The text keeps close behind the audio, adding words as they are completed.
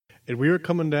And we are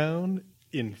coming down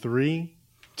in 3,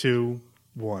 2,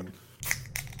 1.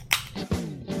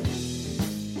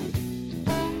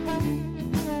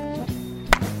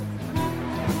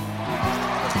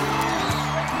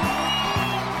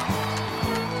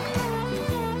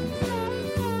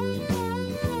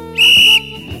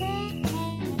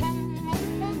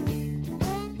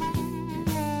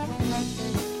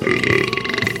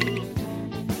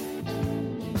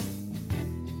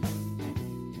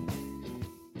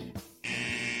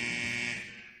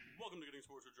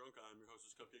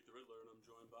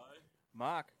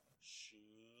 Mark.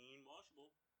 Sheen Washable.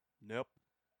 Nope.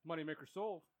 Moneymaker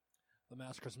Soul. The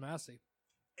Masker's Massey.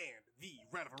 And the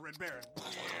Rat of a Red Baron.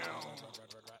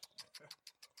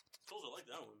 Souls, I like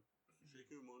that one. Shake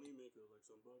your moneymaker like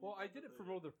somebody. Well, I did it for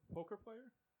the poker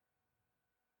player.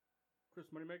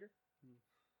 Chris Moneymaker.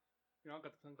 You know, I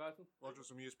got the sunglasses. Watching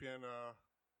some ESPN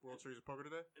World Series of Poker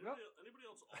today? Anybody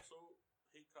else also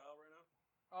hate Kyle right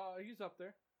now? He's up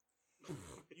there.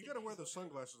 You gotta wear those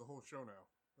sunglasses the whole show now.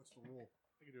 That's the rule.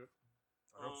 I can do it.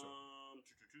 I hope so.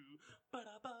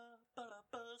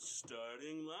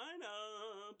 Starting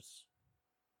lineups.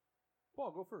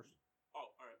 Paul, go first. Oh,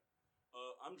 all right.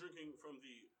 I'm drinking from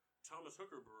the Thomas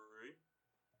Hooker Brewery,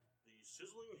 the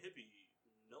Sizzling Hippie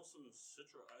Nelson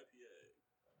Citra IPA,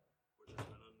 which has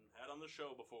been had on the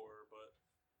show before, but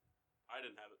I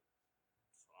didn't have it,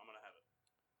 so I'm gonna have it.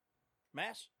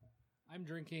 Mass? I'm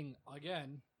drinking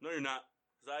again. No, you're not,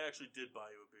 because I actually did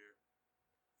buy you a beer.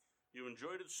 You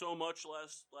enjoyed it so much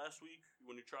last week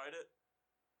when you tried it.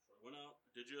 So I went out,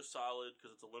 did you a solid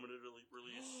because it's a limited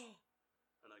release,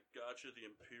 and I got you the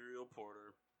Imperial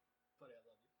Porter. Buddy, I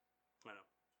love you. I know.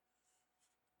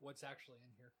 What's actually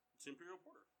in here? It's Imperial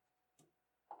Porter.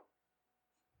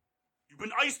 You've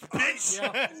been iced, bitch!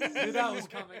 Yeah, knew that was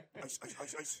coming. Ice, ice,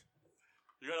 ice, ice.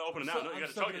 You gotta open it now. No, you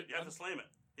I'm gotta chug it. You have to slam it.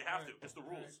 You have to. It's the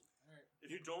rules. All right.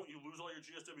 If you don't, you lose all your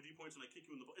GSWD points and I kick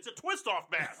you in the butt. It's a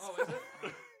twist-off mask! Oh, is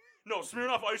it? No,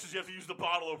 Smirnoff Ices, you have to use the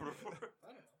bottle opener for. I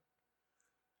don't know.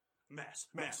 Mass.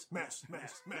 Mass.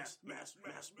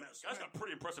 Guys got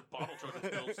pretty impressive bottle chugging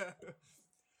skills.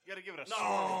 You gotta give it a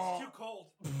No! It's too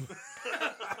cold.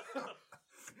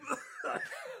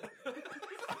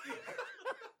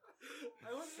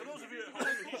 For those of you at home,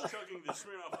 he's chugging the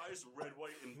Smirnoff Ice red,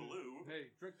 white, and blue.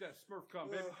 Hey, drink that Smurf cum,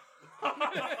 baby.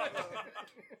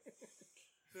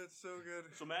 That's so good.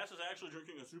 So Mass is actually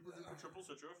drinking a Super Duper Triple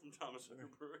Citra from Thomas Hooker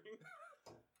Brewing.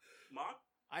 Mock?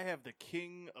 I have the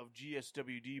king of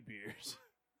GSWD beers.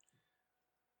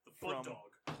 The Bud From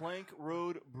Dog. Plank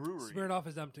Road Brewery. Smirnoff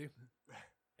is empty.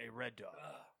 A Red Dog.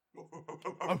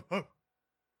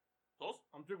 Close?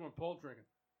 I'm drinking what Paul's drinking.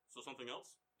 So something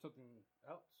else? Something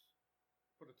else.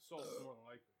 But it's Soul, more than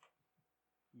likely.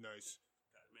 Nice.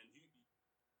 God, man,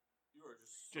 you are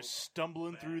just Just so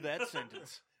stumbling bad. through that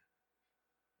sentence.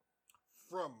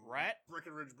 From Rat?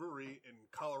 Breckenridge Brewery in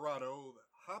Colorado, the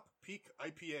Hop Peak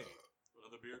IPA.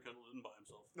 Another beer Kendall didn't buy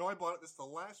himself. No, I bought it. This is the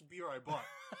last beer I bought.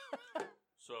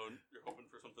 So you're hoping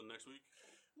for something next week?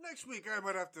 Next week, I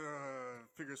might have to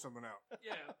figure something out.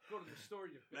 Yeah, go to the store.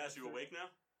 Mass, you awake now?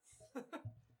 At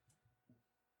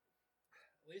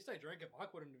least I drank it.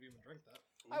 Mark wouldn't have even drank that.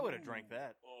 I would have drank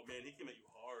that. Oh, man, he came at you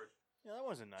hard. Yeah, that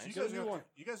wasn't nice. You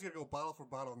guys gotta go bottle for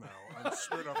bottle now. I'm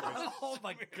Smirnoff Ice. Oh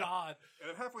my god. And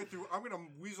halfway through, I'm gonna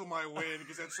weasel my way in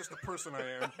because that's just the person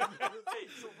I am. Hey,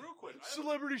 so real quick,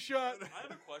 Celebrity shot. I have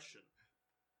a question.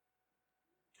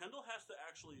 Kendall has to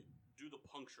actually do the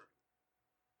puncturing.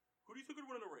 Who do you think would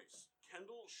win in a race?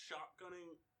 Kendall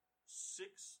shotgunning 6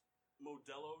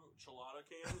 Modelo Chelada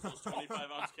cans, those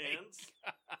 25-ounce cans?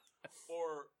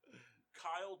 Or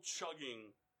Kyle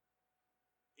chugging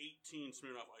 18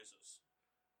 Smirnoff Ices?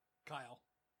 Kyle.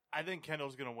 I think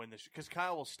Kendall's going to win this because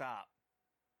Kyle will stop.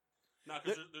 No,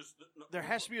 because There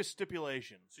has to be a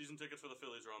stipulation. Season tickets for the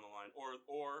Phillies are on the line. Or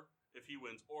if he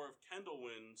wins. Or if Kendall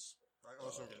wins. I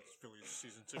also get Phillies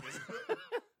season tickets.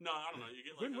 No, I don't know. You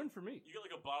get like Win-win for me. You get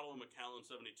like a bottle of Macallan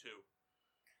 72.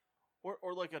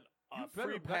 Or like a better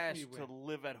free let pass me to win.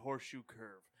 live at Horseshoe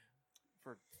Curve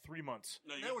for 3 months.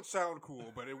 No, That would sound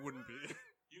cool, but it wouldn't be.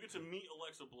 you get to meet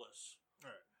Alexa Bliss. All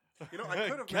right. You know, I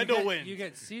could have. Kendall wins. You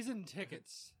get season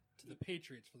tickets to the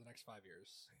Patriots for the next 5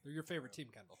 years. They're your favorite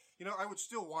team, Kendall. You know, I would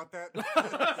still want that.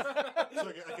 So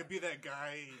I could be that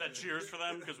guy That cheers for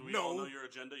them because we all know your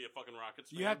agenda. You fucking Rockets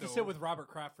fan. You have to No. sit with Robert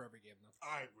Kraft for every game, though.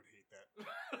 I would hate that.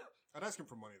 I'd ask him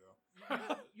for money though.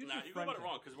 You Nah, should you go about it friend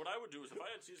wrong. Because what I would do is if I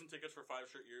had season tickets for 5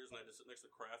 straight years and I had to sit next to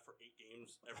Kraft for 8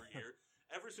 games every year,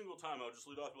 every single time I would just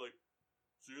lead off and be like,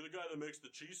 "So you're the guy that makes the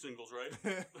cheese singles, right?"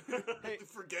 Hey,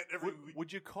 forget every week.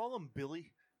 Would you call him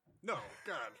Billy? No,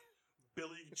 God.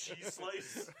 Billy Cheese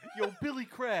Slice. Yo, Billy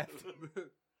Kraft.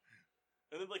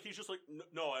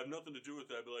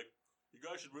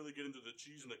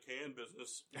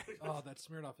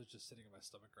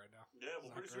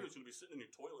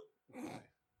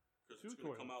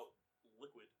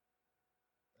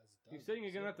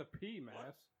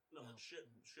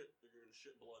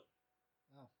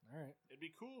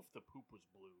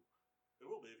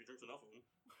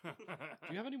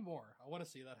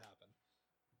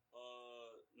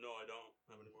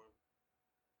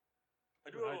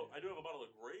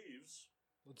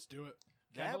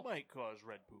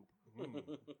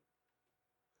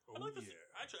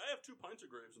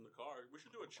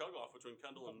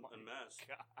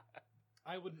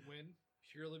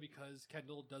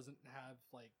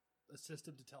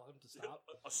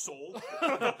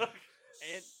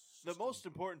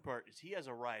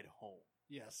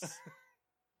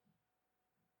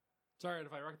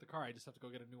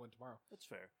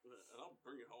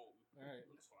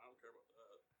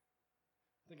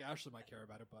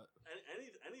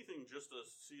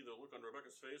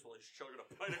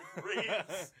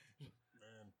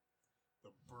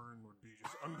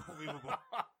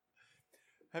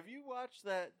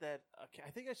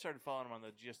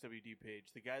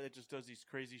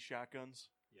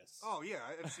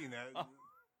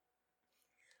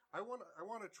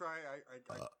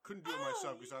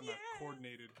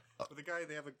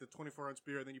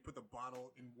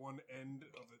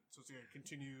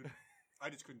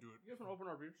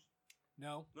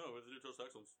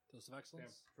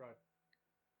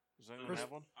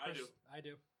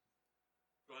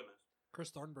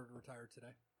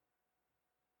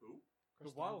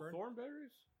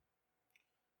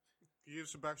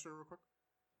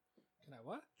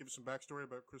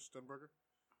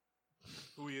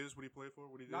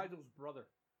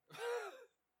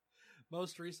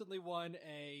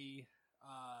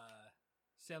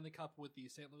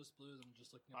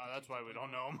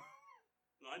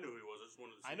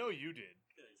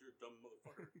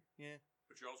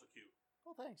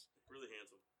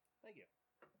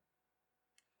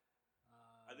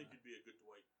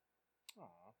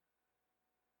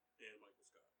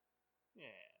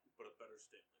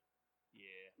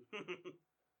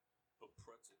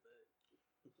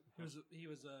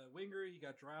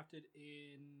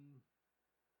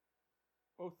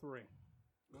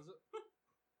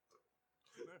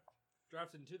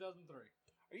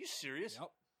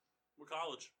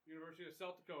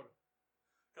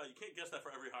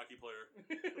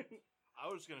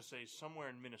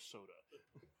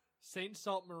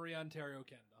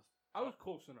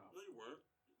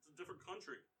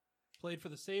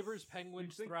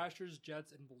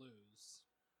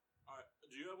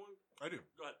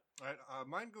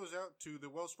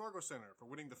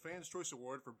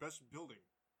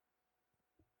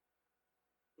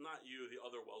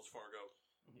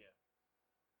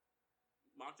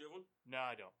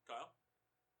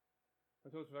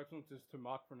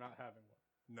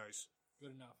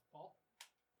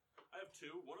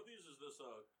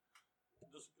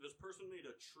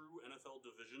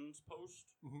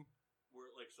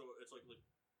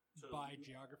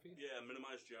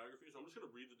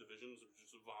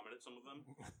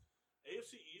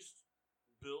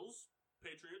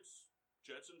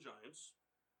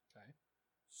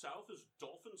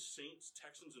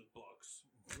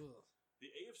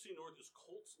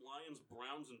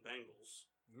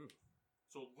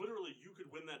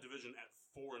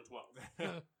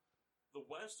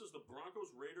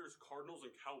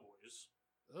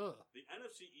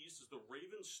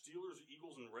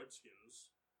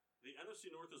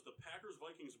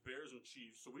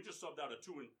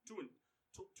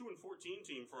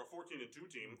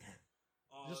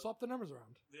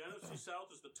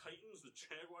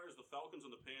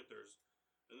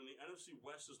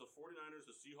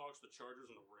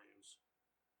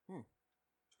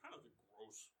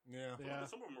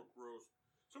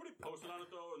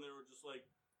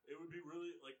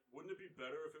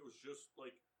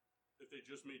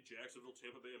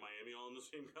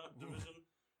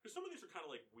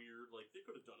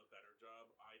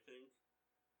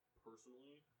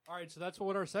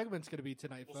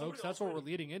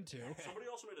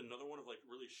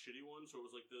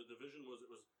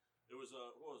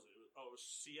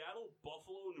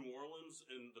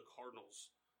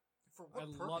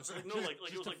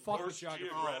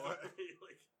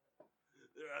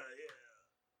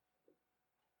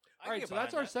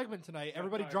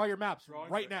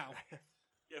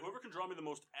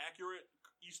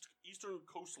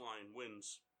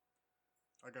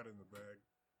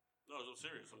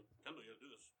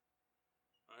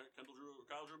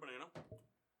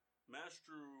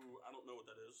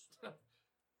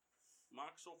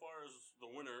 Mock so far is the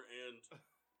winner, and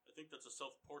I think that's a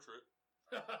self-portrait.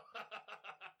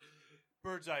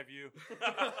 Bird's eye view.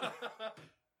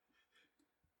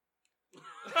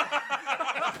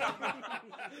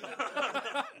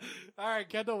 All right,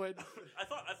 Kendall wins. I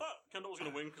thought Kendall was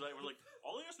going to win because I was like,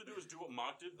 all he has to do is do what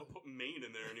Mock did, but put Maine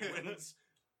in there, and he wins.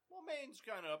 Well, Maine's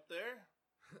kind of up there.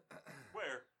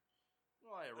 Where?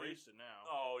 Well, I erased it now.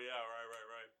 Oh yeah,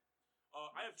 right.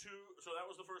 I have two. So that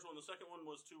was the first one. The second one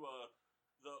was to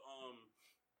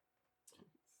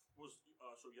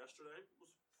so yesterday was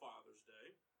Father's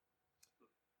Day,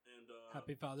 and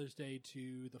Happy Father's Day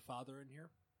to the father in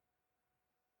here.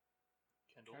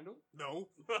 Kendall? No.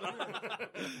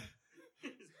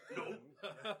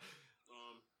 No.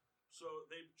 So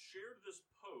they shared this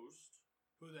post.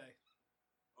 Who they?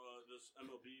 This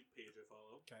MLB page I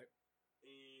follow. Okay.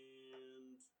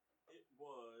 And it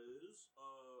was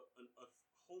a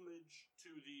homage to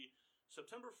the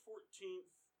September 14th,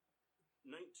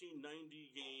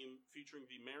 1990 game featuring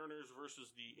the Mariners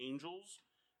versus the Angels,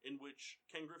 in which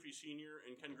Ken Griffey Sr.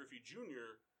 and Ken Griffey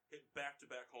Jr. hit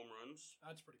back-to-back home runs.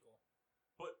 That's pretty cool.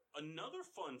 But another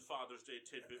fun Father's Day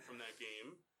tidbit from that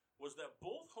game was that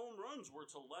both home runs were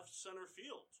to left center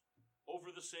field over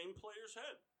the same player's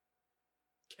head.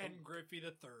 Ken Griffey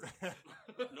III.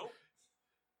 Nope.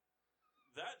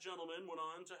 That gentleman went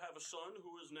on to have a son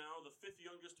who is now the 5th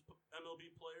youngest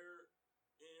MLB player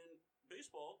in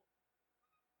baseball.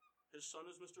 His son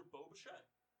is Mr. Bo Bichette.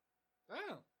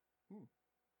 Oh.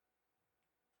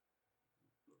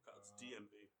 Look, it's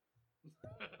DMV.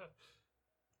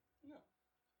 No.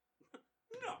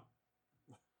 No.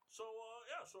 So,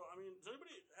 yeah, so, I mean, does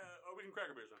anybody we can crack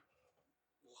our beers now.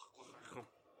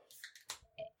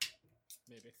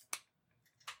 Maybe.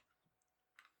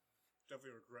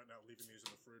 Definitely regret not leaving these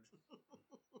in the fridge.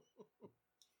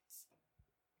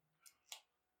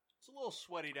 It's a little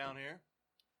sweaty down here.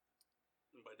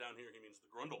 And by down here, he means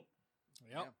the grundle.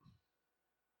 Yep. Yeah.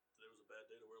 Today was a bad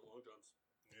day to wear long johns.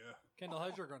 Yeah. Kendall,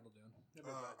 how's your grundle doing?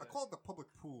 I call it the public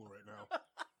pool right now.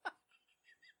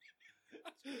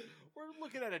 We're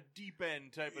looking at a deep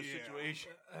end type of Yeah.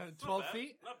 situation. 12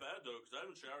 feet? Not bad, though, because I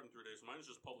haven't showered in 3 days, so mine's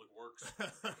just public works.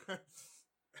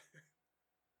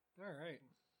 All right.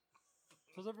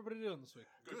 How's everybody doing this week?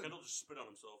 Good. Kendall just spit on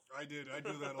himself. I did. I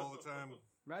do that all the time.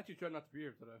 Matthew tried not to be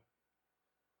here today.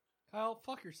 Kyle,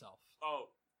 fuck yourself.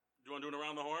 Oh, do you want to do an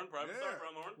around the horn? Private Yeah. start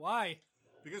around the horn? Why?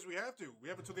 Because we have to. We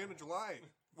have until the end of July.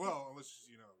 Well, unless,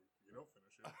 you don't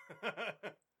finish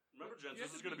it. Remember, gents, You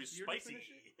this have is to going to be be here to spicy. finish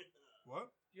it?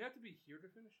 What? You have to be here to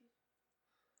finish it?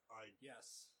 I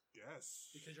Yes. guess.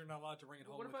 Because you're not allowed to bring it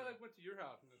home. What if with I you. went to your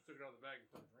house and just took it out of the bag and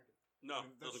started drinking? No, I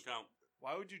mean, that's- doesn't count.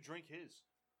 Why would you drink his?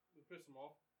 It pissed him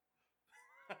off.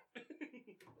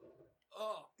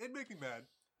 Oh, It'd make me mad.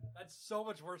 that's so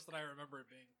much worse than I remember it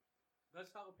being. That's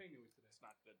jalapeno today. It's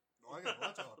not good. Oh, I got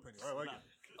lots of jalapeno. I like Not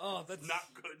it. good. Oh, that's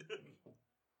Not good.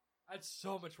 That's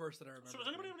so much worse than I remember. So does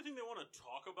anybody have anything they want to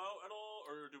talk about at all,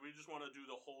 or do we just want to do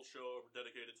the whole show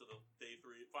dedicated to the day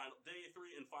three and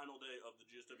final day of the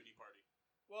GSWD party?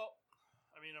 Well,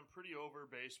 I mean, I'm pretty over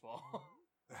baseball.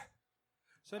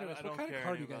 So, anyways, I what don't kind of care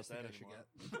card do any you guys about think I should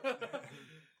that get?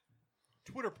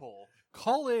 Twitter poll.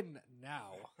 Call in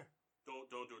now. Don't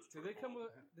do it. To Did they Twitter come? poll.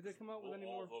 Did they come out with We'll any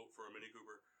all more? vote for a Mini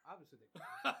Cooper. Obviously, they.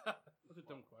 That's a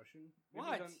dumb question. Maybe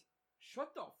What?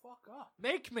 Shut the fuck up.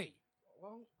 Make me.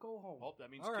 Well, go home. Oh, that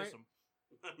means All kiss right. him.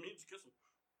 That means kiss him.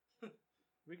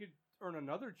 We could earn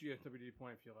another GSWD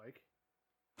point if you like.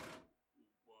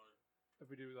 Why? If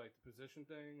we do like the position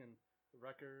thing and the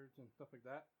records and stuff like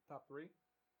that. Top 3.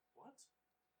 What?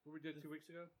 What we did 2 weeks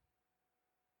ago.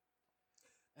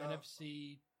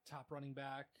 NFC top running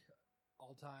back,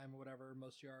 all time, whatever,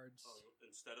 most yards. Oh,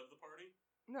 instead of the party?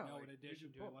 No, like, in we addition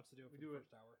do to it, both. wants to do it for We the do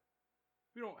first hour.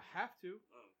 We don't have to.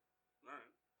 Oh, all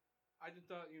right. I just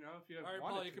thought, if you All right,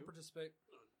 wanted Paul, you to. can participate.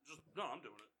 No, I'm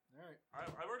doing it. All right.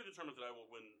 I've already determined that I will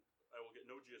win. I will get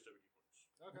no GSWD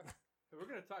points. Okay. Hey, we're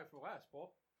gonna tie for last,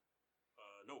 Paul.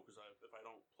 No, because if I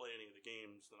don't play any of the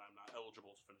games, then I'm not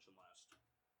eligible to finish in last.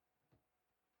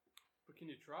 But can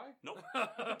you try? Nope.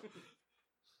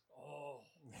 Oh,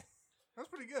 That's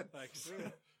pretty good. thanks. All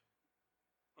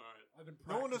right. I've been.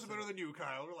 No one does it practicing. better than you,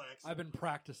 Kyle. Relax. I've been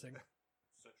practicing.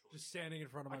 Sexually. Just standing in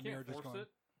front of I my mirror, can't just force going.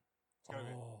 it. It's gotta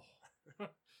be. Oh,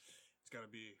 It's gotta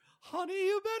be. honey,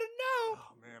 you better know.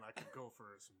 Oh man, I could go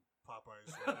for some Popeyes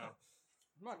right now.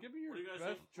 Come on, give me your What do you guys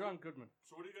best think? John Goodman.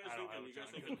 So what are you guys I don't thinking? have a You guys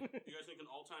thinking? You guys thinking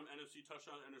all-time NFC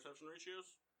touchdown to interception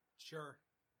ratios? Sure.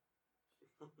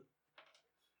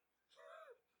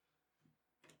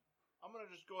 I'm going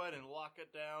to just go ahead and lock it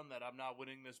down that I'm not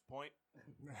winning this point.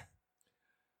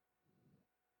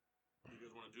 you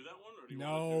guys want to do that one, or do you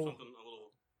No. want to do something a little?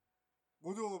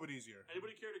 We'll do a little bit easier.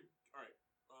 Anybody care to? All right.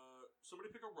 Somebody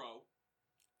pick a row.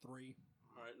 3.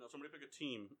 All right. Now somebody pick a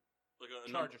team, like a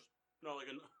Chargers. No, like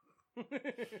a 1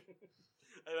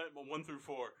 through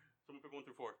 4. Someone pick 1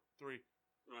 through 4. 3.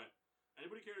 All right.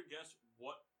 Anybody care to guess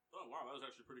what? Oh wow, that was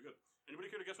actually pretty good. Anybody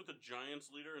care to guess what the Giants'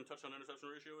 leader in touchdown interception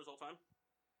ratio is all time?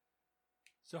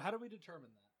 So how do we determine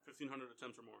that? 1,500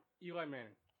 attempts or more. Eli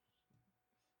Manning.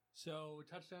 So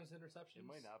touchdowns, interceptions. It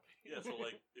might not be. Yeah. So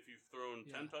like, if you've thrown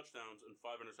Yeah. 10 touchdowns and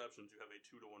 5 interceptions, you have a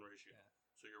 2-to-1 ratio. Yeah.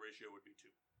 So your ratio would be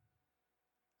 2.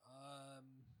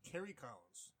 Kerry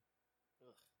Collins.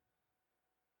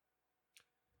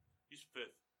 He's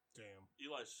 5th. Damn.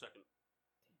 Eli's 2nd.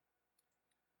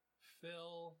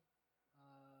 Phil.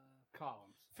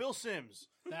 Collins. Phil Sims.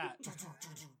 That.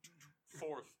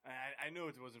 4th. I knew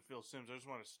it wasn't Phil Sims. I just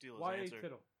want to steal his Y.A. answer.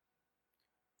 Tittle.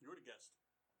 You already guessed.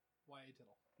 Y.A.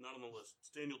 Tittle. Not on the list.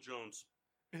 It's Daniel Jones.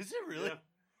 Is it really? Yeah.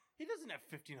 He doesn't have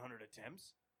 1,500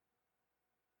 attempts.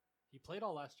 He played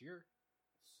all last year.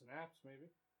 Snaps,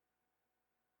 maybe.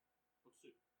 Let's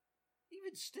see.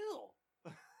 Even still.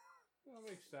 That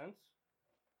makes sense.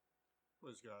 Well,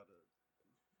 he's got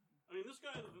I mean, this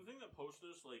guy, the thing that posts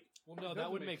this, like, Well, no, It that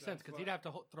doesn't wouldn't make make sense sense, because but- he'd have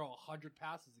to throw 100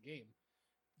 passes a game.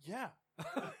 Yeah.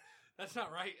 That's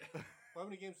not right. How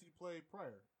many games did he play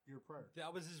prior? Year prior.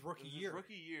 That was his rookie It was his year.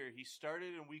 rookie year. He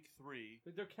started in week 3.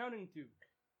 But they're counting Duke.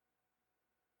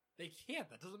 They can't.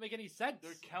 That doesn't make any sense.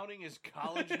 They're counting his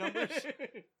college numbers.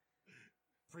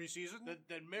 Preseason?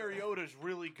 That Mariota's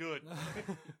really good.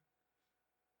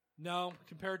 No,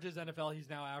 compared to his NFL, he's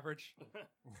now average. yeah,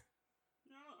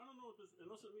 I don't know what this,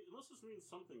 unless this means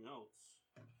something else.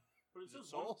 But it Is it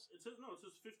says souls? It says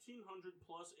 1,500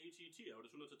 plus ATT. I would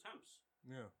assume it's attempts.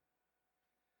 Yeah.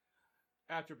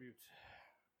 Attributes.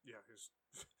 Yeah, his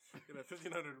 1,500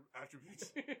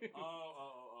 attributes.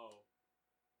 Oh.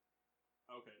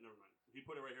 Okay, never mind. He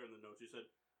put it right here in the notes. He said,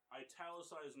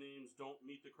 "Italicized names don't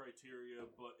meet the criteria,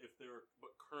 but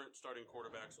current starting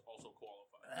quarterbacks also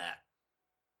qualify."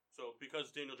 So,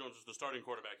 because Daniel Jones is the starting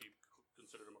quarterback, he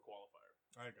considered him a qualifier.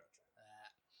 I got you.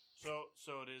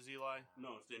 So it is Eli.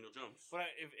 No, it's Daniel Jones. But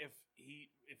if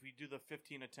we do the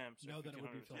 15 attempts, or No, then it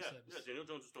would be 1,500 Phil attempts- Sims. Daniel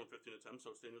Jones has thrown 15 attempts,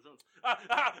 so it's Daniel Jones.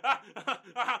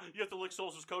 You have to lick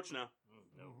Souls' coach now.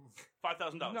 No.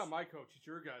 $5,000. He's not my coach. It's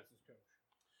your guys' coach.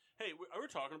 Hey, we were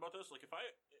talking about this. Like, if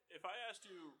I asked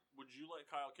you, would you let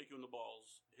Kyle kick you in the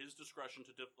balls? His discretion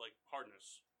to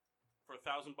hardness for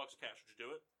 $1,000 cash. Would you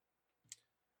do it?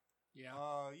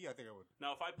 Yeah. Yeah, I think I would.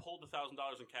 Now, if I pulled the $1,000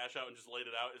 in cash out and just laid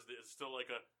it out, is it still like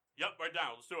a yep, right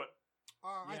now? Let's do it.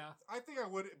 Yeah. I think I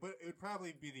would, but it would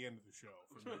probably be the end of the show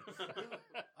for me.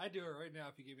 I'd do it right now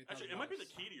if you gave me $1,000. Actually, it might be the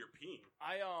key to your peeing.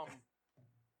 All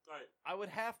right. I would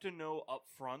have to know up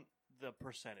front the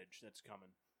percentage that's coming.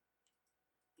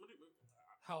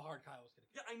 How hard Kyle was going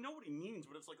to Yeah, I know what he means,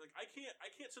 but it's like I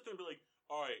can't sit there and be like,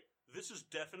 all right, this is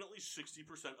definitely 60%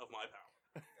 of my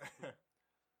power.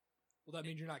 Well, that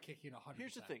means you're not kicking 100%.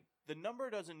 Here's the thing: the number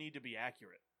doesn't need to be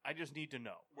accurate. I just need to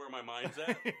know Where my mind's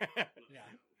at. Yeah.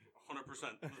 100%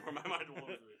 is where my mind will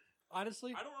always be.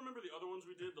 Honestly, I don't remember the other ones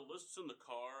we did. The list's in the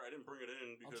car. I didn't bring it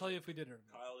in I'll because tell you if we did it or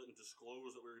not. Kyle didn't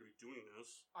disclose that we were going to be doing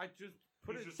this. I just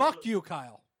put it. Fuck you,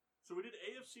 Kyle. So we did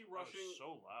AFC rushing.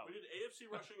 so loud. We did AFC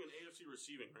rushing and AFC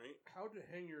receiving, right? How to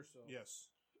hang yourself. Yes.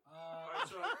 Alright,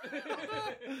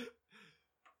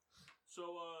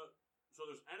 so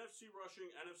there's NFC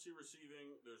rushing, NFC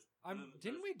receiving. There's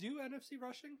Didn't we do NFC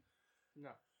rushing?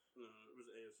 No. No, it was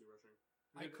AFC rushing.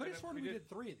 I could have sworn we did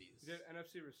 3 of these. We did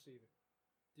NFC receiving.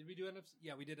 Did we do NFC?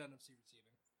 Yeah, we did NFC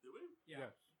receiving. Did we?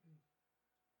 Yeah.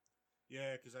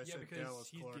 Yeah, because I said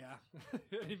Dallas Clark. Yeah.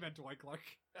 He meant Dwight Clark.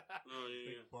 Oh,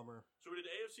 yeah. Big bummer. So we did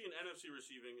AFC and NFC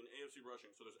receiving and AFC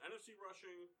rushing. So there's NFC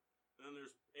rushing, and then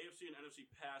there's AFC and NFC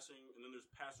passing, and then there's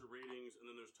passer ratings, and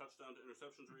then there's touchdown to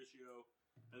interceptions ratio.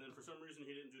 And then for some reason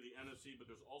he didn't do the NFC, but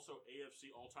there's also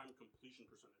AFC all-time completion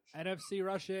percentage. NFC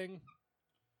rushing.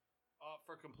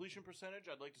 For completion percentage,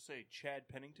 I'd like to say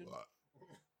Chad Pennington.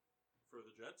 For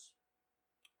the Jets?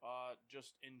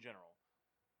 Just in general.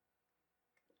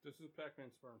 This is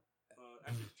Pac-Man sperm.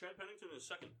 Actually, Chad Pennington is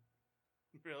second.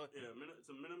 Really? Yeah,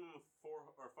 it's a minimum of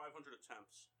 400 or 500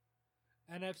 attempts.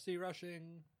 NFC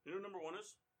rushing. You know what number 1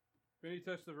 is? Vinny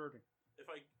Testaverde.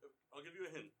 I'll give you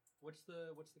a hint. What's the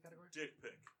category? Dick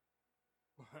pic.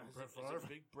 Brett Is it Favre?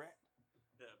 Big Brett?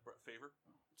 Yeah, Favre.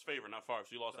 It's Favre, not Favre.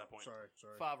 So you lost that point. Sorry.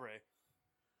 Favre.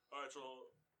 All right, so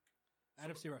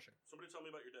NFC rushing. somebody tell me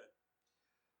about your day.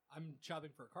 I'm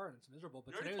shopping for a car and it's miserable.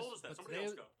 But You already today told was, us that. but Somebody today,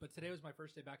 else go. But today was my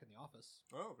first day back in the office.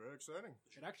 Oh, very exciting.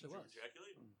 It actually Did was. you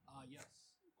ejaculate? Yes,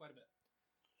 quite a bit.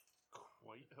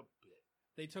 Quite a bit.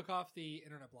 They took off the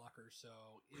internet blockers, so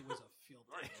it was a field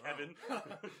All day. right, Kevin.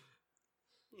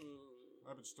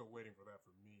 I've been still waiting for that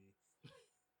for me.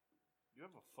 You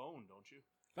have a phone, don't you?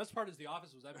 Best part is the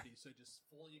office was empty, so just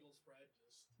full eagle spread.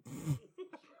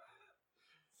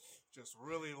 Just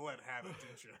really let have it,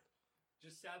 didn't you?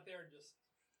 Just sat there and just.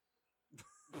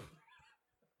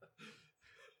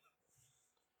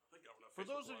 For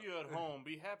those of you at home,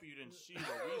 be happy you didn't see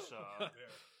what we saw.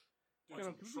 Yeah. Doing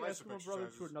some Can we ask tricep my brother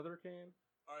to exercises. another can?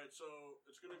 All right, so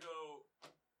it's going to go.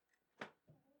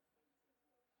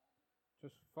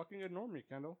 Just fucking ignore me,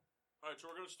 Kendall. All right,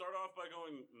 so we're going to start off by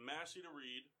going Massey to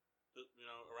Reed,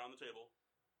 around the table,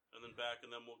 and then back, and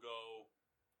then we'll go.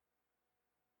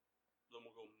 Then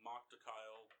we'll go Mock to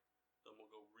Kyle, then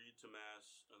we'll go Reed to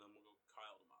Mass, and then we'll go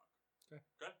Kyle to Mock. Okay.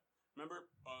 Okay. Remember,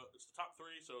 it's the top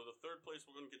three. So the third place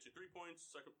we're going to get you 3 points.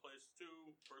 Second place 2.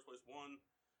 First place 1.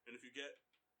 And if you get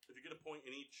a point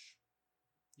in each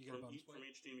You get a bonus from point.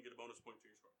 each team, you get a bonus point to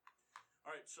your score.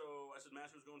 All right. So I said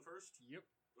Massey was going first. Yep.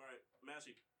 All right,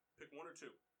 Massey, pick 1 or 2.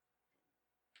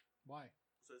 Why?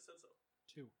 So it said so.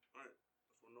 2. All right.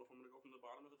 Just want to know if I'm going to go from the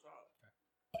bottom to the top. Okay.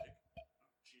 Pick.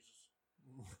 Oh, Jesus.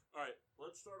 All right.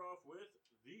 Let's start off with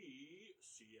the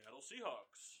Seattle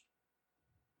Seahawks.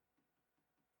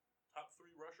 Top 3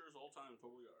 rushers all time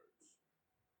total yards.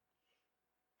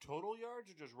 Total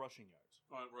yards or just rushing yards?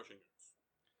 Rushing yards.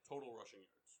 Total rushing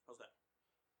yards. How's that?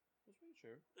 Just make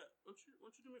sure. Yeah. Why don't you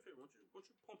do me a favor? Why don't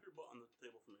you pump your butt on the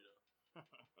table for me to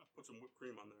put some whipped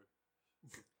cream on there?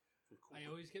 Some cool I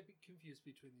always get confused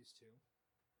between these two.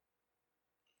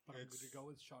 But I'm It's- going to go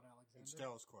with Sean Alexander. It's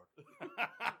Dallas Clark.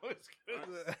 I was All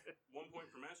gonna right. say. 1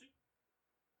 point for Massey.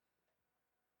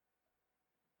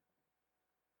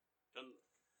 Then,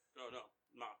 no,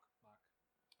 Mock. Mock.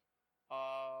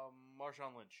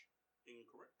 Marshawn Lynch.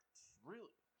 Incorrect.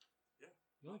 Really?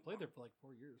 He only played there for like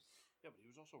 4 years. Yeah, but he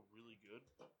was also really good.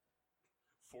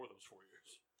 For those 4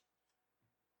 years.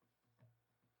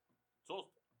 So,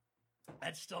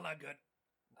 That's still not good.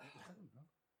 I don't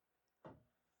know.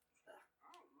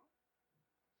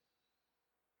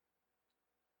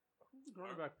 Who's the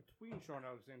running back between Sean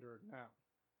Alexander and now?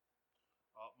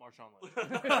 Marshawn Lynch.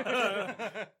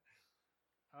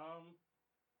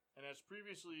 And as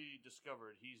previously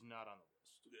discovered, he's not on the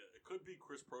list. yeah, it could be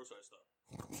Chris Procise, though.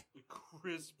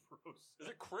 Chris Procise. Is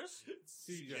it Chris?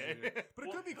 CJ. But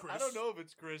it could be Chris. I don't know if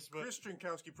it's Chris, but Chris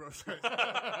Trinkowski Pro Size.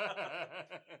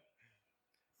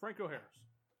 Franco Harris.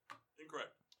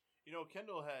 Incorrect. you know,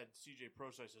 Kendall had CJ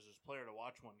Procise as his player to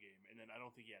watch one game, and then I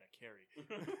don't think he had a carry.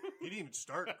 He didn't even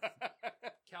start.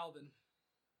 Calvin.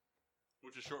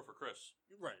 Which is short for Chris.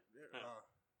 Right.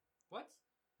 What?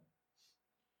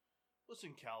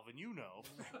 Listen, Calvin, you know.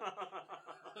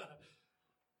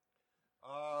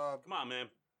 Come on, man.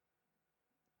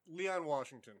 Leon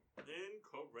Washington.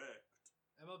 Incorrect.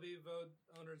 MLB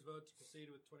owners vote to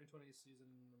proceed with 2020 season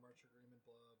March agreement,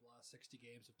 blah, blah, 60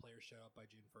 games if players show up by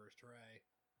June 1st. Hooray.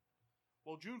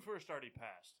 Well, June 1st already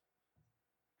passed.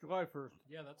 July 1st.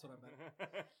 Yeah, that's what I meant.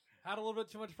 Had a little bit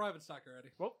too much private stock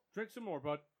already. Well, drink some more,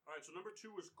 bud. All right, so number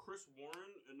 2 was Chris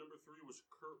Warren, and number 3 was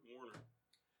Kurt Warner.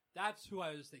 That's who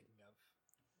I was thinking of.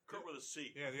 Kurt with a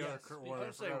C. Yeah, the other Yes, Kurt because Warner.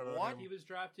 I I say, forgot about what? him. He was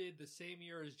drafted the same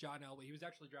year as John Elway. He was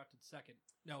actually drafted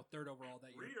third overall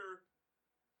that year. Reader,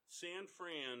 San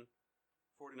Fran,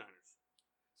 49ers.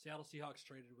 Seattle Seahawks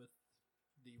traded with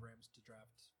the Rams to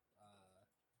draft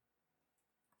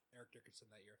Eric Dickerson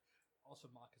that year.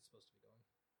 Also, Mock is supposed to be going.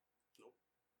 Nope.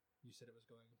 You said it was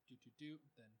going do,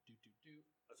 then do.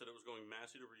 I said it was going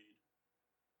Massey to Reed.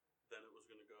 Then it was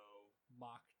going to go,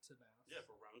 Mock to Mass. yeah,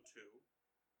 for round 2.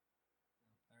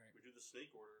 All right. We do the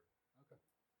snake order. Okay.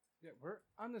 Yeah, we're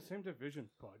on the same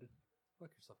division, bud.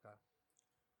 Look yourself, Kyle.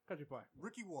 Cut your pie.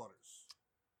 Ricky Waters.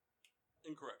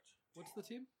 Incorrect. What's the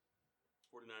team?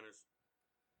 49ers.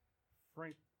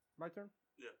 Frank, my turn?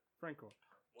 Yeah. Franco.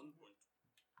 1 point.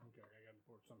 Okay, I got the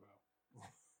board somehow.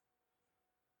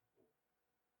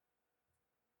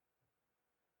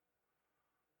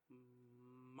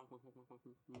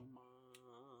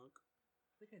 Mark.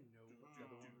 I think I know the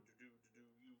other one.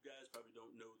 You guys probably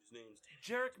don't know these names.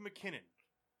 Jarek McKinnon.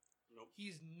 Nope.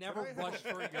 He's never I- rushed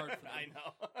for a yard for them. I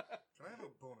know. Can I have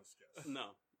a bonus guess?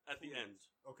 No. At the end.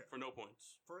 Okay. For no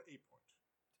points. For 8 point.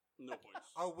 No points.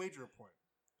 I'll wager a point.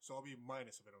 So I'll be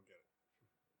minus if I don't get it.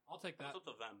 I'll take that. That's up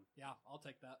to them. Yeah, I'll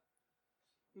take that.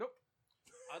 Nope.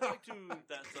 I'd like to.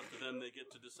 That's up to them. They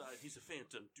get to decide. He's a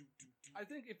phantom. I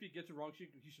think if he gets it wrong, he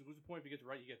should lose a point. If he gets it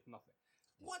right, he gets nothing.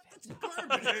 What? That's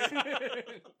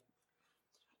garbage.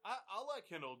 I'll let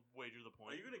Kendall wager the Are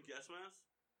point. you going to guess, Mass?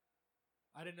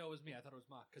 I didn't know it was me. I thought it was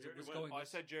Mock because You it was already going. Oh, I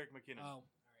said Jarek McKinnon. Oh,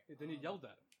 all right. Then you yelled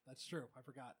at him. That's true. I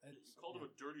forgot. You called him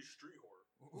a dirty street whore.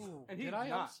 Ooh, And did he's I?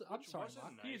 not. I'm sorry, wasn't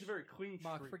Mock. nice. He is a very clean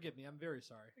Mock, street. forgive me. I'm very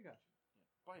sorry. I got you.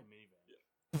 Buy a minivan.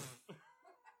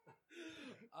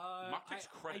 Mock takes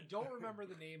I credit. don't remember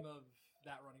the name of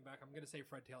that running back. I'm going to say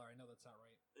Fred Taylor. I know that's not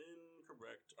right.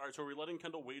 Incorrect. All right, so are we letting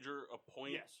Kendall wager a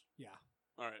point? Yes. Yeah.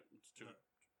 All right, it's 2.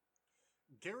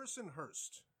 Garrison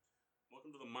Hurst.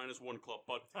 Welcome to the -1 club,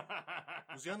 bud.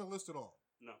 Was he on the list at all?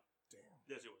 No. Damn.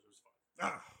 Yes, it was. It was 5.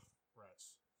 Ah,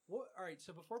 rats. What? All right.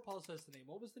 So before Paul says the name,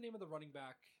 what was the name of the running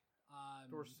back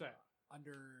Dorsett.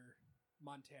 under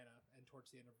Montana and towards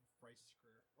the end of Rice's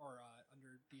career, or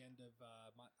under the end of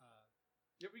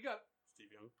Yep, we got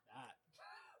Steve Young. that?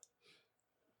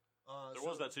 There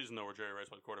was that season, though, where Jerry Rice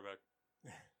went quarterback.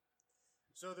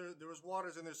 So there was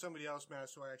Waters and there's somebody else, Matt,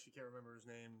 so I actually can't remember his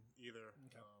name either.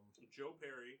 Okay. Joe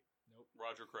Perry. Nope.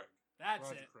 Roger Craig. That's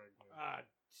Roger it. Craig. Yeah.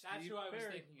 That's who I was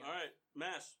thinking of. All right,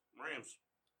 Mass. Rams.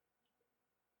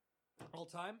 All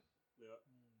time. Yeah.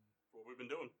 What we've been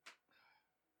doing.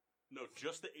 No,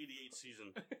 just the 88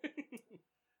 season.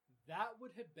 That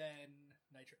would have been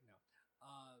Nitro.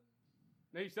 No.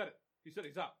 No, he said it. He said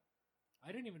he's out.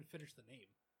 I didn't even finish the name.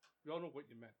 We all know what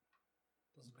you meant.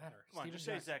 Doesn't matter. Come on, Steven just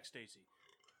say Jackson. Zach Stacy.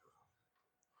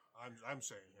 I'm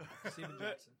saying him. Steven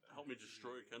Jackson. Help me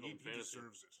destroy Kendall He in fantasy.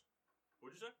 deserves it.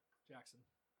 What'd you say? Jackson.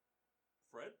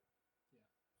 Fred?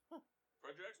 Yeah.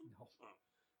 Fred Jackson? No. Oh.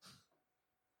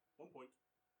 1 point.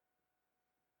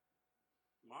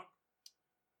 Mock?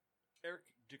 Eric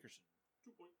Dickerson.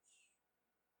 2 points.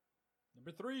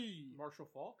 Number 3. Marshall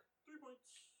Falk? 3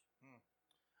 points.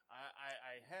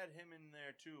 I had him in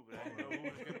there too, but I didn't know who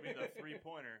was going to be the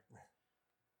 3-pointer.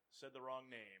 Said the wrong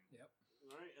name. Yep.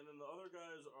 All right, and then the other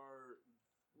guys are...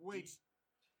 Wait.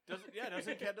 Doesn't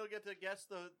Kendall get to guess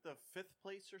the 5th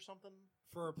place or something?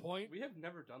 For a point. We have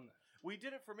never done that. We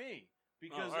did it for me. Oh,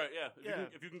 Because all right, yeah. yeah.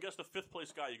 If you can guess the 5th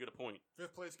place guy, you get a point.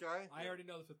 5th place guy? I already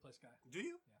know the 5th place guy. Do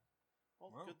you? well,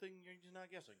 Wow. good thing you're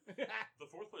not guessing. The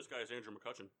 4th place guy is Andrew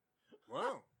McCutcheon.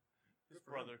 Wow. His Good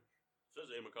for him. brother, Says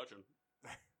A. McCutcheon.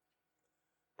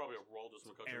 Probably a Raldus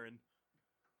McCutcheon. Aaron.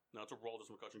 No, it's a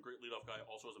Raldus McCutcheon. Great leadoff guy.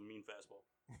 Also has a mean fastball.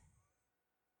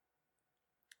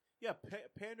 Yeah,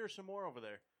 pander some more over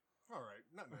there. All right.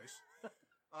 Not nice.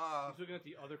 He's looking at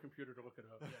the other computer to look it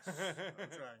up. Yes. I'm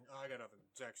trying. I got nothing.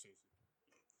 Zach Stacy.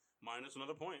 Minus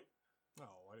another point.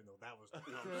 Oh, I didn't know that was.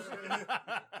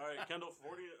 All right, Kendall,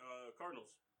 40 Cardinals.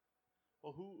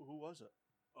 Well, who was it?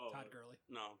 Oh, Todd Gurley.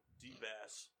 No,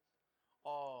 D-Bass.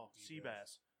 Oh,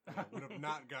 D-Bass. Seabass. I would have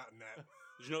not gotten that.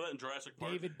 Did you know that in Jurassic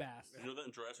Park? David Bass. Did you know that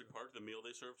in Jurassic Park, the meal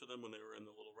they served to them when they were in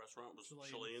the little restaurant was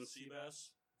Chilean sea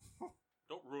bass?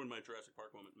 Don't ruin my Jurassic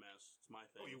Park moment, Mass. It's my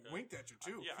thing. Oh, you okay? winked at you,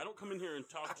 too. Yeah, I don't come in here and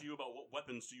talk to you about what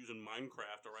weapons to use in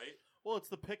Minecraft, all right? Well, it's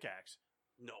the pickaxe.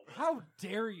 No. How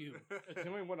dare you? It's the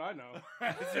only one I know.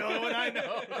 It's the only one I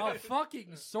know. A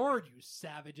fucking sword, you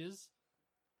savages.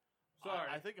 Sorry.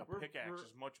 I think a We're- pickaxe we're-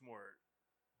 is much more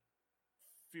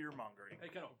fear-mongering. Hey,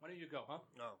 Kendall, why don't you go, huh?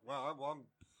 Oh, well,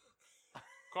 I'm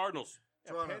Cardinals.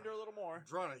 Yeah, Drawing a- pander a little more.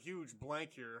 drawing a huge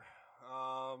blank here.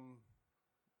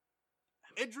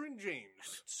 Edrin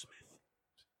James. Smith.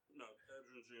 No,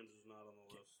 Edrin James is not on the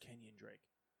list. Kenyon Drake.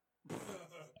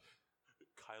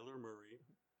 Kyler Murray,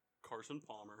 Carson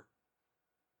Palmer,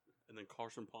 and then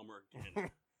Carson Palmer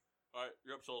again. All right,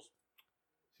 you're up, Souls.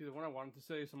 See, the one I wanted to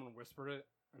say, someone whispered it,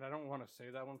 and I don't want to say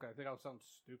that one because I think I'll sound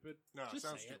stupid. No, it Just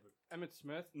sounds say it. stupid. Emmett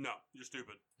Smith. No, you're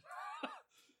stupid.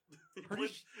 he,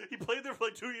 Pretty played there for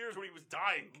like 2 years when he was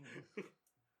dying.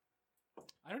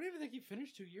 I don't even think he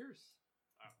finished 2 years.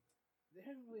 They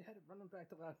haven't really had it running back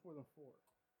the last more than 4.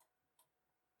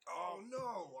 Oh,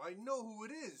 no. I know who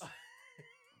it is.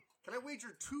 Can I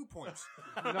wager 2 points?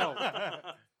 No.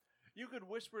 You could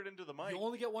whisper it into the mic. You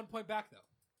only get 1 point back, though.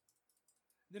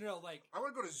 No, like... I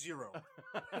want to go to 0.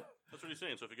 That's what he's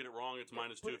saying. So if you get it wrong, it's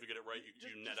 -2. If you get it right,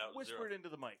 you net out whisper 0. it into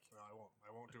the mic. No, I won't.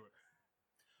 I won't do it.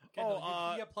 Kendall,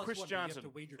 you get plus Chris 1, but you have Johnson. to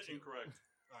wager 2. Incorrect.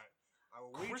 All right. I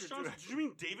will wager Chris Johnson? 2. Did you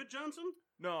mean David Johnson?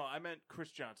 No, I meant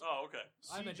Chris Johnson. Oh, okay.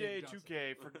 I meant David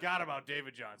CJ2K forgot about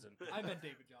David Johnson. I meant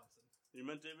David Johnson. You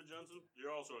meant David Johnson?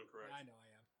 You're also incorrect. I know I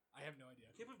am. I have no idea.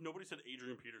 I can't believe nobody said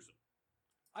Adrian Peterson.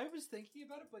 I was thinking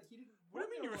about it, but he didn't... What do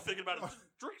you mean you were thinking about it?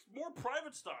 Drink more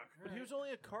private stock. But he was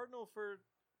only a Cardinal for...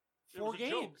 It 4 was a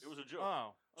joke. games. It was a joke.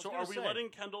 Oh. So are we letting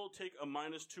Kendall take a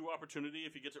 -2 opportunity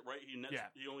if he gets it right? He nets. Yeah.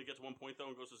 He only gets 1 point though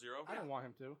and goes to 0. I don't want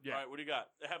him to. Yeah. All right. What do you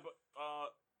got?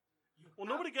 Well,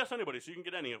 nobody guessed anybody, so you can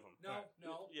get any of them. No,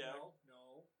 no, Yeah. no.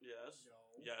 Yes. No.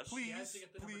 Yes. Please. He has to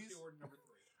get the number please. 2 or number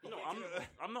 3. No,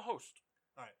 I'm the host.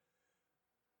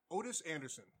 Otis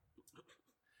Anderson.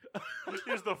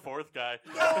 He's the fourth guy.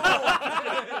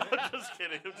 I'm just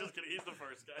kidding. He's the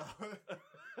first guy.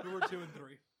 Who were 2 and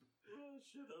 3? Oh,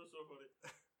 shit, that was so funny.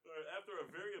 All right, after a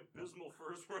very abysmal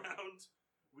first round,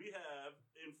 we have,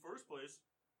 in first place,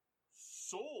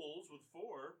 Souls with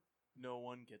 4. No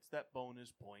one gets that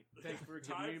bonus point. Thanks for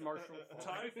giving me Marshall.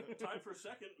 Tied for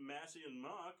second, Massey and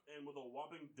Mock, and with a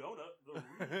whopping donut, the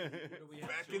What do we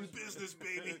have? Back 2 in or 3? business,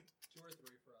 baby. 2 or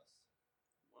 3 for us.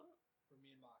 What? For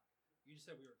me and Mock. You just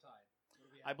said we were tied.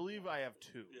 What do we have? I believe I have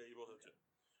 2. Yeah, you both have 2.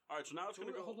 All right, so now it's going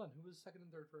to go. Hold on. Who was 2nd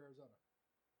and 3rd for Arizona?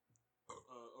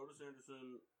 Otis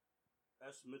Anderson,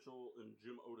 S. Mitchell, and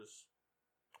Jim Otis.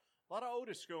 A lot of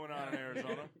Otis going on in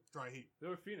Arizona. Dry heat. They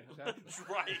were Phoenix, actually. That's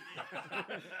right.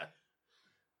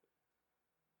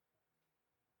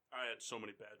 I had so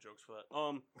many bad jokes for that.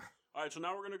 All right, so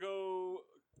now we're gonna go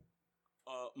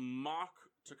Mock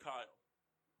to Kyle.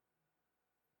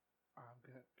 I'm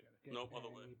gonna get Nope, other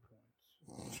way. any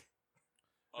points.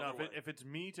 No, Other way. if it's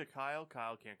me to Kyle,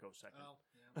 Kyle can't go second. Oh,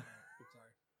 yeah.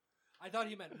 Sorry. I thought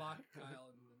he meant Mock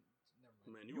Kyle, and never mind.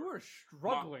 Man, You were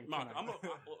struggling Mock, tonight.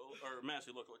 or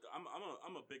Massey, look,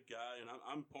 I'm a big guy, and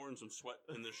I'm pouring some sweat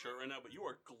in this shirt right now, but you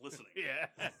are glistening. Yeah.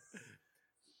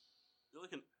 You're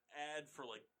like an ad for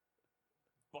like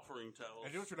buffering towels.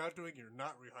 And you know what you're not doing? You're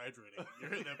not rehydrating. You're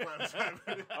hitting that prime time.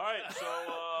 All right,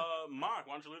 so Mark,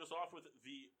 why don't you lead us off with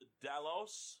the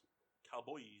Dallas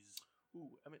Cowboys?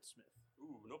 Ooh, Emmett Smith.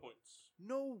 Ooh, no points.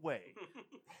 No way.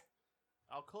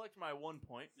 I'll collect my 1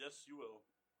 point. Yes, you will.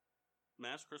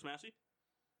 Chris Massey?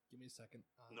 Give me a second.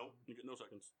 Nope, you get no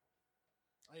seconds.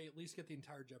 I at least get the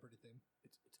entire Jeopardy theme.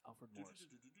 It's Alfred Morris.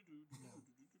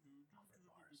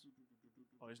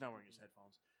 Oh, he's not wearing his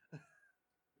headphones.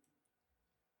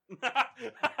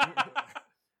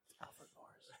 Alfred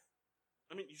Morris.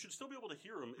 I mean, you should still be able to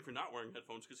hear him if you're not wearing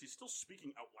headphones because he's still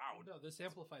speaking out loud. No, this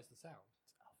amplifies the sound.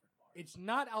 It's Alfred Morris. It's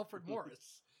not Alfred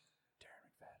Morris. Darren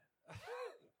McFadden.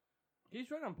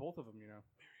 He's right on both of them, you know.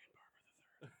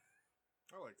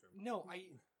 I liked him. No,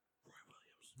 Roy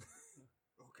Williams.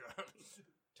 Oh, God.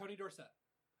 Tony Dorsett.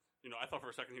 You know, I thought for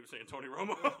a second he was saying Tony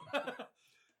Romo.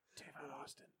 Davon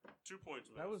Austin. 2 points,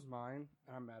 man. That was mine,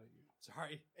 and I'm mad at you.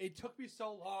 Sorry, it took me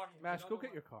so long. Mash, go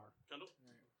get your car. Kendall?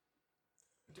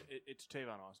 It's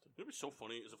Tavon Austin. It'd be so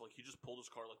funny is if like he just pulled his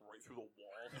car like right through the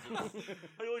wall.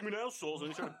 How you like me now, Souls? And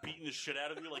he started beating the shit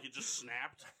out of you like it just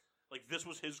snapped. Like this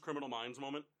was his Criminal Minds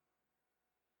moment.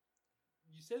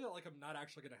 You say that like I'm not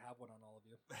actually going to have one on all of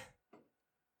you.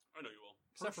 I know you will.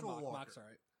 Except for Herschel Mock. Walker. Mock's all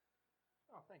right.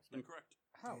 Oh, thanks, man. Incorrect.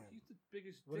 How? Damn. He's the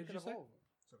biggest What dick did you of say? all of them.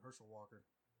 It's a Herschel Walker.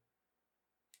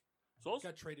 Souls?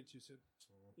 Got traded too soon.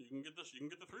 You can get this. You can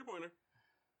get the 3-pointer.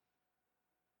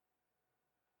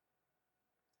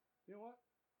 You know what?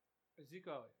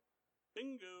 Ezekiel Elliott.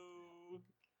 Bingo.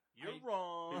 You're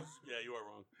wrong. Yeah, you are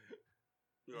wrong.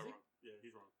 You Is are he? wrong. Yeah,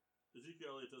 he's wrong.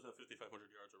 Ezekiel Elliott does have 5,500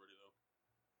 yards already, though.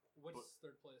 What's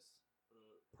third place?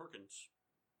 Perkins.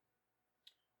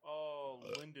 Oh,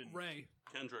 Lyndon. Ray.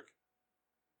 Kendrick.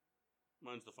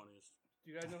 Mine's the funniest.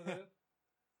 Do you guys know who that is?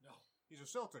 No. He's a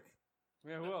Celtic.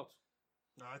 Yeah, who else?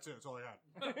 No, that's it. That's all I had.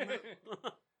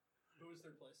 Who was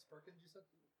third place? Perkins, you said?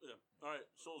 Yeah. All right,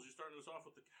 Souls, you're starting us off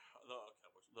with the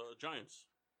Cowboys, the Giants.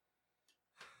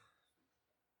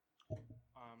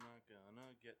 I'm not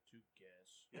gonna get to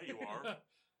guess. Yeah, you are.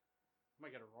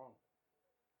 Might get it wrong.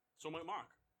 So might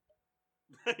Mock.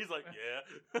 He's like, yeah.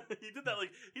 He did that.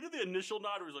 Like he did the initial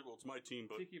nod. Where he's like, well, it's my team,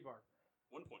 but Tiki Barber.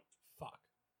 1 point. Fuck.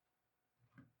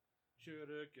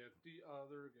 Shoulda get the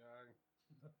other guy.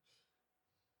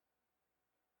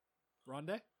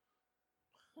 Rondé?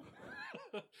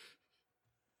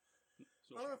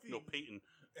 So, I don't know if he- no Peyton.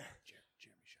 Jeremy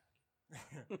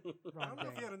Shockey. I don't know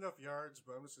if he had enough yards,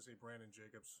 but I'm just going to say Brandon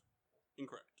Jacobs.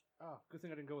 Incorrect. Oh, good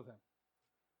thing I didn't go with him.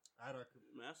 I don't.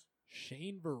 Mass.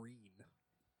 Shane Vereen.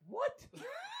 What?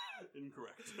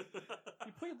 Incorrect.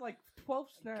 He played like 12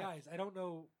 snaps. Guys, I don't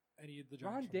know any of the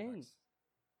Ron Giants. Dane.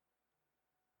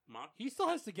 Mock. He still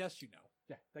has to guess, you know.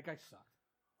 Yeah, that guy sucked.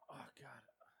 Oh God.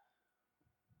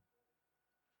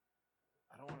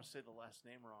 I don't want to say the last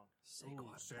name wrong.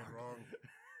 Ooh, say it wrong.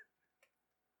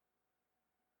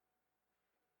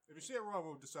 If you say it wrong,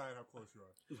 we'll decide how close you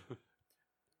are.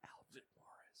 Alfred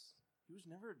Morris. He was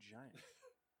never a Giant.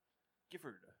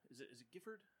 Gifford. Is it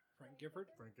Gifford? Frank Gifford?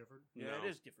 Frank Gifford. Yeah, No.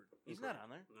 it is Gifford. He's not on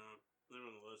there. No, they're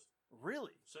on the list.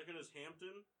 Really? Second is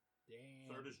Hampton. Damn.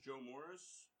 Third is Joe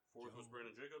Morris. Fourth was Joe.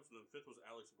 Brandon Jacobs, and then fifth was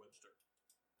Alex Webster.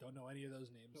 Don't know any of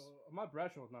those names. So, Ahmad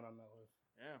Bradshaw was not on that list.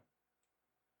 Yeah.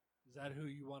 Is that who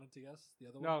you wanted to guess? The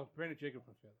other one? No, Brandon Jacobs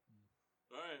was the other.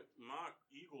 All right, Mock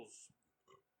Eagles.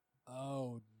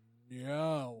 Oh,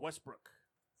 no. Westbrook.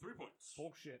 3 points.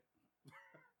 Bullshit.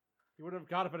 He would have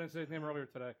got it if I didn't say his name earlier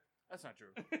today. That's not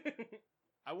true.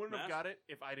 I wouldn't have got it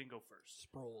if I didn't go first.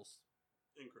 Sproles.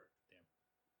 Incorrect.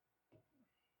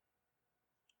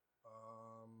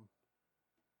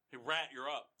 Hey, Rat, you're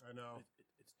up. I know.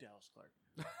 It's Dallas Clark.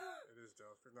 It is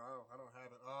Dallas. No, I don't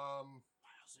have it. Miles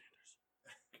Sanders.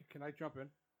 Can I jump in?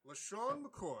 LaShawn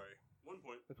McCoy. 1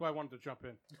 point. That's why I wanted to jump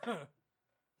in.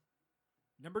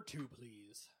 Number 2,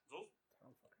 please. Zol? I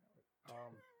don't fucking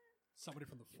know it. Somebody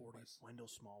from the 40s. Wendell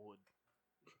Smallwood.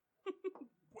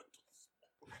 What?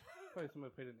 Probably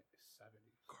somebody played in the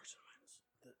 70s. Carson Wentz.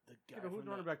 The guy. Yeah, but who's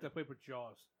the running back that played with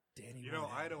Jaws? Danny You know,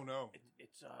 Woodhead. I don't know.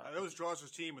 It's That was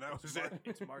Jaws' team, and that was it.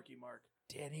 It's Marky Mark.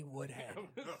 Danny Woodhead.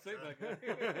 Say that guy.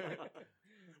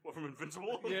 What, from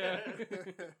Invincible? Yeah. Hey,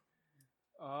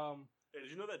 did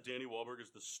you know that Danny Wahlberg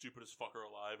is the stupidest fucker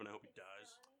alive, and I hope he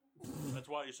dies? That's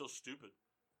why he's so stupid.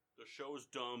 The show is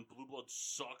dumb. Blue Blood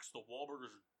sucks. The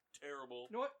Wahlburgers are terrible.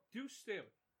 You know what? Deuce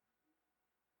Staley.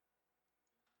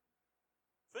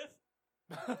 5th.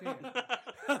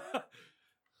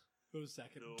 Who's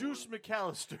second? No Deuce one-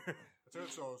 McAllister. That's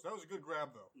it, so that was a good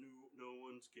grab, though. No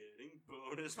one's getting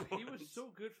bonus points. He was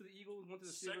so good for the Eagles, went to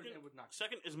the Steelers, and would not.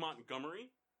 Second is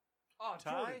Montgomery. Oh,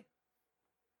 Ty?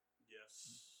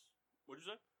 Yes. What'd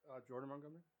you say? Jordan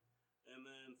Montgomery. And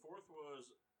then 4th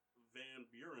was Van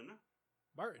Buren.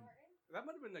 Martin. That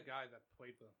might have been the guy that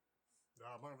played the.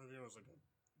 Marvin Vino was like a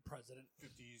President.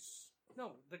 50s.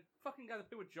 No, the fucking guy that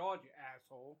played with Jaws, you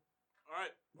asshole. All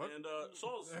right. What? And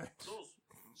Souls.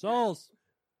 Souls.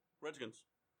 Redskins.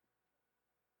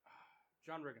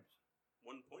 John Riggins.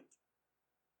 1 point.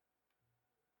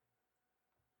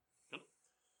 Kendall.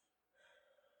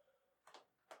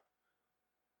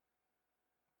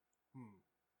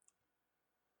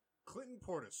 Clinton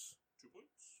Portis. 2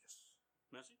 points. Yes.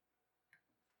 Massey.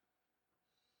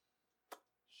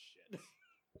 Shit.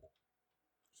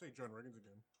 Say John Riggins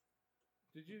again.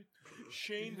 Did you?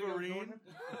 Shane did you think I was going Vereen. him?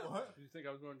 What? Did you think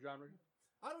I was going John Riggins?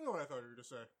 I don't know what I thought you were going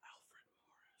to say. Alfred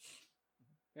Morris.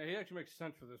 Yeah, he actually makes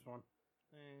sense for this one.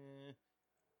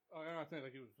 Oh, I'm not saying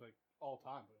like he was like all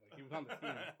time, but like he was on the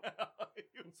team.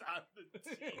 He was on the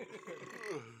team.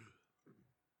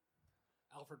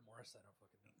 Alfred Morris, I don't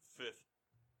fucking know. 5th.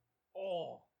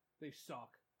 Oh, they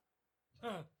suck.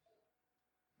 Huh.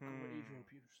 Go with Adrian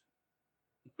Peterson.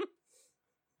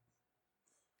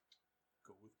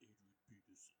 Go with Adrian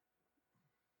Peterson.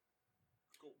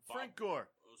 Go Bob. Frank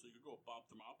Gore. Oh, so you could go with Bob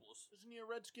Thermopoulos. Isn't he a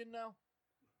Redskin now?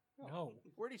 No.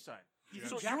 Where'd he sign?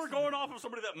 So you were going off of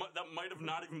somebody that might have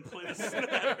not even played a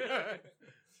snap.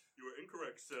 You were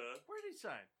incorrect, sir. Where'd he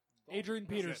sign? Adrian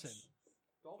Peterson.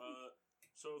 Dolphins?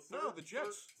 So No, the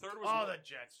Jets. Third was Oh, the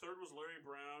Jets. Third was Larry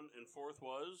Brown, and 4th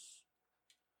was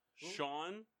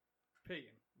Sean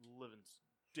Payton. Livingston.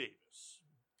 Davis.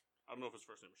 I don't know if his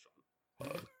first name is Sean.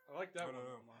 I like that I one.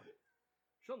 don't know.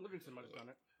 Sean Livingston might have done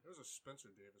it. There was a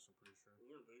Spencer Davis, I'm pretty sure.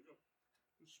 There you go.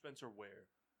 Who's Spencer Ware?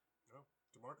 No,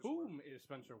 DeMarcus Whom Ware. is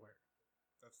Spencer Ware?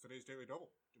 That's today's Daily Double.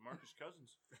 DeMarcus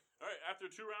Cousins. All right, after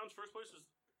 2 rounds, first place is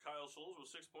Kyle Scholes with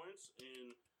 6 points.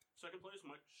 In second place,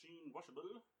 Mike Sheen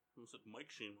Washable. Who said Mike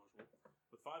Sheen Washable?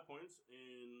 With 5 points.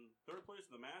 In third place,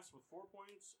 The Mass with 4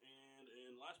 points. And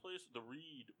in last place, The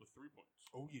Reed with 3 points.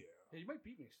 Oh, yeah. Yeah, you might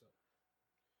beat me still.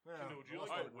 Yeah, Would you I'll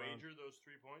like start to around. wager those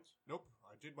 3 points? Nope,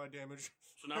 I did my damage.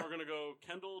 So now we're going to go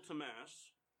Kendall to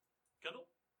Mass. Kendall?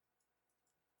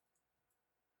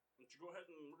 Why don't you go ahead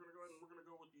and we're going to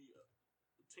go with the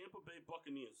Tampa Bay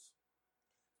Buccaneers.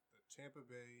 The Tampa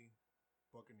Bay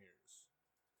Buccaneers.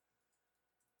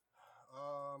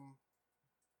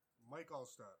 Mike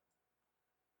Allstott.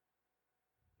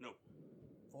 No,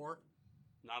 4?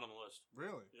 not on the list.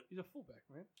 Really? He's a fullback,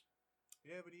 man.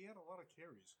 Yeah, but he had a lot of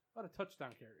carries. A lot of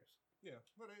touchdown carries. Yeah,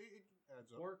 but it adds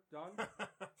up. Work done.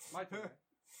 My turn.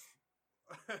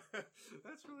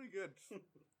 That's really good.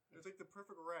 It's like the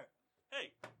perfect rat.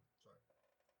 Hey, Sorry.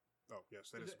 Oh,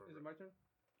 yes, that Is is it perfect. my turn?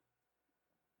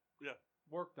 Yeah.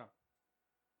 Work done.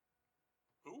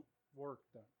 who? Work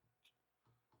done.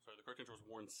 Sorry, the correct answer was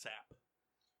Warren Sapp.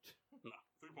 No,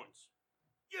 3 points.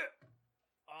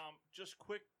 Just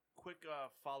quick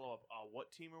follow up.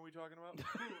 What team are we talking about?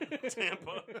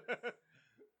 Tampa.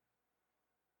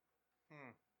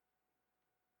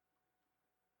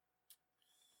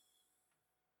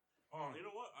 You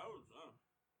know what? I was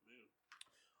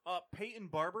man. Peyton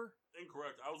Barber.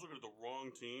 Incorrect. I was looking at the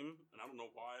wrong team, and I don't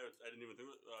know why. I didn't even think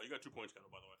of it. You got 2 points,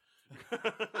 Kendall, by the way.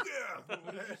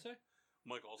 What did you say?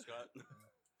 Mike Allstott.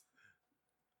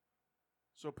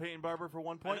 So Peyton Barber for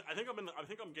 1 point. I think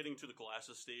I'm getting to the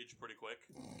glasses stage pretty quick.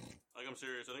 Like, I'm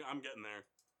serious. I think I'm getting there.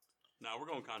 Now we're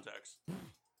going contacts.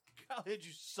 I'll hit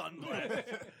you sunglasses.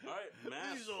 All right,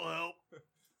 Mass. These will help.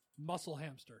 Muscle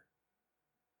hamster.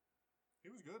 He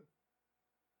was good.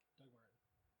 Doug Martin.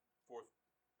 Fourth.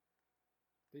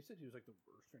 They said he was like the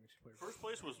worst fantasy player. First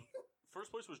place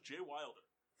was Jay Wilder.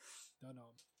 Don't know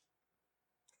him.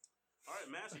 All right,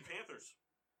 Massey Panthers.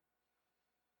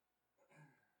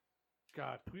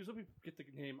 God, please let me get the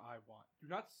name I want. Do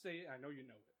not say it. I know you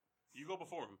know it. You go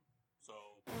before him. So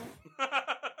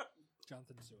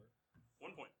Jonathan Stewart.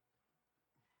 1 point.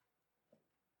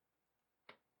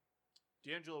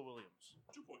 D'Angelo Williams.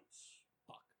 2 points.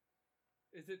 Fuck.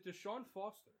 Is it Deshaun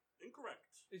Foster? Incorrect.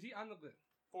 Is he on the list?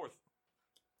 Fourth.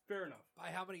 Fair enough.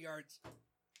 By how many yards?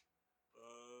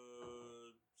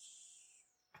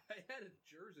 I had a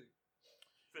jersey.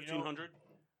 1,500.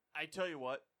 I tell you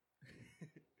what,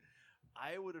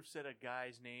 I would have said a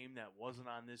guy's name that wasn't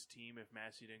on this team if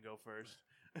Massey didn't go first.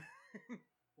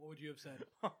 What would you have said?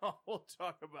 We'll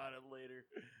talk about it later.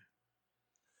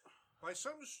 By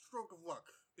some stroke of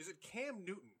luck, is it Cam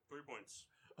Newton? 3 points.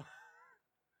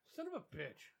 Son of a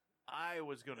bitch. I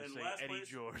was going to And say last Eddie place?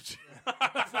 George.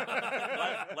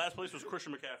 Last place was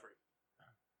Christian McCaffrey.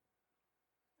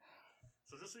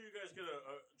 So just so you guys get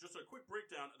just a quick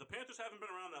breakdown, the Panthers haven't been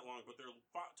around that long, but their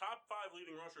top 5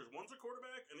 leading rushers, one's a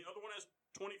quarterback, and the other one has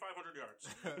 2,500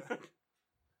 yards.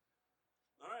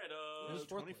 All right, Who's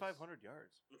fourth 2,500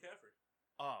 yards. McCaffrey.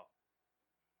 Oh.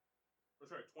 Oh,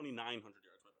 sorry, 2,900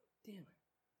 yards. My bad. Damn it.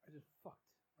 I just fucked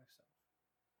myself.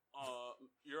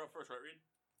 You're up first, right, Reed?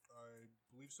 I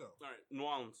believe so. All right, New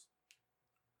Orleans.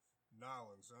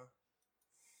 Nolans, huh?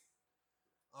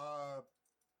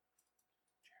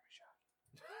 Jeremy Shaw.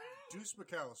 Deuce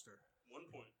McAllister. 1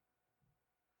 point.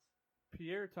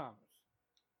 Pierre Thomas.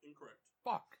 Incorrect.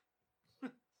 Fuck.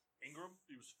 Ingram.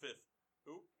 He was 5th.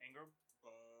 Who? Ingram.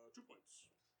 2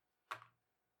 points.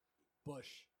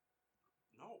 Bush.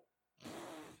 No.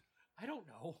 I don't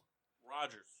know.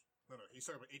 Rogers. No, he's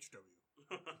talking about HW.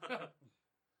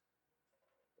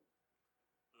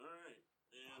 All right,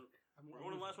 and I'm we're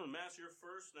going to the last one. Mass, you're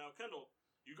first. Now, Kendall,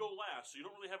 you go last, so you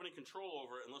don't really have any control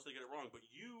over it unless they get it wrong, but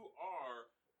you are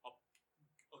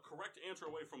a correct answer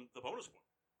away from the bonus point.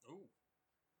 Ooh.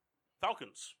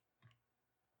 Falcons.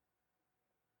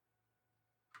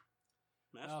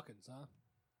 Mass? Falcons, huh?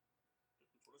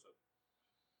 That's what I said.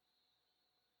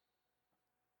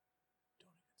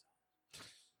 Tony Gonzalez.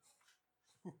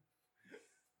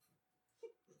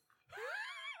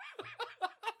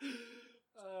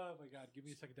 Oh my god, give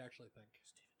me a second to actually think.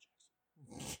 Steven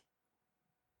Jackson.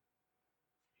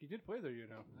 He did play there, you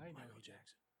know. I know Michael he did.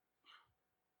 Jackson.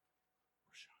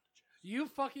 Rashawn Jackson. You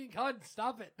fucking cunt,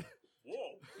 stop it.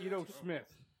 Whoa. Ito Smith.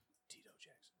 Tito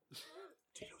Jackson.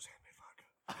 Tito's handmade vodka.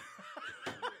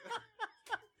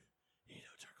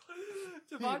 Tito Turkle.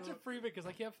 Devonta Freeman, because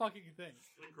I can't fucking think.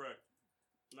 Incorrect.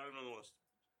 Not even on the list.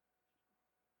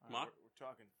 All Mark? right, we're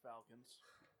talking Falcons.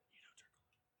 Eno Turkle.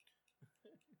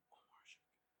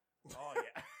 Oh,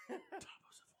 yeah.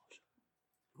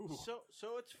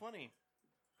 So it's funny.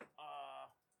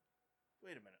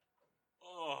 Wait a minute.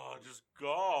 Oh, just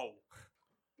go.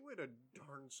 Wait a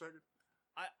darn second.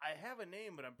 I have a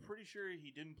name, but I'm pretty sure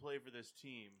he didn't play for this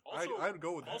team. Also, I'd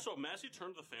go with that. Also, Massey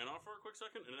turned the fan off for a quick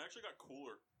second, and it actually got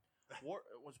cooler.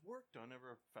 Was Work done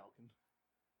ever a Falcon?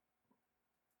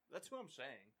 That's who I'm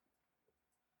saying.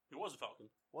 He was a Falcon.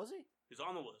 Was he? He's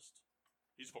on the list.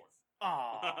 He's 4th.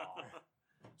 Oh.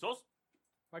 So,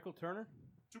 Michael Turner.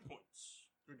 2 points.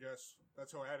 Good guess.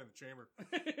 That's how I had it in the chamber.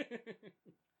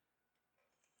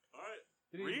 All right.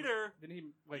 Did Reader, Didn't he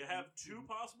like? you have 2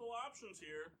 possible options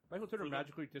here. Michael Turner for the-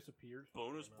 magically disappeared.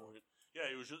 Bonus point. Yeah,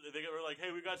 he was just, they were like,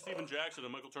 hey, we got Steven Jackson,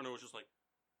 and Michael Turner was just like,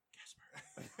 Casper.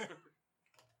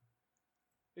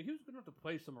 He was going to have to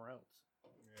play somewhere else.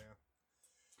 Yeah.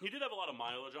 He did have a lot of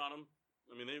mileage on him.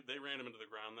 I mean, they ran him into the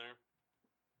ground there.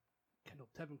 Kendall,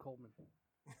 Tevin Coleman.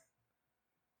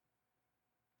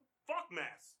 Fuck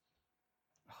Mass.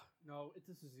 No,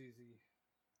 this is easy.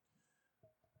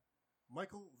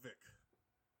 Michael Vick.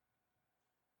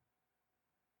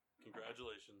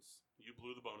 Congratulations. You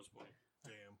blew the bonus point.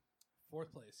 Damn.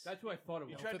 4th place. That's who I thought it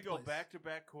You was. tried to fifth go place.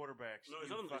 back-to-back quarterbacks. No,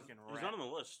 he's you not, fucking he's rat. not on the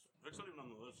list. Vic's not even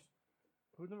on the list.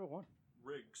 Who's number 1?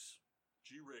 Riggs.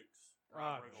 G. Riggs.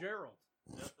 Gerald.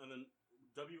 Yep. And then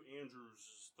W. Andrews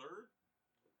is 3rd.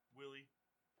 Willie.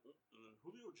 And then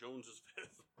Julio Jones is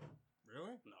 5th.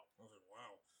 Really? No. I was like,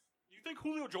 wow. You think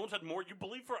Julio Jones had more? You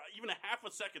believe for even a half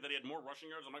a second that he had more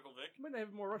rushing yards than Michael Vick? He might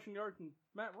have more rushing yards than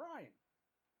Matt Ryan.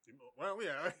 Well,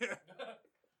 yeah.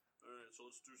 All right, so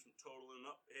let's do some totaling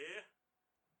up here.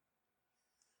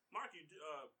 Mark, you did,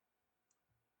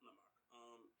 not Mark.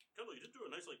 Kendall, you did do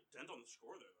a nice dent on the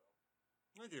score there, though.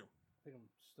 Thank you. I think I'm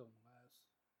still in last.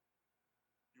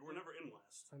 You were never in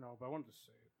last. I know, but I wanted to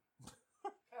say it.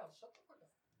 Kyle, shut the fuck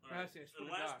up. All right. Massey, I In swear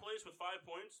to last God. place with 5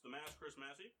 points, the Mass Chris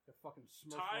Massey. The fucking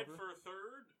Smurf Tied lover. for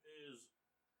third is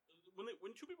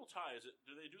when two people tie.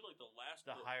 Do they do like the last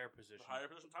The higher position. The higher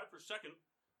position. Tied for second,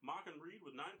 Mock and Reed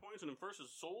with 9 points, and in first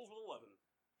is Souls with 11.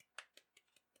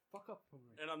 Fuck up for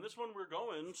me. And on this one, we're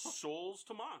going Souls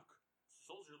to Mock.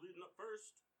 Souls, you're leading up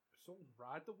first. So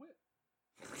ride the whip.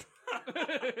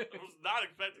 I was not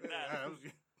expecting that. Yeah, that was,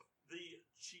 The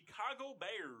Chicago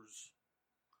Bears.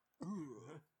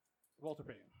 Walter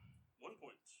Payton. 1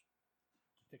 point.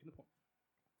 Taking the point.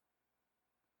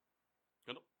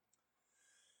 Kendall.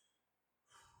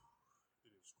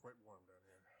 it is quite warm down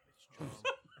here.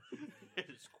 It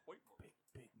is quite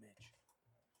Big Mitch.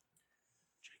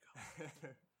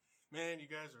 Jacob. Man, you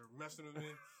guys are messing with me.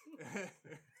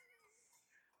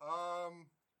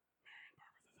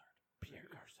 Pierre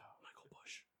Garcon. Michael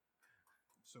Bush.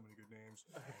 So many good names.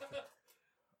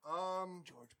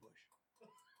 George Bush.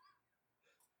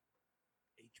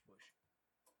 H. Bush.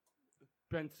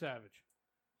 Ben Savage.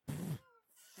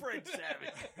 Fred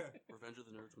Savage. Revenge of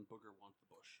the Nerds when Booger wants the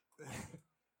bush.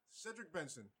 Cedric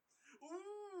Benson.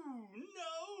 Ooh,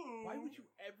 no. Why would you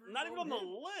ever? Not even on the vote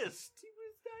him? list. He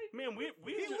was dying. Man, we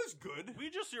He was good. we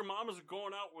just your mom is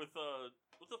going out with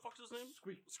what the fuck's his name?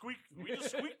 Squeak. Squeak. We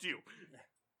just squeaked you.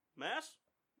 Mass.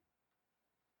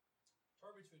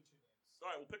 Torn between two names. All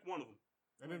right, we'll pick one of them.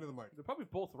 And into the mic. They're probably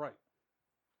both right.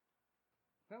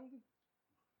 How did-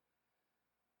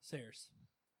 Sayers.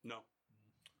 No.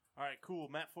 All right, cool.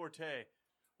 Matt Forte.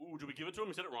 Ooh, did we give it to him?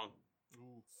 He said it wrong.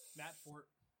 Ooh. Matt Fort.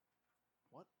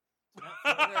 What?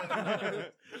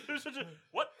 There's such a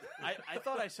what? I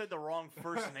thought I said the wrong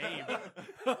first name.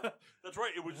 That's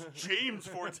right. It was James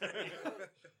Forte.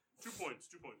 2 points.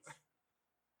 2 points.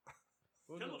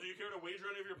 Oh, Kendall, no. do you care to wager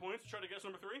any of your points to try to guess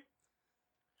number 3?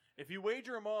 If you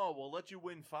wager them all, we'll let you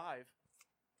win 5.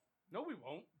 No, we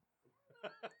won't.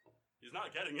 He's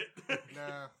not getting it.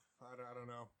 Nah, I don't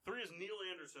know. 3 is Neil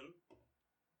Anderson.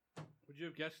 Would you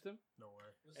have guessed him? No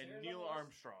way. Was And Sayers Neil on the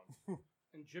list? Armstrong.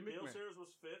 And Jim Neil McMahon. Sayers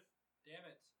was 5th, Damn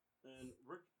it. and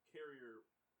Rick Carrier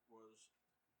was.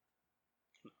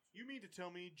 You mean to tell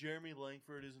me Jeremy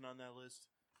Langford isn't on that list?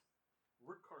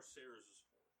 Rick Carceres is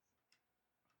 4th.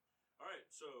 All right,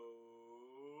 so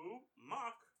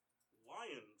Mock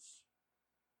Lions.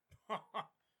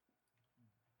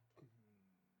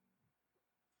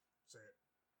 Say it.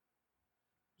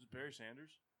 Is it Barry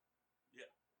Sanders? Yeah.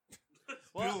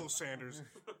 Bill Sanders.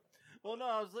 Well, no,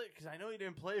 I was like, because I know he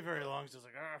didn't play very long, so I was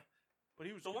like, ah. But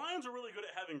he was. The Lions are really good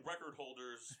at having record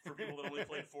holders for people that only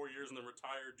played 4 years and then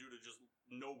retired due to just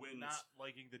no wins. Not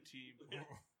liking the team.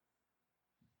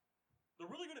 They're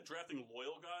really good at drafting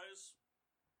loyal guys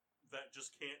that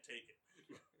just can't take it.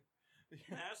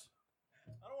 Ass?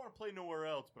 I don't want to play nowhere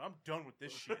else, but I'm done with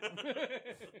this shit.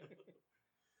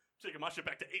 Taking my shit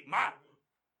back to 8 Mile.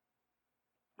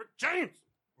 Rick James!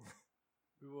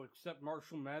 We will accept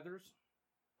Marshall Mathers.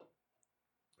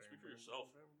 Speak for yourself.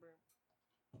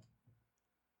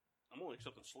 I'm only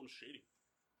accepting Slim Shady.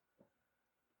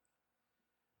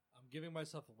 I'm giving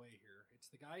myself away here. It's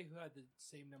the guy who had the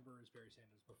same number as Barry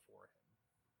Sanders before him.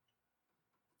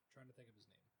 Trying to think of his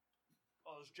name.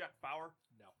 Oh, it's Jack Bauer.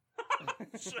 No.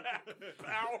 Jack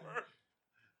Bauer.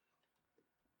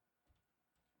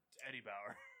 It's Eddie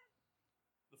Bauer.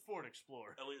 The Ford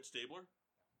Explorer. Elliot Stabler.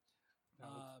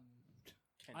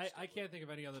 Ken I Stabler. can't think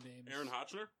of any other names. Aaron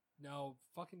Hotchner. No,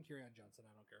 fucking Kerryon Johnson.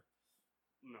 I don't care.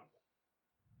 No.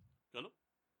 Gundam?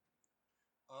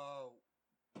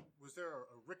 Was there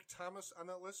a Rick Thomas on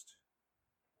that list?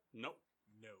 Nope.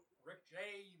 No. Rick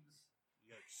James.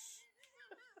 Yikes.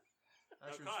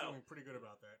 Actually, I was Kyle. feeling pretty good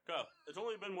about that. Kyle, it's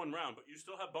only been 1 round, but you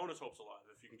still have bonus hopes alive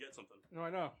if you can get something. No,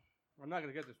 I know. I'm not going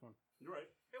to get this one. You're right.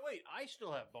 Hey, wait, I still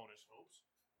have bonus hopes.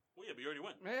 Well, yeah, but you already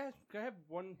went. May I, can I have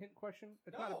one hint question?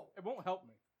 It's not. No. It won't help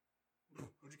me.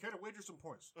 Would you care to wager some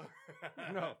points?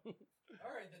 No.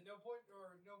 All right, then no point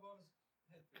or no bonus.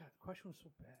 God, the question was so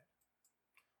bad.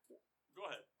 Go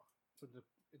ahead. So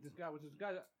this guy was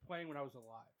playing when I was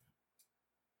alive.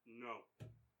 No.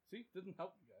 See, doesn't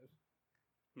help you guys.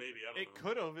 Maybe, I don't It know.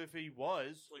 could have if he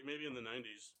was. Like maybe in the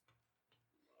 90s.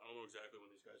 I don't know exactly when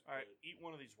these guys All right, played. eat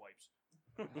one of these wipes.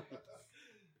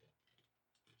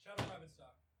 Shadow Private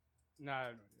Stock. Nah,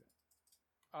 I have no idea.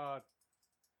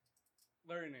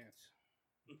 Larry Nance.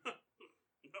 No.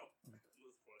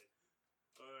 That's funny.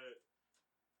 All right.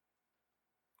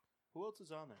 Who else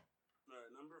is on there? All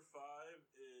right, number 5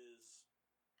 is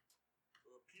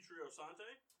Petrio Sante.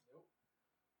 Nope.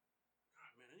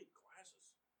 God, man, I need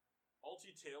glasses.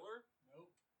 Altie Taylor.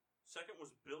 Nope. Second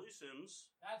was Billy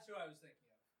Sims. That's who I was thinking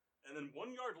of. And then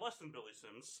 1 yard less than Billy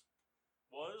Sims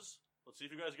was, let's see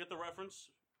if you guys get the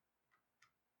reference,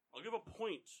 I'll give a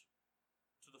point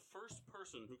to the first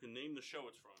person who can name the show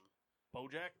it's from.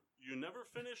 Bojack? You never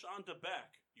finish on the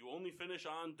back. You only finish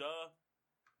on the...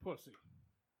 Pussy.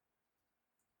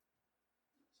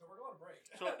 So we're going to break.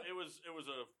 So it was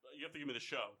a... You have to give me the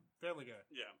show. Family Guy.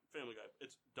 Yeah, Family Guy.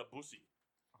 It's the Bussy.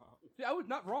 See, I was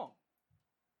not wrong.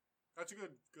 That's a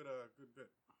good bit.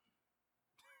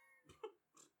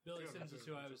 Billy Yeah, Sims is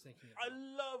who I was thinking of. I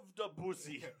love the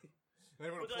Bussy.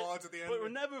 Everyone But applauds at the end. But we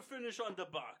never finish on the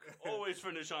back. Always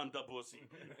finish on the Bussy.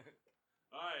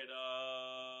 All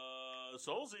right,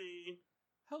 Solzy.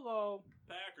 Hello.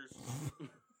 Packers.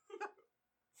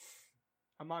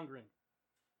 I'm on green.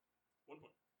 1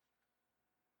 point.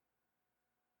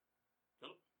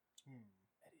 Philip.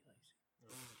 Eddie Lacy.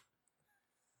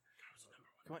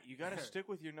 Come on, you got to stick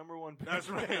with your number one pick. That's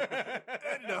right.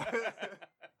 No.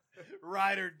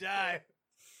 Ride or die.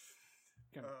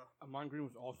 Again, Amon Green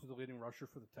was also the leading rusher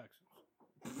for the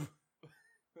Texans.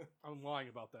 I'm lying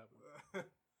about that one.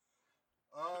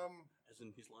 As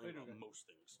in, he's lying about most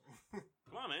things.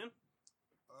 Come on, man.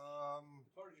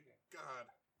 As hard as you can. God.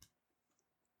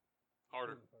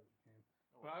 Harder. As hard as you can.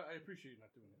 But I appreciate you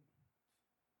not doing it.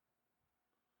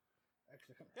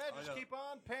 Actually, Yeah, just keep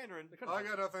on pandering. I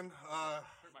got nothing.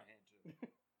 Hurt my hand, too.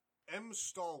 M.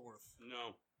 Stallworth.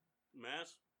 No.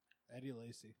 Mass? Eddie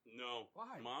Lacy. No.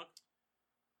 Why? Mock?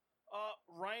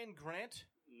 Ryan Grant?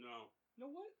 No. You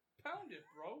know what? Pound it,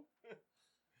 bro.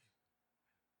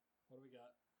 What do we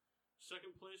got?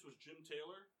 Second place was Jim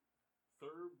Taylor.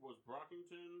 Third was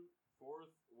Brockington.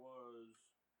 Fourth was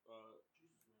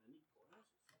Jesus man, I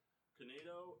need glasses.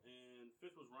 Canedo, and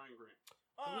fifth was Ryan Grant.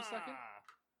 Who was second?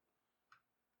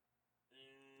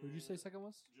 And Who did you say second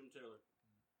was? Jim Taylor.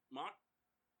 Mock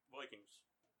Vikings.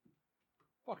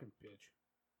 Fucking bitch.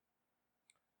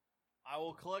 I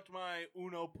will collect my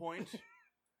Uno point.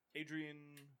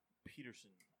 Adrian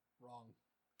Peterson. Wrong.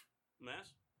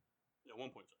 Mass? Yeah, 1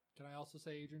 point. Sir. Can I also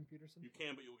say Adrian Peterson? You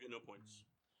can, but you will get no points.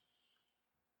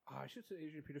 I should say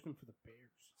Adrian Peterson for the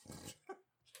Bears.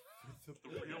 The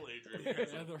real Adrian.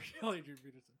 Yeah, the real Adrian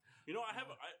Peterson. You know,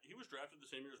 he was drafted the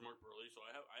same year as Mark Burley, so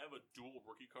I have a dual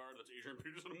rookie card that's Adrian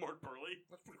Peterson and Mark Burley.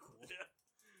 That's pretty cool. Yeah.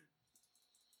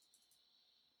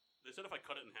 They said if I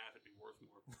cut it in half, it'd be worth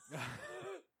more.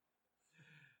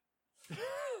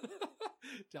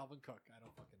 Dalvin Cook. I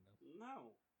don't fucking know.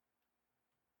 No.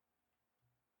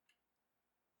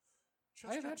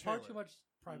 I have had far too Taylor. much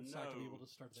private stock to be No. able to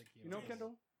start thinking. You know, of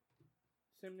Kendall?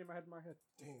 Same name I had in my head.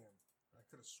 Damn. I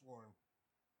could have sworn.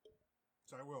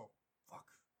 So I will. Fuck.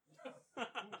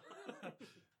 That's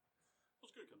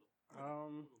good,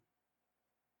 Kendall.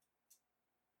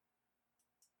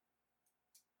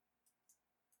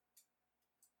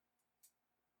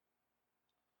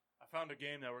 I found a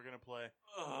game that we're going to play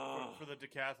for the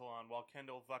decathlon while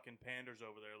Kendall fucking panders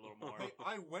over there a little more. Hey,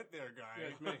 I went there, guy.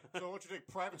 Yeah, it's me. So I want you to take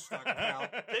private stock, pal.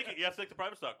 Take it. You have to take the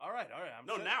private stock. All right.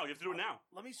 No, now. You have to do it now.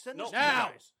 Let me send No, this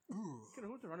now. to you guys. Ooh.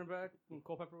 Who was the running back when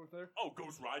Culpepper was there? Oh,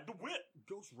 Ghost Ride the Whip.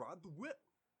 Ghost Rod the Whip.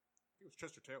 I think it was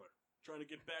Chester Taylor. Trying to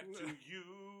get back to you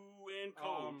and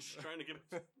Coach. Trying to get...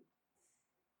 What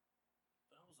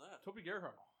the hell was that? Toby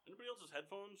Gerhardt. Anybody else's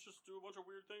headphones just do a bunch of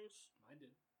weird things? Mine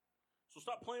did. So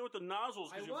stop playing with the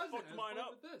nozzles I because you wasn't. fucked I was mine playing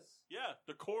up. with this. Yeah,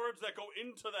 the cords that go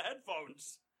into the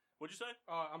headphones. What'd you say?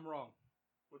 I'm wrong.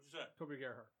 What'd you say? Toby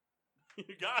Gerhardt.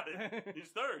 You got it.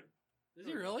 He's third. Is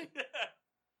he really? Yeah.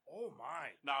 Oh,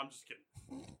 my. No, I'm just kidding.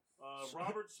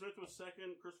 Robert Smith was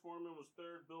second. Chris Foreman was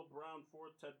third. Bill Brown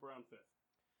fourth. Ted Brown fifth.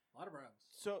 A lot of Browns.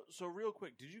 So real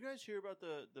quick, did you guys hear about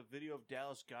the video of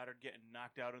Dallas Goedert getting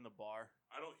knocked out in the bar?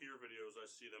 I don't hear videos. I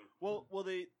see them. Well,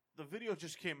 the video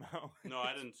just came out. No,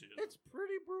 I didn't see it. It's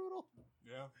pretty brutal.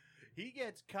 Yeah. He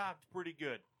gets cocked pretty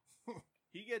good.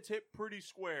 He gets hit pretty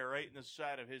square right in the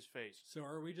side of his face. So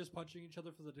are we just punching each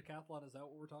other for the decathlon? Is that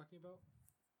what we're talking about?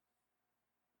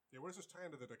 Yeah, what does this tie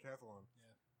into the decathlon?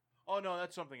 Yeah. Oh, no,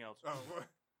 that's something else. Oh, what?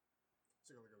 It's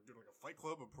doing like a fight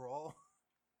club, a brawl.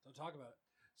 Don't talk about it.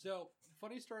 So,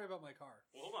 funny story about my car.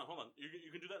 Well, hold on. You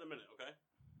can do that in a minute, okay?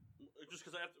 Just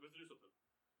because we have to do something.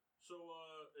 So,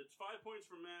 it's 5 points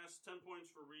for Mass, 10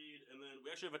 points for Reed, and then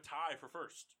we actually have a tie for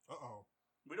first. Uh-oh.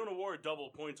 We don't award double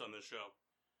points on this show.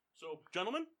 So,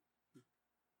 gentlemen,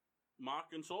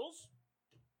 Mock and Souls,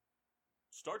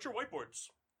 start your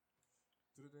whiteboards.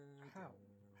 How?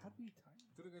 How do you time?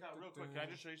 Now, real quick, can I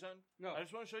just show you something? No. I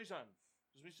just want to show you something.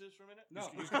 Just me see this for a minute? No.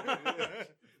 Was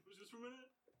this for a minute?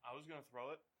 I was going to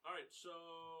throw it. All right, so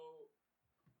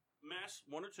Mass,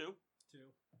 1 or 2. 2.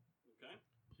 Okay.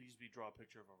 Please draw a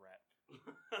picture of a rat.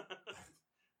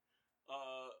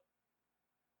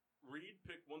 Reed,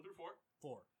 pick 1 through 4.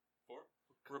 4. 4.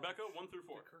 Rebecca, 1 through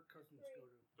 4. Kirk Cousins go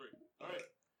to. 3. All right.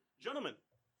 Gentlemen,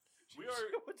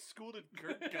 What school did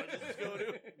Kirk Cousins go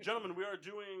to? Gentlemen, we are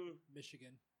doing...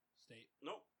 Michigan State.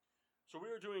 Nope. So we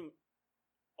are doing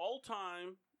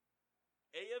all-time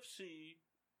AFC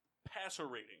passer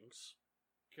ratings.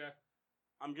 Okay.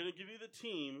 I'm going to give you the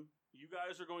team. You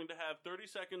guys are going to have 30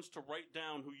 seconds to write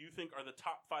down who you think are the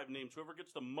top 5 names. Whoever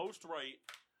gets the most right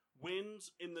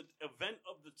wins. In the event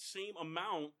of the same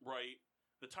amount right,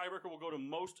 the tiebreaker will go to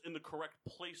most in the correct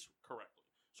place correctly.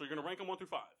 So you're going to rank them 1 through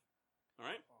 5. All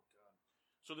right? Oh, God.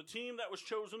 So the team that was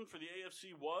chosen for the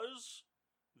AFC was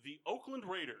the Oakland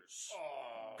Raiders.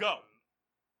 Oh. Go.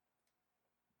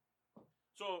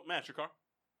 So, Matt, your car?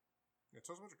 Yeah,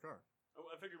 tell us about your car. Oh,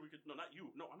 I figured we could... No, not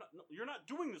you. No, I'm not. No, you're not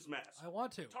doing this, Matt. I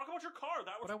want to, Talk about your car.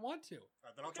 That was... but I want to.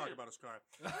 Then I'll talk about his car.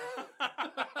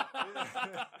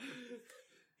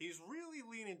 He's really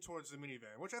leaning towards the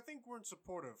minivan, which I think we're in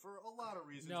support of for a lot of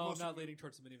reasons. No, I'm Mostly- not leaning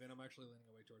towards the minivan. I'm actually leaning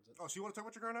away towards it. Oh, so you want to talk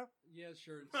about your car now? Yeah,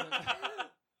 sure.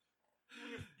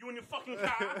 You and your fucking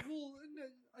car. Well,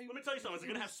 Let me tell you something. Is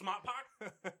it going to have Smart Pack?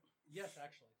 Yes,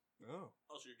 actually. Oh.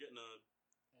 Oh, so you're getting a...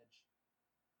 Edge.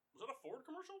 Was that a Ford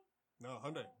commercial? No,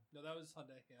 Hyundai. No, that was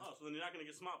Hyundai. Yeah. Oh, so then you're not going to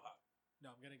get Smart Pack. No,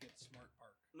 I'm gonna get Smart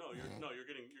Park. No, you're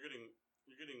getting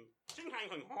Ching Hang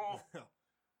Hang Ho.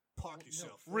 Park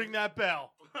yourself. Ring that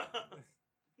bell.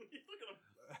 Look at him.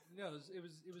 No,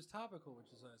 it was topical,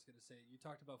 which is what I was gonna say. You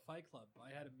talked about Fight Club.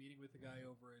 I had a meeting with a guy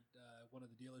over at one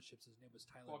of the dealerships. His name was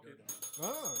Tyler Fuck it. Durden.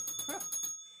 Oh.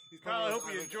 Kyle, I hope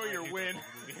you enjoy your win.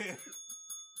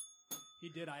 He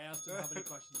did. I asked him how many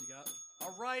questions he got.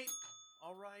 All right.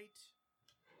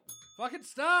 Fucking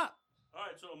stop! All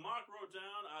right, so Mark wrote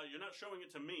down, you're not showing it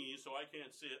to me, so I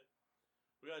can't see it.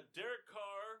 We got Derek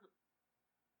Carr,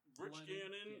 Rich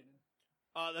Gannon.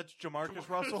 That's Jamarcus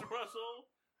Russell. Russell.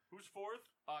 Who's 4th?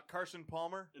 Carson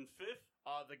Palmer. And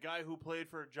 5th? The guy who played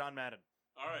for John Madden.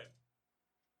 All right.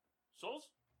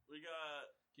 Souls? We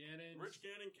got Gannon, Rich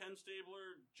Gannon, Ken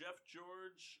Stabler, Jeff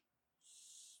George,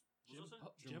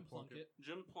 Jim Plunkett.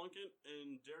 Jim Plunkett,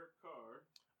 and Derek Carr.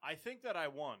 I think that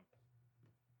I won.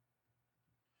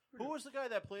 Who was the guy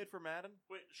that played for Madden?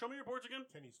 Wait, show me your boards again.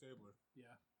 Kenny Stabler.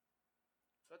 Yeah.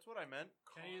 That's what I meant.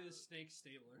 Kenny the Snake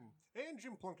Stabler. And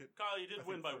Jim Plunkett. Kyle, you did I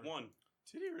win think by third. 1.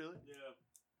 Did he really? Yeah.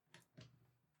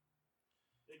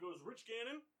 It goes Rich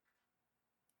Gannon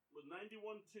with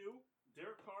 91.2,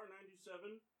 Derek Carr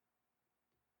 97,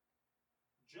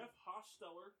 Jeff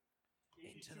Hosteller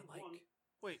 82.1,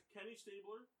 Wait. Kenny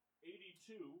Stabler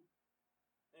 82,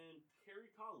 and Kerry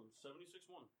Collins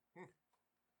 76.1.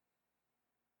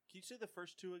 Can you say the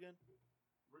first two again?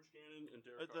 Rich Gannon and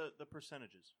Derek Carr. The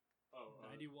percentages.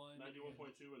 91.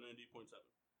 91.2 and 90.7.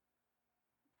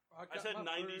 I got said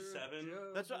my 97.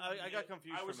 first That's what I got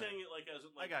confused. I was for a saying minute. it like as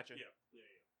I got you.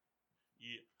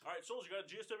 Yeah. All right, Souls, you got a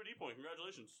GSWD point.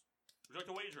 Congratulations. Would you like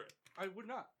to wager it? I would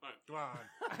not. Come on.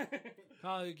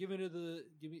 Kyle, you give me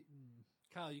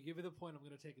Kyle, you give me the point. I'm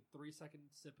gonna take a 3-second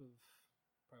sip of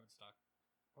private stock.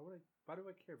 Why do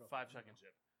I care about 5 that? seconds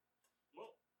yet.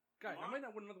 Well, Guys, I might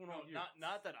not win another one all year.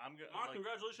 Not that I'm gonna. Mark,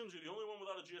 congratulations. You're the only one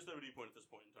without a GSWD point at this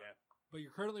point in time. Yeah. But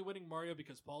you're currently winning Mario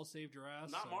because Paul saved your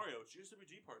ass. Not so- Mario. It's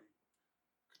GSWD party.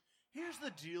 Here's the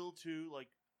deal, too.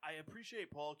 Like, I appreciate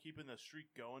Paul keeping the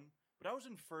streak going, but I was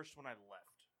in first when I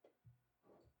left.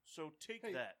 So take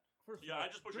Hey. that. First of Yeah, all, I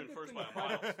just put you in drink first thing by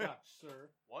a of private mile. stock, sir.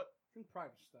 What? Drink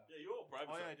private stock. Yeah, you owe private.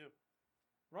 Oh yeah, I side. do.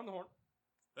 Run the horn.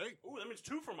 Hey, Ooh, that means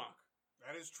 2 for Mark.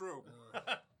 that is true.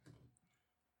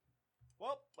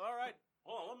 Well, all right.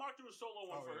 Hold on, let Mark do his solo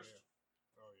one Oh, yeah, first.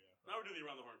 yeah. Oh, yeah. Now we do the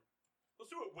around the horn.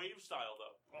 Let's do it wave style,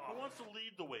 though. Who wants to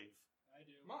lead the wave? I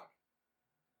do. Mark.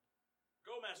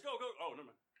 Go, Mass. Go, go. Oh, never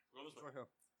mind. Go this way. Right here.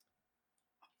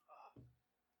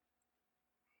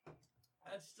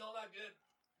 That's still not good.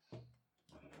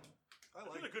 I I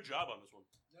like did a it. good job on this one.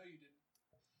 No, you didn't.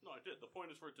 No, I did. The point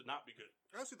is for it to not be good.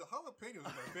 Actually, the jalapenos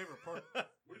are my favorite part.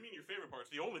 What do you mean your favorite part?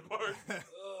 It's the only part.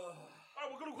 All right,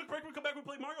 we'll go to a quick break. We'll come back and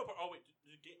play Mario Party. Oh, wait.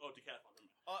 Decathlon. Never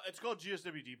mind. It's called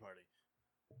GSWD Party.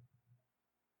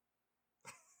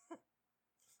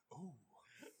 Ooh.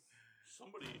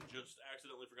 Somebody just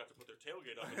accidentally forgot to put their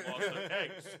tailgate up and lost their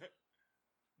eggs.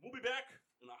 We'll be back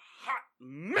in a hot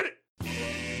minute.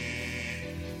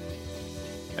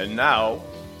 And now,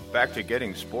 back to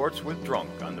Getting Sports with Drunk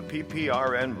on the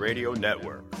PPRN Radio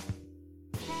Network.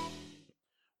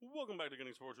 Welcome back to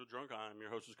Getting Sports with Drunk. I'm your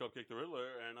hostess, Cupcake the Riddler,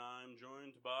 and I'm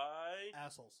joined by...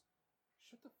 Assholes.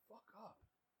 Shut the fuck up.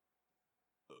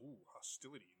 Ooh,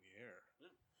 hostility in the air.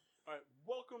 All right,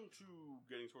 welcome to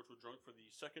Getting Sports with Drunk for the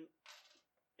second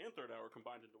and third hour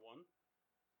combined into one.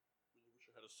 Really wish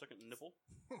I had a second nipple.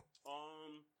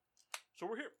 So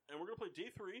we're here, and we're going to play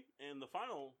Day 3 and the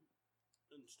final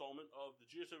installment of the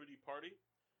GSWD Party.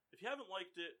 If you haven't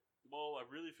liked it, Well, I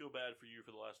really feel bad for you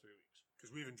for the last 3 weeks. Because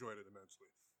we've enjoyed it immensely.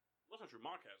 That's not true.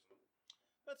 Mark hasn't.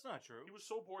 That's not true. He was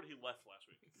so bored he left last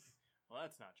week. Well,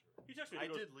 that's not true. He texted me.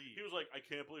 I did leave. He was like, "I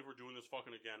can't believe we're doing this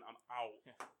fucking again. I'm out.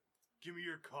 Give me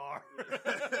your car.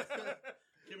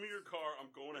 Give me your car. I'm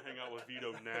going to hang out with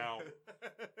Vito now.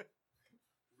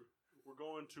 We're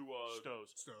going to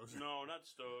Stowe's. Stowe's. No, not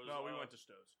Stowe's. No, we went to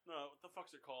Stowe's. No, what the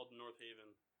fuck's it called in North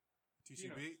Haven?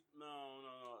 TCB? No.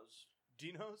 It's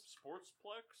Dino's?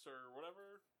 Sportsplex or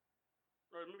whatever.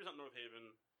 Or maybe it's not North Haven.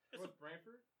 It's What's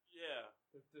Brantford? yeah.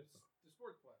 The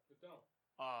Sportsplex. The Dome.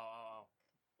 Oh.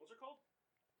 What's it called?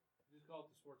 Just call it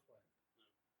the Sportsplex.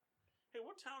 Hey,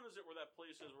 what town is it where that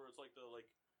place is where it's like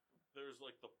there's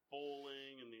like the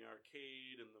bowling and the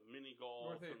arcade and the mini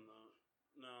golf North Haven.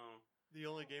 and no. The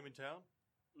only game in town?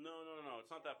 No. It's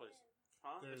not that place.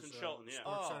 Huh? There's, It's in Shelton, yeah.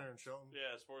 Sports Oh. Center in Shelton.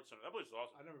 Yeah, Sports Center. That place is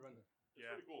awesome. I've never been there. It's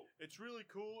Yeah. pretty cool. It's really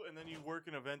cool, and then you work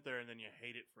an event there, and then you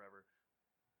hate it forever.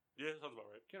 Yeah, sounds about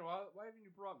right. Ken, why haven't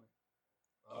you brought me?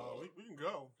 We can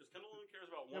go. Because Kendall only cares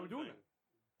about Yeah, one we're doing thing.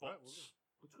 All right, Butts.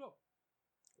 Let's go.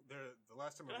 The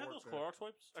last time Can I I have worked those there. Clorox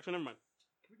wipes? Actually, never mind.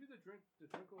 Can we do the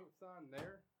drink-a-thon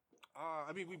there?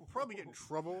 I mean, we'd probably get in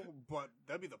trouble, but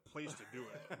that'd be the place to do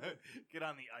it. Get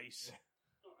on the ice.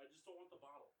 No, I just don't want the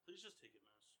bottle. Please just take it,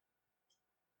 Mouse.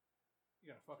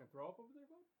 You gonna fucking throw up over there,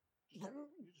 bud?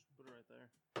 You just put it right there.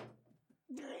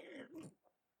 What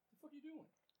the fuck are you doing?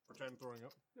 Pretend throwing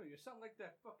up. No, you sound like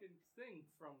that fucking thing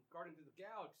from Guardians of the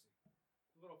Galaxy.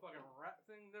 The little fucking rat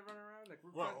thing that run around. Like,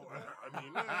 Well, I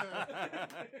mean,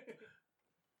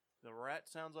 The rat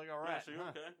sounds like a Yeah, rat. so you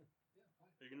huh? okay? Yeah, fine.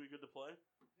 Are you going to be good to play?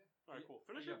 Yeah. All right, cool.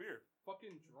 Finish Are your you beer.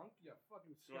 Fucking drunk? You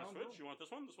fucking You want to scoundrel. switch? You want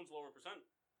this one? This one's lower percent.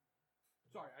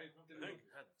 Sorry, I didn't Thank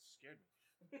know. God, that scared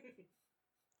me.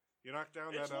 you knocked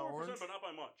down It's that lower orange. percent, but not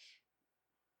by much.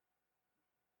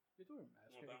 You're doing a You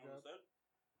mask want that one job. instead?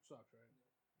 Sucks, right?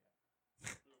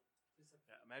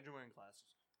 Yeah, imagine wearing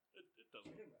glasses. It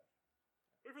doesn't. Good match.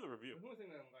 Wait for the review. The only thing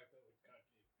that I don't like that was kind of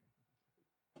deep.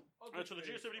 All right, so the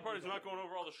GSWD party's not going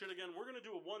over all the shit again. We're going to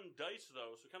do a one dice,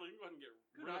 though. So, Kendall, you can go ahead and get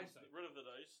Good eyesight. rid of the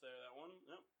dice. There, that one.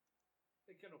 Yep.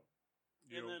 Hey, Kendall.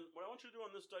 And then what I want you to do on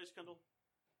this dice, Kendall,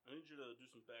 I need you to do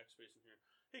some backspace in here.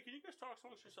 Hey, can you guys talk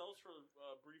amongst yourselves for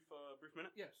a brief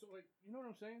minute? Yeah, so, like, you know what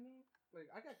I'm saying, though? Like,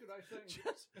 I got good eyesight.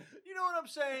 You know what I'm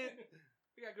saying?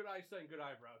 I got good eyesight and good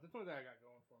eyebrows. That's the only thing I got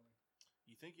going for me.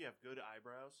 You think you have good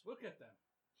eyebrows? Look at them.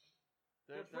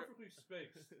 They're perfectly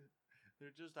spaced.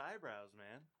 They're just eyebrows,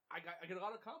 man. I get a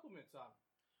lot of compliments on them.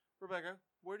 Rebecca,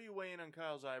 where do you weigh in on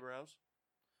Kyle's eyebrows?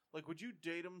 Like, would you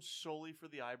date him solely for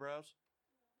the eyebrows?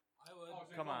 I would. Oh,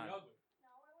 so you Come call on. me ugly. No,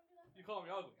 I wouldn't do that. You call me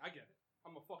ugly. I get it.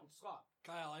 I'm a fucking slob.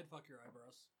 Kyle, I'd fuck your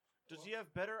eyebrows. Does he have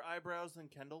better eyebrows than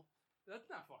Kendall? That's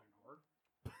not fucking hard.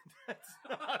 That's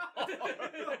not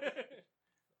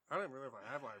I don't even know if I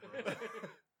have eyebrows.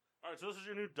 All right, so this is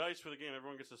your new dice for the game.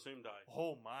 Everyone gets the same die.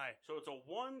 Oh my! So it's a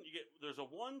 1. There's a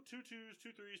 1, 2 2s,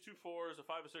 2 3s, 2 4s, a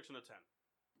 5, a 6, and a 10.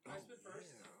 Can I spit first?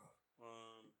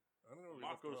 I don't know.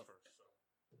 Mock goes first.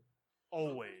 So.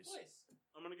 Always. Place.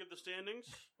 I'm going to give the standings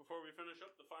before we finish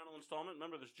up the final installment.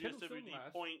 Remember, there's Kendall's GSWD still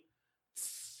last. point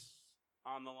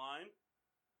on the line.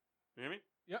 You hear me?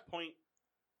 Yep. Point.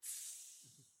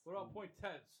 What about Point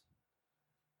Teds?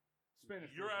 Spanish.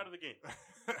 You're out of the game.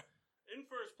 In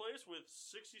first place with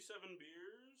 67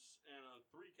 beers and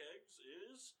 3 kegs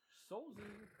is Soulsy.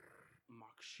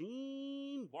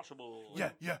 Maxine Washable.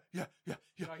 Yeah. No,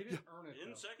 he didn't earn it.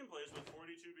 In though. second place with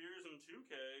 42 beers and 2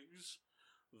 kegs,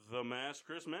 the Mass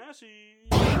Chris Massey.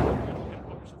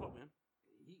 Fuck yourself up, man.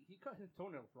 He cut his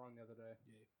toenails wrong the other day.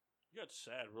 Yeah. You got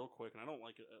sad real quick, and I don't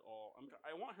like it at all.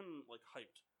 I want him like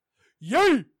hyped.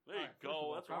 Yay! There you All right, first of go.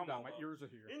 all, That's calm what I'm down. all My about. ears are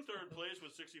here. In third place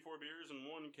with 64 beers and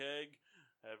 1 keg,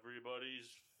 everybody's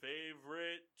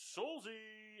favorite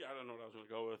Soulsy. I don't know what I was going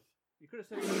to go with. You could have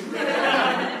said.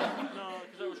 No,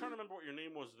 because I was trying to remember what your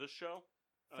name was this show.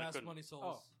 and I Fast couldn't. Money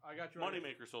Souls. Oh, I got you.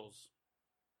 Moneymaker Souls.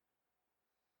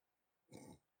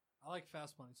 I like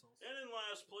Fast Money Souls. And in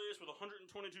last place with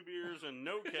 122 beers and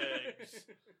no kegs,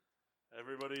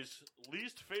 everybody's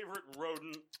least favorite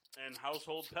rodent and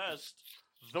household pest,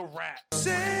 the rat.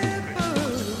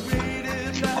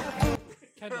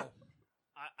 Kendall.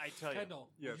 I tell you. Kendall.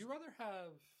 Yes. Would you rather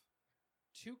have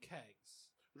 2 kegs?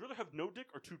 Would you rather have no dick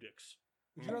or 2 dicks?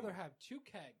 Would you rather have 2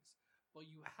 kegs, but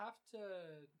you have to,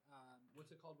 what's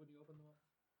it called when you open them up?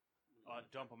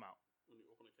 Dump them out. When you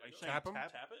open a Are you keg? saying Tap 'em?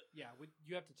 Tap it? Yeah,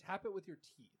 you have to tap it with your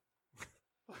teeth.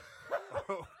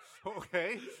 Oh,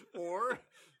 okay. Or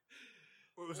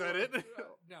was that it?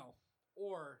 No.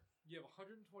 Or you have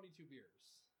 122 beers,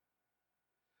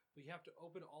 but you have to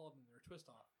open all of them. They're twist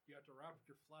off. You have to wrap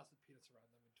your flaccid penis around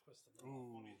them and twist them.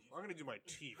 Ooh. I'm going to do my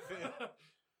teeth.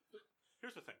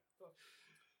 Here's the thing.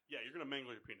 Yeah, you're going to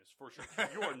mangle your penis, for sure.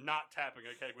 You are not tapping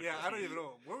a keg with your Yeah, I don't teeth. even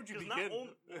know. Where would you 'Cause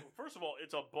begin? first of all,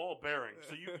 it's a ball bearing.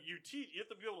 So you have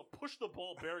to be able to push the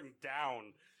ball bearing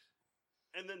down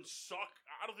and then suck.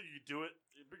 I don't think you could do it.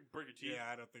 Break your teeth.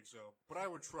 Yeah, I don't think so. But I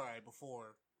would try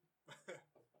before.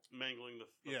 Mangling the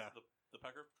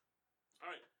pecker. All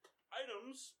right.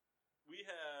 Items. We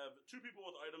have 2 people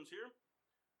with items here.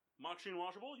 Machine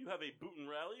Washable, you have a Boot and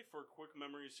Rally for quick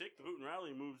memory's sake. The Boot and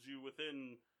Rally moves you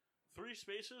within 3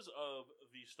 spaces of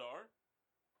the star,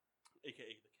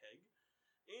 aka the keg.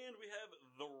 And we have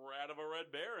the Rat of a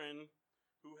Red Baron,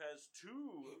 who has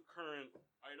 2 current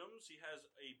items. He has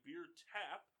a Beer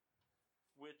Tap,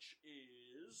 which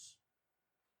is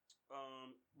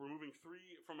removing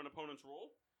 3 from an opponent's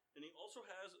roll. And he also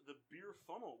has the Beer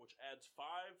Funnel, which adds 5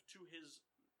 to his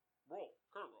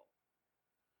current roll.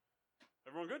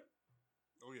 Everyone good?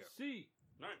 Oh, yeah. C.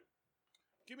 All right.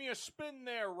 Give me a spin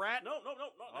there, rat. No, not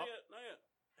yet, not yet.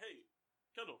 Hey,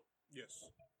 Kendall, Yes.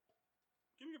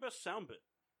 give me your best sound bit.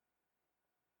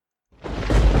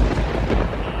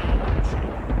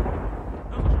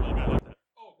 That was really good. I like that.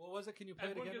 Oh, What was it? Can you play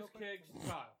it everyone again? gives real quick? kegs to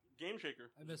Kyle. Game Shaker.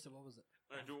 I missed it. What was it?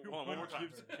 All right, do it one more time.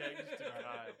 Gives kegs to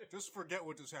Kyle. Just forget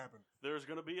what just happened. There's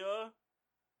going to be a...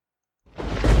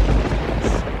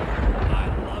 I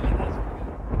love it. That's pretty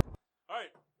good. All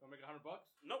right. Want to make $100?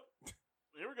 Nope.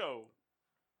 Here we go.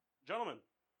 Gentlemen.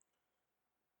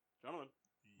 I'm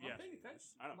paying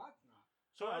attention. I know. Not.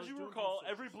 So I as was you doing recall,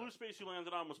 some every social blue space you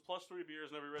landed on was plus 3 beers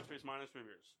and every red space minus 3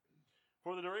 beers.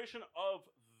 For the duration of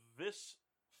this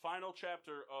final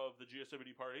chapter of the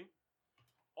GSWD party,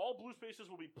 all blue spaces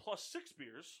will be plus 6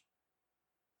 beers.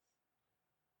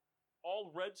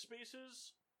 All red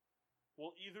spaces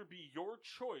will either be your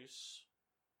choice,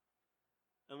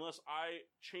 unless I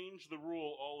change the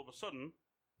rule all of a sudden,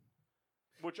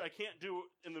 which I can't do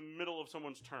in the middle of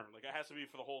someone's turn. Like, it has to be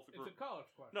for the whole It's group. a college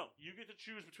question. No, you get to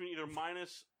choose between either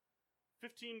minus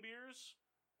 15 beers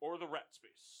or the rat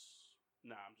space.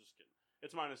 Nah, I'm just kidding.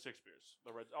 It's minus 6 beers.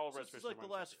 All red This spaces is like are the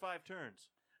minus last 6 5 beers. turns.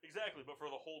 Exactly, but for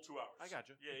the whole 2 hours. I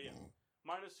gotcha. Yeah.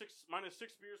 Minus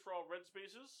six beers for all red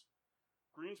spaces.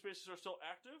 Green spaces are still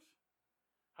active.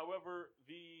 However,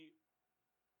 the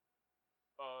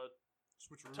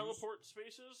Switcheroos. teleport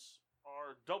spaces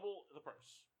are double the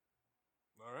price.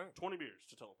 All right. 20 beers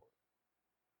to teleport.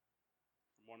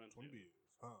 From one end to 20 the other. beers.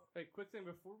 Huh. Hey, quick thing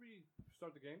before we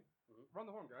start the game. Run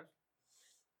the horn, guys.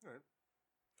 All right.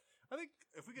 I think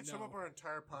if we could sum No. up our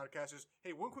entire podcast is,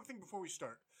 hey, one quick thing before we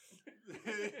start.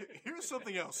 Here's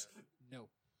something else. No.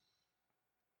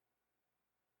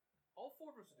 All 4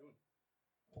 of us are doing it.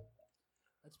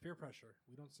 That's peer pressure.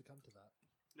 We don't succumb to that.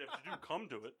 Yeah, but you do come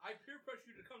to it. I peer pressure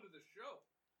you to come to the show.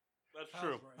 That's Kyle's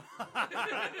true. right.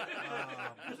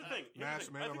 Here's the thing. Mass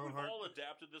man I on think my own we've heart. all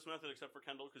adapted this method except for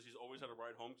Kendall because he's always had a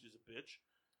ride home because he's a bitch.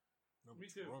 No, Me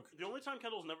too. drunk. The only time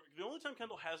Kendall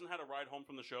hasn't had a ride home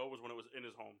from the show was when it was in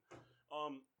his home.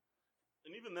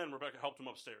 And even then, Rebecca helped him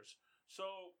upstairs.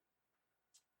 So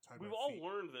Tied we've by all feet.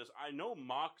 learned this. I know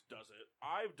Mock does it.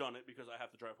 I've done it because I have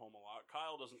to drive home a lot.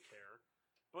 Kyle doesn't care.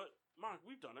 But Mock,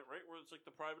 we've done it, right? Where it's like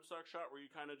the private stock shot where you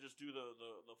kind of just do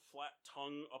the flat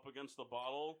tongue up against the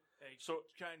bottle. Hey, So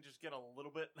kind of just get a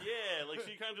little bit. yeah, like so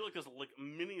you kind of do like this like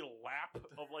mini lap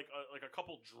of like a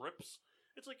couple drips.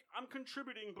 It's like I'm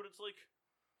contributing, but it's like,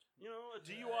 you know, a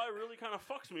DUI really kind of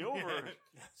fucks me over.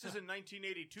 This isn't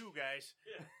 1982, guys.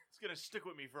 Yeah. It's gonna stick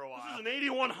with me for a This while. is an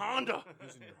 '81 Honda.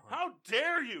 Who's in your heart? How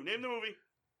dare you? Name the movie.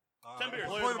 10 beers.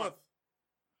 Employee of the month.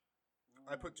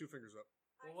 I put 2 fingers up.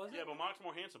 What was Yeah, it? but Mock's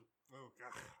more handsome. Oh,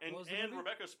 God. And What was the and movie?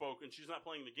 Rebecca spoke, and she's not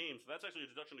playing the game, so that's actually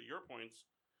a deduction to your points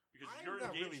because I'm you're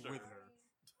not engaged really to with her.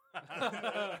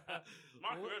 her.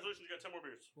 Mock, What- congratulations, you got 10 more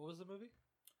beers. What was the movie?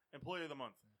 Employee of the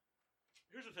month.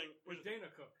 Here's the thing. With Dana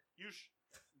Cook.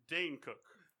 Dane Cook.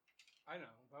 I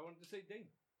know. I wanted to say Dana.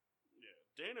 Yeah,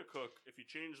 Dana Cook, if you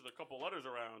change the couple letters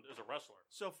around, is a wrestler.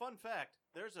 So, fun fact: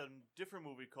 there's a different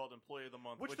movie called Employee of the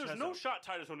Month, Which has there's no shot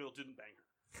Titus O'Neil didn't bang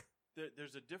her.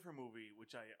 There's a different movie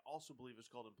which I also believe is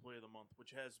called Employee of the Month,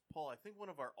 which has Paul. I think one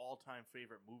of our all-time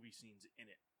favorite movie scenes in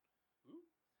it.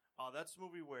 That's the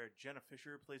movie where Jenna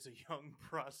Fisher plays a young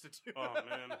prostitute. Oh,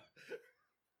 man.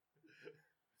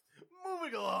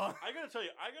 Moving along. I gotta tell you,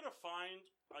 I gotta find,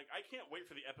 like, I can't wait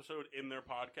for the episode in their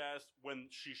podcast when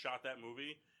she shot that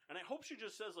movie. And I hope she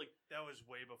just says, like, That was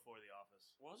way before The Office.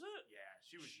 was it? Yeah,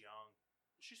 she was young.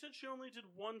 She said she only did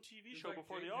one TV It was show like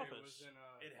before The JJ Office. Was in,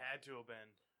 It had to have been.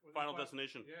 was in Final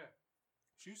Destination. Yeah.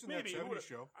 She was in Maybe. that it 70s would've-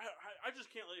 show. I just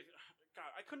can't, like, God,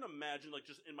 I couldn't imagine, like,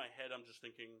 just in my head, I'm just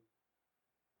thinking,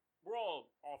 we're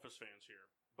all Office fans here,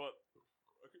 but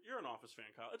You're an Office fan,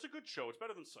 Kyle. It's a good show. It's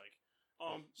better than Psych.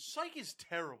 Psych is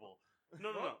terrible.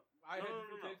 No. I had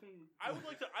No. Jason.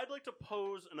 I'd like to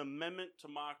pose an amendment to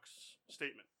Mock's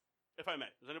statement, if I may.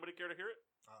 Does anybody care to hear it?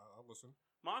 I'll listen.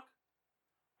 Mock,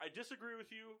 I disagree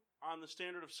with you on the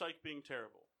standard of Psych being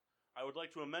terrible. I would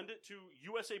like to amend it to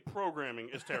USA Programming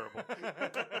is terrible.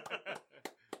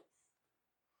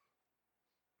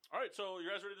 All right, so you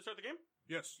guys ready to start the game?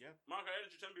 Yes. Yeah. Mock, I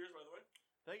added you 10 beers, by the way.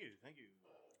 Thank you.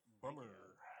 Bummer.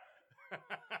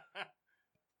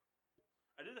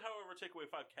 I did, however, take away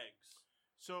 5 kegs.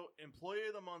 So, Employee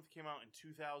of the Month came out in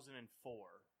 2004.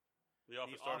 The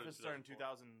Office started in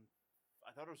 2000.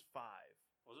 I thought it was 5.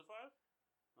 Was it 5?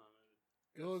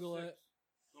 Google it.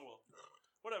 Oh, well.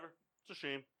 Whatever. It's a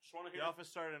shame. Just want to hear. The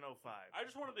Office started in 05. I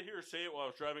just wanted to hear her say it while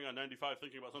I was driving on 95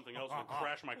 thinking about something else and then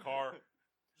crash my car.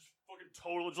 Just fucking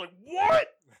total. Just like, what?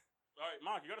 All right,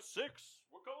 Mark, you got a 6.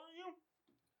 What color are you?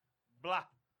 Blah.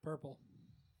 Purple.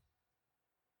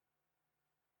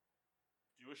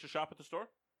 Do you wish to shop at the store?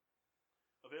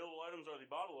 Available items are the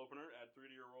bottle opener, add 3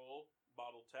 to your roll,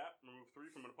 bottle tap, remove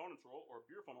 3 from an opponent's roll, or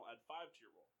beer funnel, add 5 to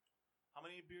your roll. How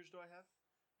many beers do I have?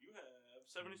 You have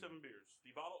 77 beers.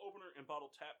 The bottle opener and bottle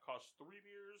tap cost 3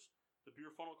 beers. The beer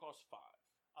funnel costs 5.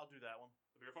 I'll do that one.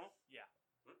 The beer funnel? Yeah.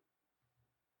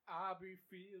 I'll be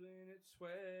feeling it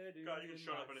sweating. God, you can in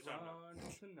shut my up anytime now. sun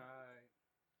tonight.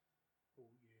 Oh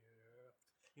yeah.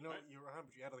 You know, Right. you're on,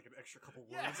 but you added like an extra couple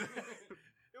Yeah. words.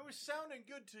 It was sounding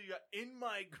good to you in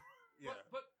my. Yeah.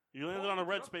 But You landed on a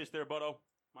red space there, Butto.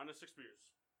 Minus 6 beers.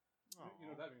 you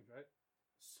know what that means, right?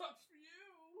 Sucks for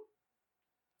you.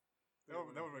 That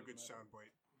would have been a good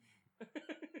soundbite.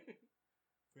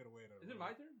 We had a way to. Is it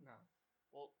my turn? No.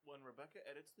 Well, when Rebecca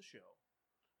edits the show,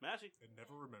 Massey. And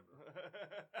never remember.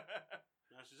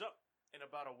 Massey's up. in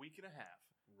about a week and a half.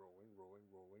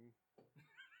 Rolling.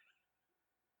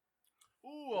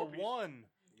 Ooh, a 1.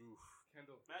 Oof.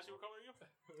 Kendall. Massey, what color are you?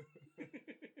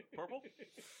 Purple?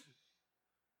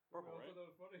 Purple, I right? thought that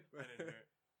was funny. I didn't hear it.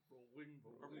 Rolling.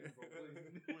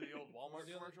 Ooh, the old Walmart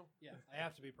The other- commercial. Yeah, I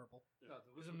have to be purple. No, the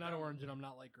Because liquid I'm not fountain. orange and I'm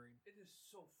not light green. It is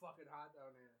so fucking hot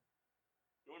down there.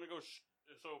 You want to go...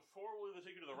 so 4 will either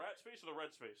take you to the rat space or the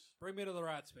red space? Bring me to the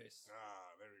rat space.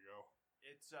 There we go.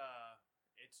 It's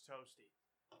toasty.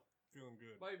 Feeling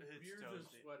good. My It's beers are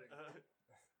toasty. sweating.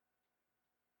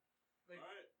 Like, All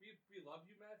right. we love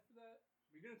you, Matt, for that.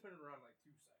 We're gonna turn it around in like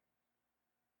 2 seconds.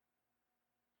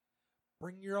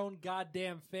 Bring your own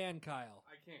goddamn fan, Kyle.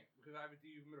 I can't because I have a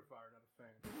dehumidifier, not a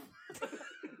fan.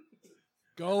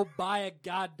 Go buy a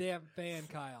goddamn fan,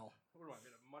 Kyle. What do I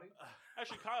get? Money?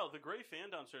 Actually, Kyle, the gray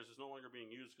fan downstairs is no longer being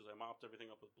used because I mopped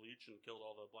everything up with bleach and killed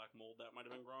all the black mold that might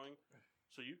have been growing.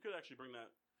 So you could actually bring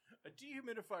that. A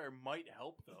dehumidifier might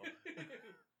help, though.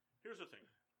 Here's the thing.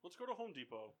 Let's go to Home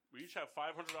Depot. We each have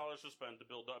 $500 to spend to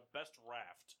build the best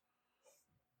raft.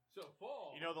 So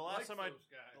Paul, You know, the last likes time those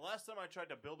guys. The last time I tried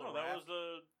to build a No, that raft, was the...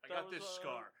 I got this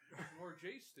scar. Or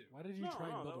Jace do. Why did you No, try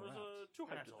and that build was a raft? two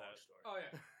That's heads a of long that. story. Oh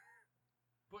yeah.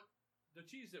 But the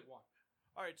cheese it won.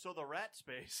 All right, so the rat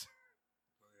space.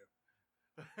 Oh,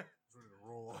 yeah. It's ready to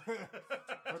roll.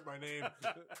 Heard my name.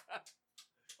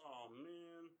 Oh,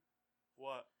 man.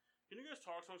 What? Can you guys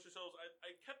talk amongst yourselves?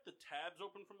 I kept the tabs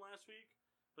open from last week,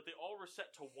 but they all were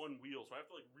set to 1 wheel, so I have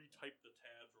to, like, retype the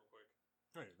tabs real quick.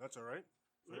 Hey, that's all right.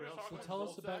 Can you guys talk So amongst tell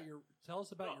us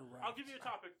yourselves? about your No, raft. I'll give you a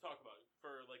topic to talk about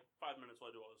for, like, 5 minutes while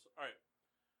I do all this. All right.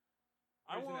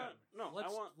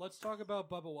 Let's talk about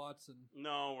Bubba Watson.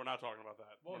 No, we're not talking about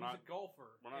that. Well, we're he's not. a golfer.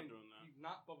 we're not and doing that. He's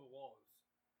not Bubba Wallace.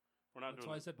 We're not That's doing.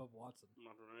 why I said Bubba Watson. I'm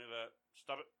not doing any of that.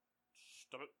 Stop it.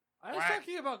 Stop it. I was Quack.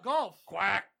 talking about golf.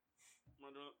 Quack. I'm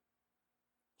not doing it.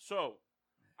 So,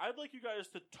 I'd like you guys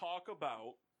to talk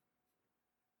about.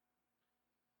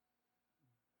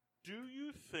 Do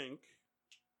you think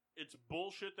it's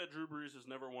bullshit that Drew Brees has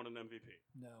never won an MVP?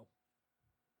 No.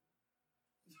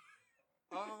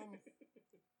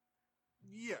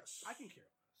 Yes. I can care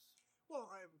less. Well,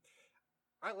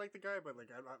 I like the guy, but like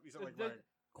he's not like my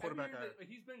quarterback.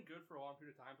 He's been good for a long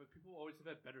period of time, but people always have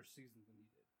had better seasons than he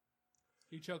did.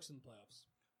 He chokes in the playoffs.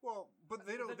 Well, but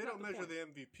they don't That's not the measure point.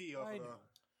 the MVP off I of the. know.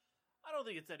 I don't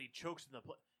think it's that he chokes in the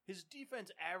play. His defense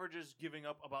averages giving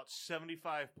up about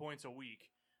 75 points a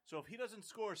week. So if he doesn't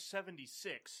score 76,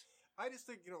 I just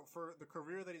think, for the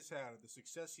career that he's had, the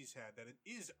success he's had, that it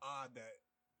is odd that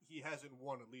he hasn't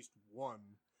won at least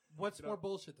one. What's You know- more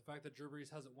bullshit, the fact that Drew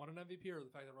Brees hasn't won an MVP or the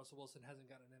fact that Russell Wilson hasn't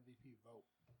got an MVP vote?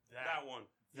 That one.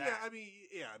 Yeah, I mean,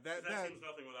 yeah, That that seems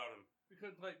nothing without him.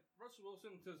 Because, like, Russell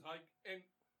Wilson says, like, and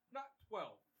not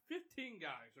 12, 15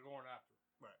 guys are going after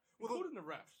him, right. Well, including the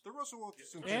refs. the Russell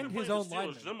Wilson And They're his playing own the Steelers,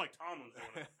 linemen. Then Mike Tomlin's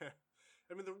doing it.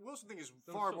 I mean, the Wilson thing is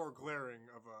That was far so- more glaring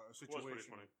of a It was pretty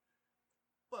situation. funny.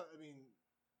 But I mean,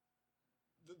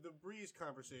 the Breeze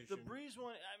conversation. The Breeze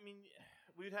one, I mean,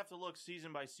 we'd have to look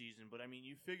season by season, but I mean,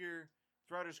 you figure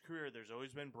throughout his career, there's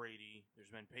always been Brady,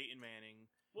 there's been Peyton Manning.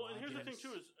 Well, and here's the thing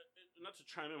too: is not to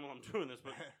chime in while I'm doing this,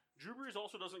 but Drew Brees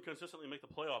also doesn't consistently make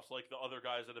the playoffs like the other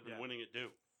guys that have been winning it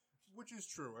do. Which is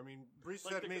true. I mean, Breeze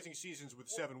Like had amazing seasons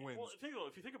with 7 wins. Well,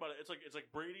 if you think about it, it's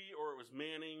like Brady or it was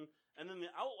Manning, and then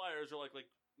the outliers are like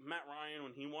Matt Ryan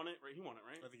when he won it, right? He won it,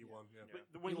 right? I think he won. Yeah.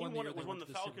 But when he won it was when the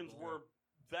Falcons were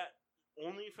that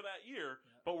only for that year,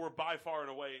 but were by far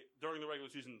and away during the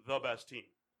regular season the best team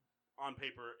on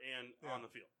paper and on the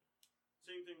field.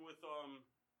 Same thing with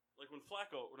like when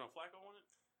Flacco won it.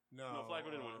 No,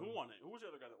 Flacco didn't win it. Who won it? Who was the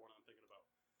other guy that won it? I'm thinking about.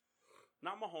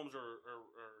 Not Mahomes or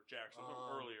Jackson. I'm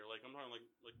talking earlier. Like I'm talking like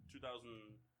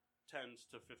 2010s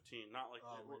to 15. Not like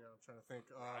Oh my God, I'm trying to think.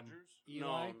 Rodgers?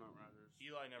 Eli? No, not Rodgers.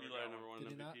 Eli never won Did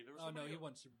an he not? MVP. There was Oh no, somebody he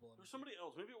won Super Bowl. There was somebody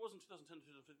else. Maybe it wasn't 2010 to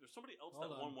 2015. There's somebody else Hold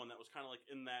that on. won one that was kind of like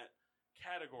in that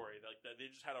category. Like that they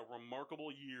just had a remarkable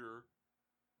year.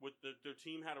 With their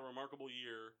team had a remarkable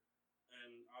year,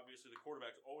 and obviously the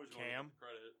quarterback's always going to get the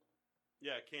credit.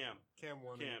 Yeah, Cam. Cam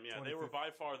won. Cam, yeah. They were by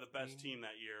far the best team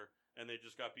that year, and they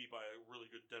just got beat by a really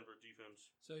good Denver defense.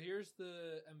 So here's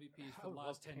the MVPs for the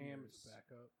last 10 years.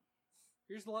 Back up.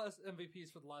 Here's the last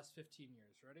MVPs for the last 15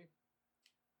 years. Ready?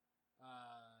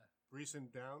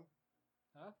 Recent down.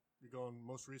 Huh? You're going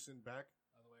most recent back.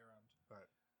 Other way around. All right.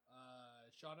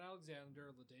 Sean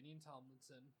Alexander, LaDainian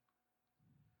Tomlinson,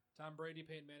 Tom Brady,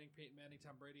 Peyton Manning,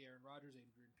 Tom Brady, Aaron Rodgers,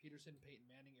 Adrian Peterson, Peyton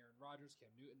Manning, Aaron Rodgers, Cam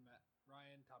Newton, Matt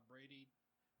Ryan, Tom Brady,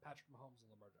 Patrick Mahomes,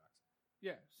 and Lamar Jackson.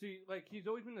 Yeah, see, like, he's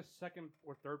always been the second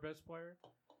or third best player.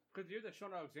 Because the year that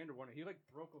Sean Alexander won it, he, like,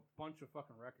 broke a bunch of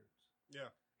fucking records.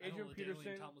 Yeah. Adrian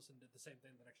Peterson. Tomlinson did the same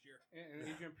thing the next year. And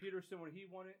Adrian Peterson, when he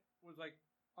won it, was, like,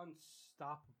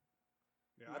 unstoppable.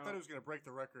 Yeah, I thought he was going to break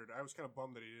the record. I was kind of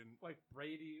bummed that he didn't. Like,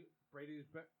 Brady's,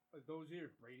 like, those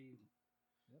years, Brady.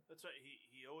 That's right.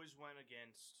 He always went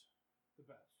against the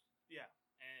best. Yeah,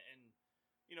 and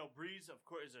you know, Breeze, of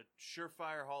course, is a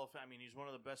surefire Hall of Fame. I mean, he's one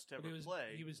of the best to ever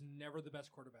play. He was never the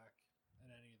best quarterback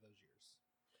in any of those years.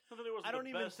 I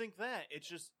don't even think that. It's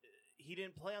just he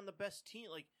didn't play on the best team.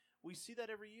 Like we see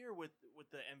that every year with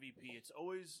the MVP. It's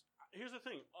always. Here's the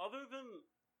thing. Other than,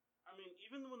 I mean,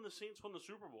 even when the Saints won the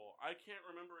Super Bowl, I can't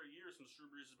remember a year since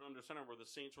Drew Brees has been under center where the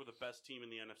Saints were the best team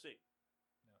in the NFC.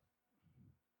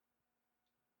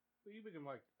 But even in,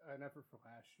 like, an effort for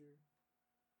last year.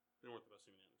 They weren't the best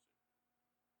team in the NFC.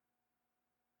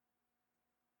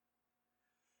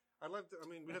 I'd like to. I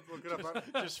mean, we'd have to look it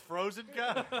up. Just frozen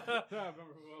guy. I don't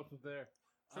remember who else was there.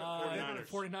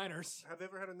 49ers. Have they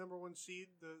ever had a number 1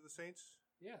 seed, the Saints?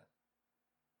 Yeah.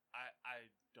 I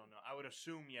don't know. I would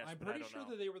assume yes. I'm but pretty I don't sure know.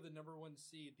 that they were the number 1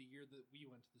 seed the year that we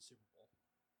went to the Super Bowl.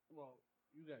 Well,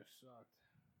 you guys sucked.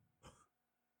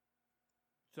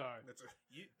 Sorry. That's an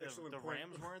the excellent point.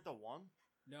 Rams weren't the one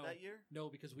No. that year. No,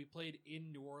 because we played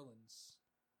in New Orleans.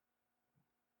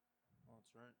 Oh,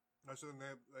 that's right. So then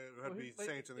they had to be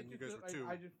Saints, and then you guys were 2.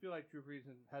 I just feel like Drew Brees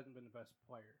hasn't been the best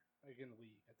player in the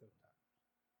league at those times.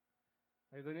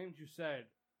 Like the names you said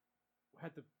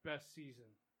had the best season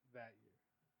that year.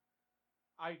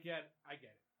 I get it.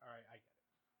 All right, I get it.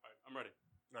 All right, I'm ready.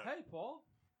 Right. Hey, Paul.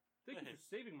 Thank you for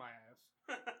saving my ass.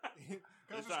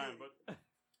 This time, but let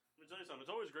me tell you something. It's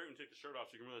always great when you take the shirt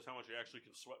off so you can realize how much you actually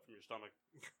can sweat from your stomach.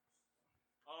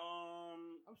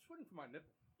 I'm sweating from my nipple.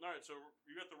 All right, so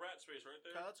you got the rat space right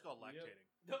there. Kyle, that's called lactating.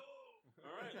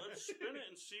 All right, let's spin it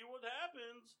and see what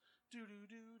happens.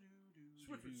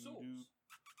 Swiffer souls.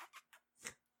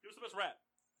 Give us the best rat.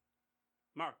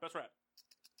 Mark, best rat.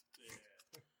 Yeah.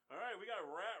 All right, we got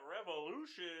Rat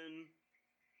Revolution.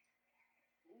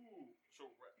 Ooh,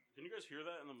 so can you guys hear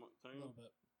that in the thing? A little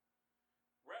bit.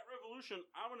 Rat Revolution,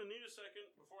 I'm going to need a second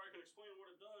before I can explain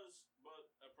what it does, but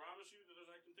I promise you that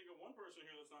I can think of one person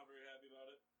here that's not very happy about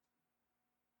it.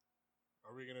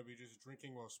 Are we going to be just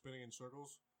drinking while spinning in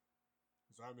circles?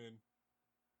 Because I'm in.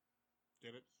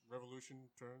 Get it? Revolution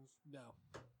turns? No.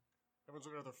 Everyone's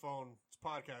looking at their phone. It's a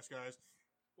podcast, guys.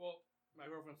 Well, my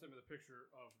girlfriend sent me the picture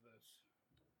of this.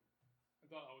 I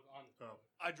thought I was on the toilet.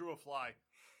 I drew a fly.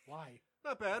 Why?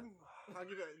 Not bad. I'll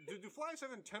give you, do flies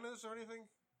have antennas or anything?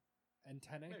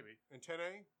 Antennae? Maybe.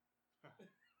 Antennae?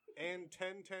 And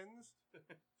 10-10s?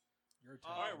 Your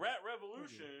All right, Rat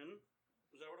Revolution.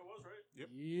 Is that what it was, right? Yep.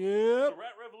 So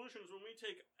Rat Revolution is when we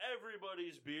take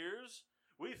everybody's beers,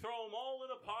 we throw them all in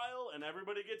a pile, and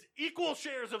everybody gets equal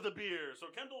shares of the beer.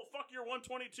 So, Kendall, fuck your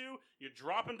 122. You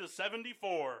drop into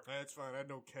 74. That's fine. I had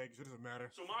no kegs. It doesn't matter.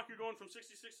 So, Mock, you're going from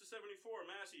 66 to 74.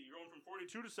 Massey, you're going from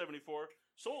 42 to 74.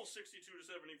 Soul, 62 to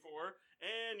 74.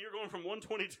 And you're going from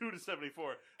 122 to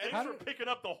 74. Thanks for picking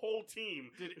up the whole team.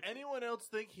 Did anyone else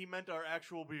think he meant our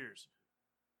actual beers?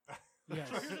 Yes.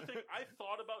 So here's the thing. I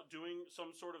thought about doing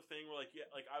some sort of thing where,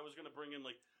 like, I was going to bring in,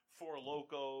 like, 4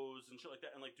 Locos and shit like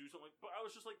that and, like, do something. But I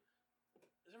was just like,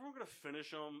 is everyone going to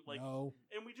finish them? Like, No.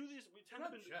 And we do these, we've tend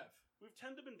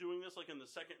to been doing this, like, in the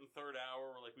second and third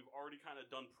hour, where, like, we've already kind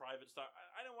of done private stuff.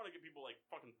 I didn't want to get people, like,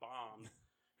 fucking bombed.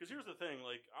 Because here's the thing,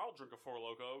 like, I'll drink a 4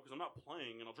 Loco because I'm not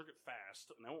playing, and I'll drink it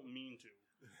fast, and I won't mean to.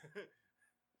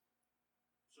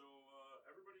 So,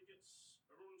 everyone's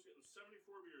getting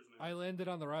 74 beers now. I landed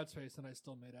on the rat space and I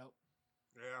still made out.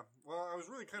 Yeah. Well, I was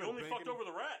really kind You of only fucked over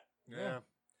the rat. Yeah.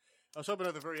 I was hoping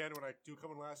at the very end when I do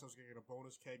come in last, I was going to get a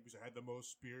bonus keg because I had the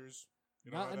most spears.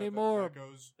 You know Not how anymore. That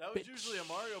goes. That was Bitch. usually a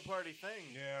Mario Party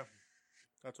thing. Yeah.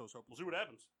 That's what I was hoping. We'll see what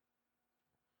happens.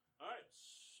 All right,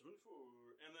 74.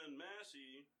 And then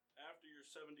Massey, after your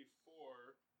 74,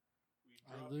 we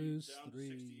I drop lose you down 3.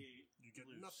 to 68. You get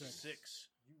Lose nothing. 6.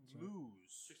 You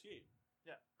lose. 68.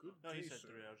 Good No, he day, said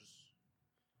sir. 3. I was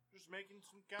just making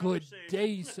some Good conversation.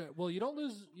 day, sir. Well, you don't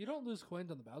lose coins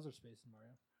on the Bowser space in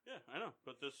Mario. Yeah, I know,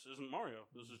 but this isn't Mario.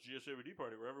 This is GSWD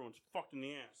party where everyone's fucked in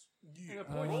the ass. Yeah.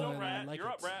 Roll, I rat. like You're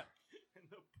it. up, rat. And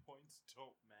the points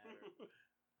don't matter.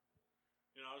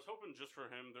 You know, I was hoping just for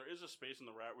him, there is a space in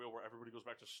the rat wheel where everybody goes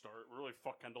back to start. We really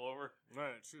fuck Kendall over.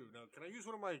 Right, true. Now, can I use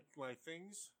one of my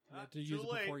things? You have to too use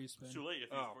it late. before you spin. It's too late if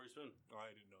you Oh. before you spin. Oh,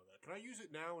 I didn't know that. Can I use it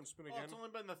now and spin Well, again? it's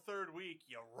only been the 3rd week,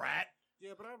 you rat.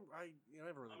 Yeah, but I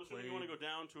never really I'm assuming played. you want to go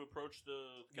down to approach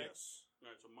the keg? Yes. All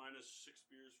right, so minus 6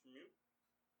 beers from you.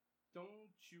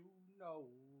 Don't you know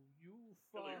you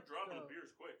Kendall, you're fucked dropping up. the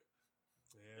beers quick.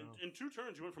 Yeah. In 2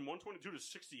 turns, you went from 122 to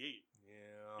 68.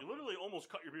 Yeah. You literally almost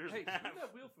cut your beers Hey, in half. spin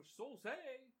that wheel for Soul's.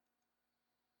 Hey,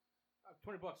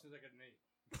 $20 since I get an 8.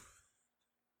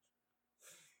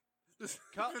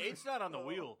 Kyle, 8's not on the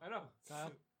wheel. I know.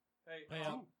 Kyle, Hey, pay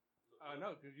up.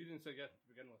 no, because you didn't say yes to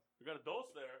begin with. You got a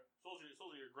dose there. Soldier,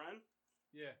 your grind.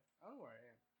 Yeah, I don't know where I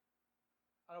am.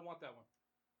 I don't want that one.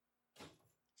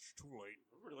 It's too late.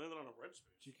 Everybody landed on a red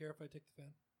space. do you care if I take the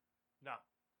fan? No.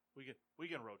 We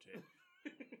can rotate.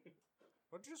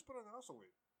 Why don't you just put it on the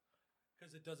oscillate?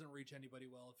 Because it doesn't reach anybody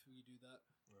well if we do that.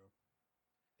 No.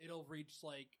 It'll reach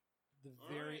like the All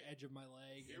very right. edge of my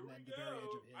leg Here and we then go. the very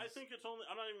edge of his. I think it's only.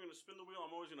 I'm not even going to spin the wheel.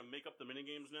 I'm always going to make up the mini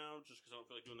games now, just because I don't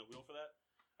feel like doing the wheel for that.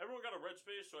 Everyone got a red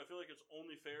space, so I feel like it's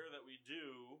only fair that we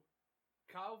do.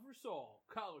 Kyle for Soul,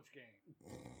 college game.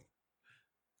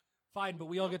 Fine, but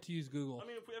we all get to use Google. I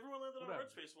mean, if everyone landed on a Whatever.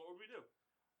 red space, what would we do?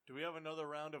 Do we have another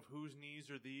round of whose knees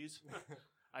are these?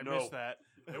 I No. missed that.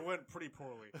 It went pretty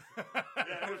poorly.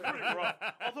 Yeah, it was pretty rough.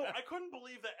 Although I couldn't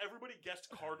believe that everybody guessed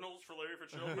Cardinals for Larry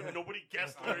Fitzgerald, but nobody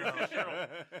guessed Larry Fitzgerald.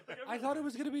 Like, I thought it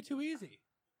was going to be too easy.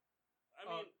 I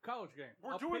mean, College game.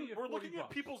 we're I'll pay you We're 40 looking at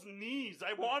bucks. people's knees.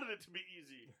 I wanted it to be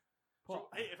easy. Paul,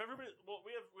 So, hey, if everybody, well,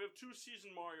 we have 2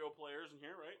 seasoned Mario players in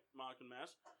here, right? Mock and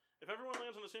Mass. If everyone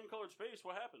lands on the same colored space,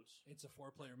 what happens? It's a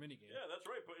 4-player minigame. Yeah, that's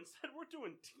right. But instead, we're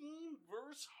doing team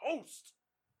versus host.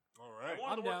 All I right.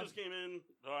 wanted I'm to work down. this game in,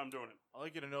 so I'm doing it. I'd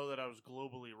like you to know that I was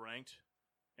globally ranked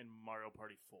in Mario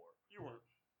Party 4. You weren't.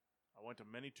 I went to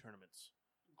many tournaments.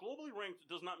 Globally ranked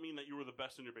does not mean that you were the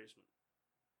best in your basement.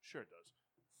 Sure it does.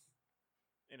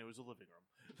 And it was a living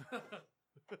room.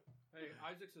 hey,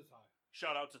 Isaac's is high.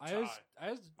 Shout out to I Ty. was,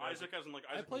 Isaac as in like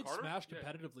I Isaac played McCarter? Smash Yeah.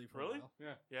 competitively for Really? a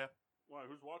while. Yeah. Why?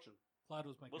 Who's watching? Cloud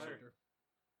was my Listen. character.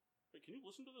 Wait, can you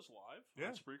listen to this live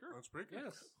Yeah. on Spreaker? On Spreaker?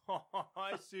 Yes.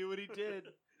 I see what he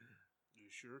did. You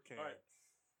sure can. All right.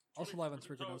 Also live on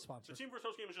Spreaker, no sponsor. The team versus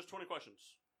host game is just 20 questions.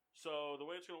 So the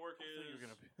way it's going to work I thought is... you were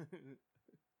gonna be.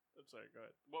 I'm sorry. Go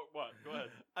ahead. What? Go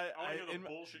ahead. I want to hear the in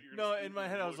my- bullshit you're No, going to in my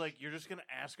head I was like, "You're just gonna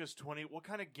ask us 20. What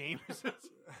kind of game is this?"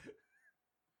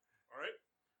 All right.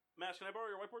 Mass, can I borrow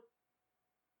your whiteboard?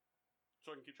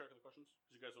 So I can keep track of the questions?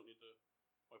 Because you guys don't need the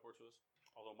whiteboard for this.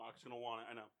 Although Mock's going to want it,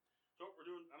 I know. So we're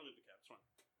doing... I don't need the cap. It's fine.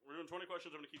 We're doing 20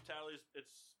 questions. I'm going to keep tallies.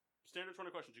 It's standard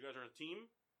 20 questions. You guys are a team.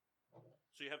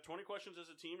 So you have 20 questions as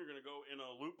a team. You're going to go in a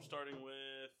loop starting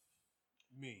with...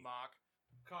 Me. Mock.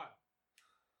 Kyle.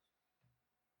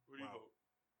 Who do you Wow. vote?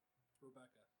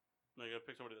 Rebecca. No, you got to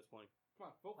pick somebody that's playing. Come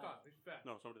on, vote Kyle. He's fat.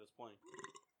 No, somebody that's playing.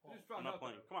 I just found I'm not out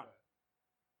playing. that I was Come on. fat.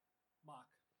 Mock.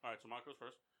 All right, so Mock goes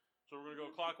first. So we're going to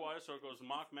go clockwise. So it goes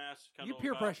Mock, Mass, You Kendall,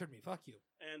 peer Kyle. pressured me. Fuck you.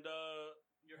 And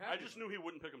You're I happy. just knew he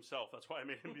wouldn't pick himself. That's why I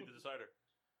made him be the decider.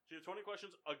 So you have 20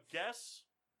 questions. A guess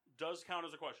does count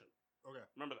as a question. Okay.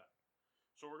 Remember that.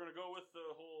 So we're gonna go with the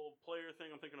whole player thing.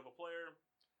 I'm thinking of a player.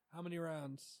 How many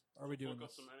rounds are we doing Look up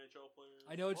this? some NHL players.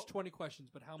 I know it's 20 questions,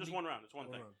 but how Just many? one round. It's one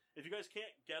One thing. round. If you guys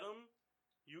can't get them,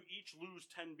 you each lose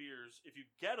 10 beers. If you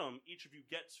get them, each of you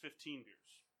gets 15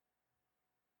 beers.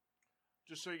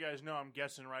 Just so you guys know, I'm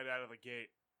guessing right out of the gate.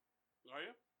 Are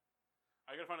you?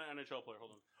 I gotta find an NHL player.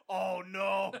 Hold on. Oh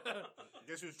no!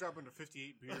 Guess who's dropping to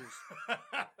 58 beers?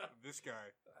 This guy.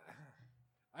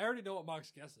 I already know what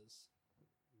Mock's guess is.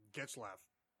 Getzlaff.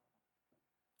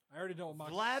 I already know what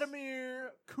Mock's...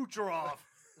 Vladimir Kucherov.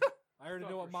 I already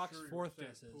know what Mock's fourth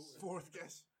guess is. Fourth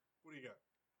guess. What do you got?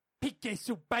 P.K.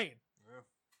 Subban. Yeah.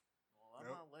 Well, I'm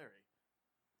Nope. not Larry.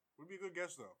 Would be a good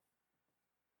guess, though.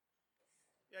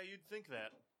 Yeah, you'd think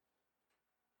that.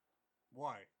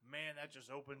 Why? Man, that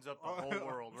just opens up the whole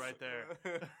world right there.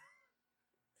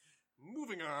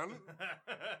 Moving on.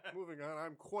 Moving on.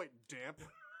 I'm quite damp.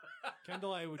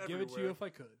 Kendall, I would give it to you Everywhere. if I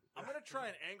could. I'm gonna try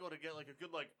an angle to get like a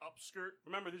good upskirt.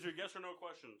 Remember, these are yes or no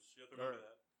questions. You have to remember Alright.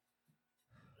 that.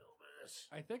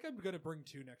 I think I'm going to bring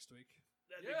 2 next week.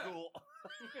 That'd Yeah. be cool.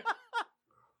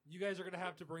 You guys are going to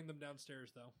have to bring them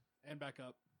downstairs, though, and back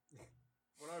up.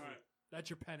 Whatever. Alright. That's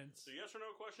your penance. So yes or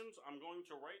no questions. I'm going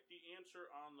to write the answer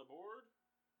on the board,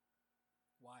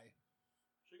 Why?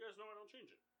 so you guys know I don't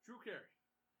change it. Drew Carey.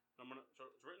 So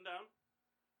it's written down.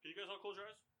 Can you guys all close your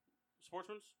eyes?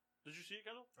 Sportsman's. Did you see it,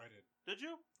 Kendall? I did. Did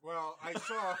you? Well, I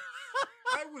saw.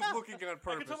 I was looking on I can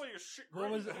purpose. tell by your shit.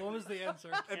 What was the answer?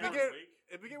 It Cameron began. Wake.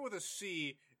 It began with a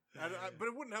C, but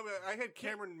it wouldn't help. I had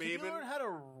Cameron Can you Maben. learn how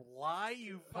to lie,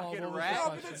 you Paul, fucking what was rat? the No,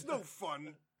 question? but that's no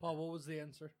fun. Paul, what was the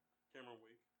answer? Cameron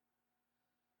Wake.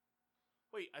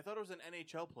 Wait, I thought it was an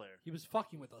NHL player. He was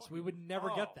fucking with us. We would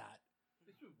never Oh. get that.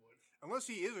 Yes, we would. Unless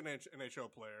he is an NHL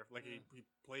player, like he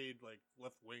played like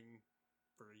left wing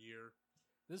for a year.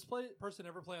 This person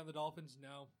ever play on the Dolphins?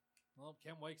 No. Well,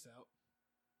 Cam Wake's out.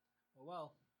 Oh,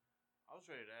 well. I was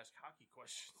ready to ask hockey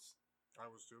questions. I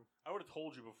was too. I would have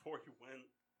told you before you went.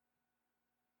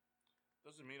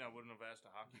 Doesn't mean I wouldn't have asked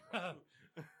a hockey question.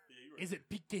 Yeah, you were. Is it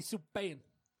P.K. Subban?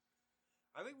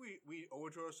 I think we owe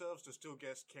it to ourselves to still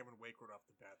guess Cameron Wake right off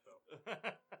the bat, though.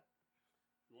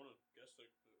 You want to guess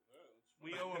that's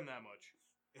We owe him that much.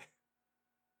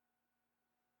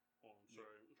 Oh, I'm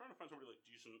sorry. I'm trying to find somebody like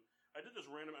decent. I did this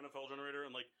random NFL generator,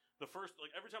 and the first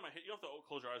every time I hit, you don't have to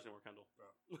close your eyes anymore, Kendall.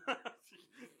 Oh.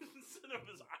 Instead of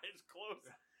his eyes closed.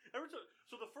 Every time.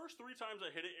 So the first 3 times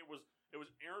I hit it, it was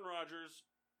Aaron Rodgers,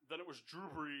 then it was Drew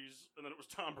Brees, and then it was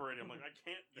Tom Brady. I'm like, I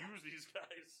can't use these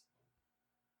guys.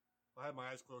 I had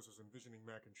my eyes closed. I was envisioning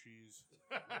mac and cheese.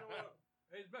 You know what?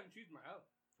 Hey, it's mac and cheese in my house.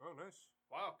 Oh, nice.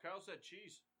 Wow, Kyle said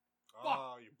cheese.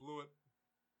 Oh, you blew it.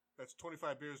 That's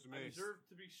 25 beers to I me. deserve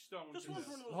to be stoned. This in one's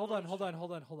this. one of those. Hold on,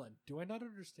 ones- hold on. Do I not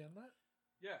understand that?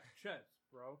 Yeah, Chez,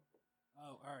 bro.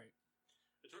 Oh, all right.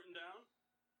 It's written down.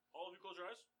 All of you close your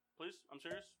eyes, please. I'm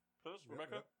serious. Please, Yep,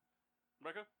 Rebecca. yep.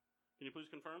 Rebecca, can you please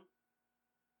confirm?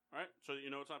 All right, so that you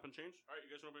know it's not been changed. All right,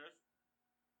 you guys open your eyes.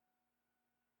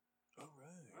 All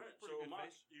right. All right, Pretty so good Mox,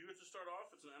 face. you get to start off.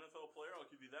 It's an NFL player. I'll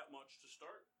give you that much to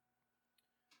start.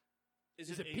 Is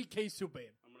it P.K.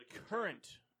 Subban? I'm gonna keep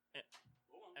Current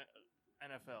Hold on.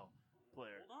 NFL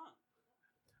player. Hold on.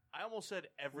 I almost said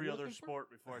every What are you other looking for? sport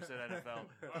before I said NFL.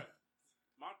 All right,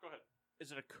 Mock, go ahead.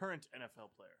 Is it a current NFL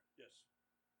player? Yes.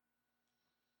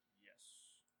 Yes.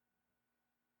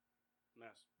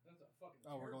 Nass. That's a fucking.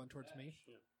 Oh, we're terrible going towards me? match.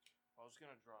 Yeah. I was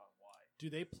gonna draw a Y. Do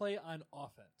they play on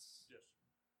offense? Yes.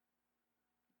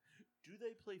 Do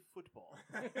they play football?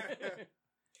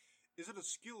 Is it a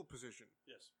skill position?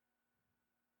 Yes.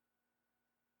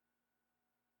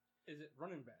 Is it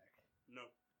running back? No.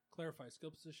 Clarify,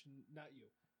 skill position, not you.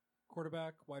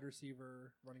 Quarterback, wide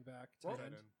receiver, running back, Well, tight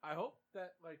end. I hope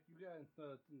that you guys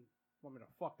didn't want me to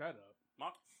fuck that up.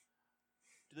 Mock.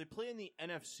 Do they play in the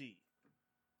NFC?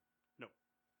 No.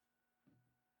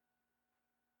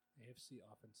 AFC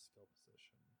offense skill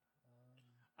position.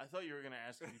 I thought you were gonna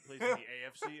ask if he plays in the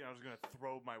AFC, and I was gonna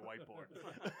throw my whiteboard.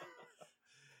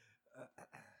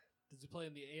 Does he play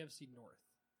in the AFC North?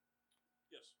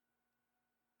 Yes.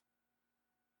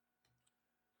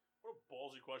 What a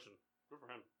ballsy question. Good for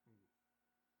him.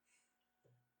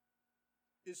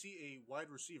 Is he a wide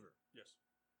receiver? Yes.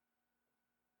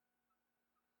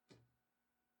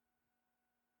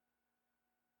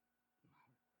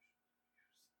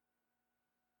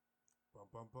 Bum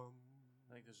bum bum.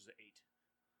 I think this is 8.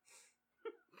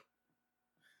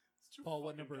 It's two Paul,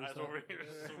 what fucking number is guys that? over here.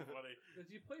 It's so funny. Does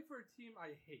he play for a team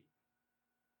I hate?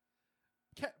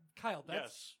 Kyle,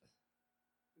 that's...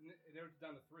 Yes. They were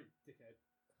down to 3, dickhead.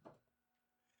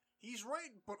 He's right,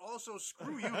 but also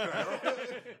screw you, Kyle.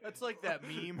 That's like that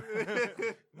meme.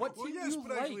 What Well, team yes, do you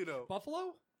but like? actually, no.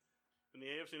 Buffalo? In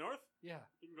the AFC North? Yeah.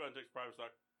 You can go ahead and take private stock.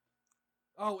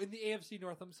 Oh, in the AFC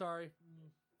North. I'm sorry.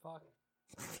 Fuck.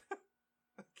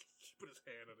 He put his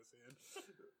hand on his head. His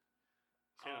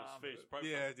hand on his face. Private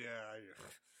Yeah, stock. yeah.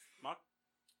 Mock?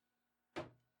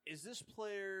 Is this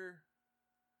player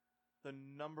the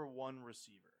number one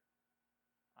receiver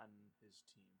on his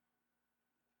team?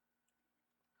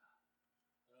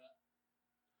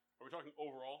 Are we talking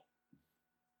overall?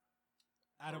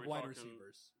 Out Are of we wide talking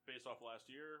receivers. Based off last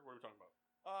year? What are we talking about?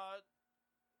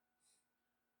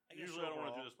 Guess Usually I don't want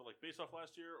to do overall. this, but like based off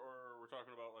last year, or we're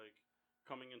talking about like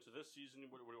coming into this season,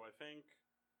 what do I think?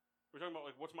 We're talking about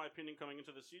like what's my opinion coming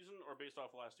into this season, or based off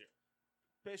last year?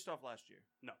 Based off last year.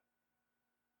 No.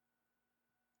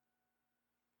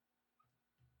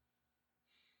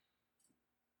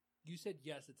 You said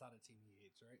yes, it's on a team he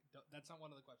hates, right? That's not one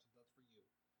of the questions. That's for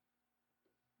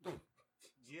you.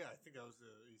 Yeah, I think that was the.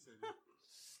 He said.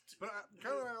 But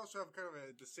I also have kind of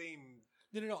the same.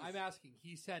 No. I'm asking.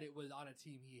 He said it was on a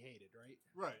team he hated, right?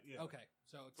 Right. Yeah. Okay,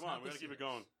 so it's Come on, not we the gotta keep it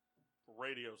Steelers. going. For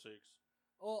radio sakes.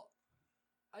 Well,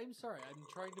 I'm sorry. I'm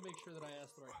trying to make sure that I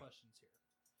ask the right questions here.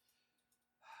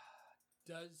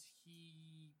 Does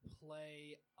he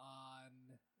play on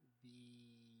the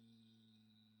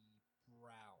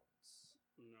Browns?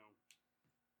 No.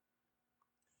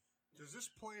 Does this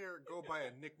player go by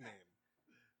a nickname?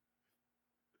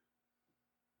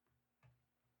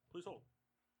 Please hold.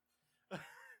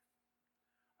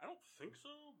 I don't think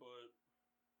so, but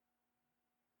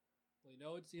Well, you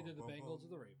know it's either the Bengals or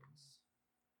the Ravens.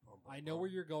 Bum, bum, I know bum.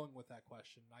 where you're going with that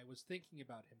question. I was thinking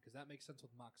about him because that makes sense with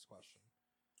Mock's question.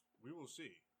 We will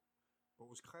see. But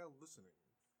was Kyle listening?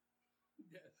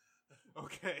 Yes.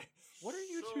 Okay. What are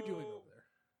you two doing So- over there?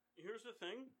 here's the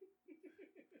thing.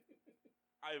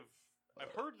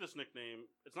 I've heard this nickname.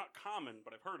 It's not common,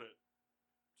 but I've heard it.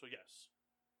 So yes.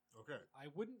 Okay. I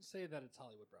wouldn't say that it's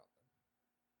Hollywood Brown.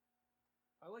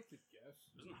 I like to guess.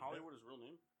 Isn't Hollywood his real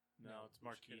name? No, it's I'm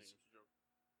just kidding. Marquise. It's a joke.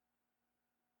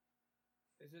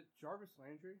 Is it Jarvis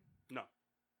Landry? No.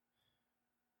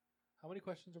 How many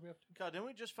questions are we up to? God, didn't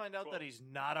we just find out Well- that he's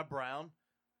not a Brown?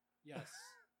 Yes.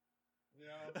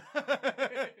 Yeah.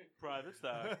 Private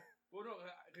stock. Well, no,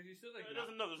 because you said like. It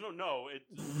doesn't. No, there's no.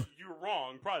 You're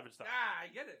wrong. Private stock. Ah,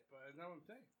 I get it, but that's not what I'm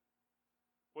saying.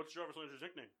 What's Jarvis Landry's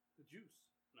nickname? The juice.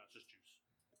 No, it's just Juice.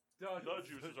 The The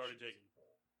Juice is already taken.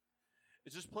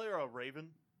 Is this player a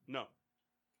Raven? No.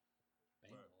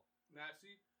 Bengal. Now,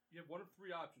 see, you have one of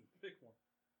three options. Pick one.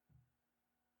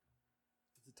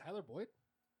 Is it Tyler Boyd?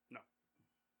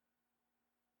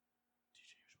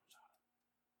 TJ Ushmanzada.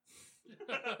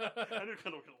 I knew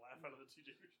Kendall could laugh out of the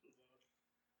TJ Ushmanzada.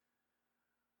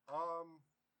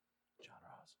 John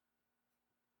Ross.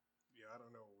 Yeah, I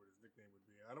don't know what his nickname would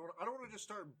be. I don't want to just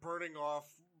start burning off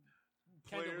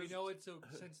Kendall, players. we know it's a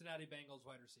Cincinnati Bengals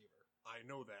wide receiver. I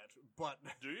know that, but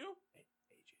Do you? AJ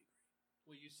Green.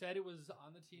 Well, you said it was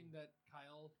on the team that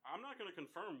Kyle. I'm not going to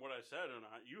confirm what I said or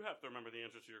not. You have to remember the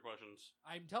answers to your questions.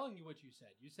 I'm telling you what you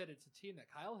said. You said it's a team that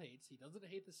Kyle hates. He doesn't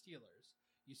hate the Steelers.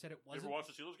 You said it You wasn't. ever watched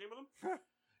the Steelers game with him?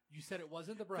 You said it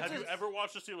wasn't the Browns. Have you ever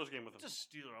watched the Steelers game with him? It's a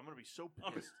Steeler. I'm going to be so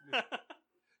Oh. pissed.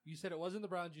 You said it wasn't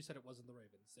the Browns. You said it wasn't the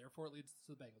Ravens. Therefore, it leads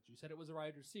to the Bengals. You said it was a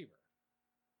wide receiver.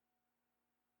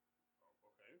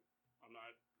 Okay. I'm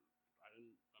not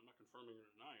confirming or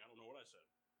denying. I don't know what I said.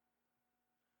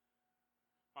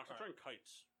 Max, I'm trying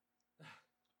kites.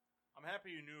 I'm happy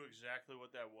you knew exactly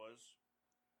what that was.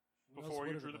 What else Before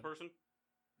would you it drew have the been? person?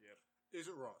 is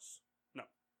it Ross?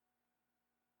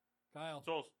 Kyle.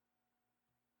 So,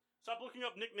 stop looking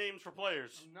up nicknames for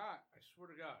players. I'm not. I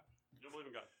swear to God. You don't believe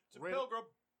in God. It's a Ray- pilgrim.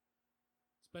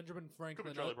 It's Benjamin Could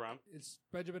Franklin. be Charlie Brown. It's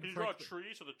Benjamin Can you draw a Franklin.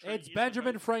 tree so the tree It's eats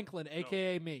Benjamin the Franklin,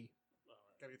 a.k.a. me. All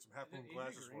right. Gotta get some half moon Is it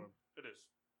glasses Green? for him. It is.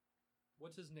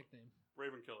 What's his nickname?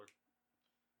 Raven Killer.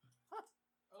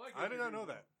 I did not know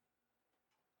that.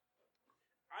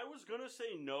 I was going to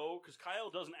say no because Kyle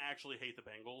doesn't actually hate the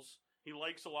Bengals. He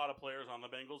likes a lot of players on the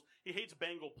Bengals. He hates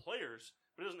Bengal players,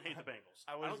 but he doesn't hate the Bengals.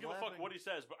 I I was don't give a fuck laughing. what he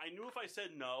says, but I knew if I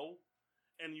said no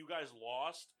and you guys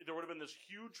lost, there would have been this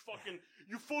huge fucking,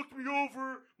 you fucked me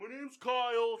over, my name's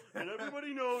Kyle, and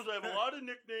everybody knows I have a lot of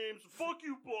nicknames, fuck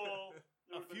you, Paul.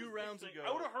 There A would've been few this big rounds thing. ago-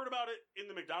 I would have heard about it in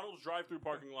the McDonald's drive-thru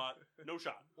parking lot. No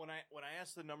shot. When I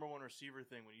asked the number one receiver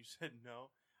thing, when you said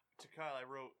no to Kyle, I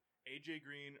wrote AJ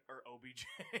Green or OBJ.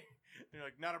 And you're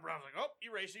like, not a Brown. I was like, oh,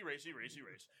 erase.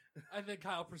 And then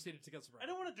Kyle proceeded to get some. I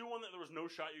didn't want to do one that there was no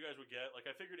shot you guys would get. Like,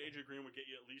 I figured AJ Green would get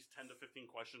you at least 10 to 15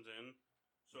 questions in.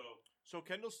 So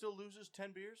Kendall still loses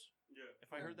 10 beers? Yeah.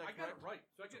 If I heard that I got correct? it right.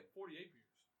 So I get 48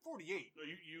 beers. 48. No,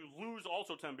 you lose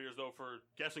also 10 beers, though, for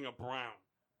guessing a Brown.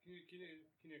 Can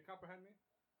you comprehend me?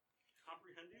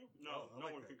 comprehend you? No, Oh, I no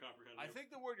like one that. can comprehend you. I think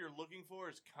the word you're looking for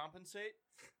is compensate.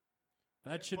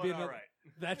 That should But be all another. right.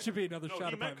 That should be another no, shot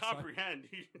he of meant Prime comprehend.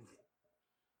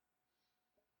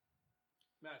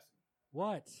 Massey.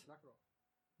 What? Knock it off.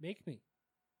 Make me.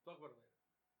 Talk about it later.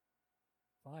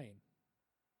 Fine.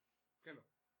 Kendall.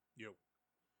 Yo.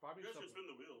 Bobby You guys can Subway. spin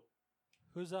the wheel.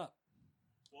 Who's up?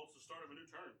 Well, it's the start of a new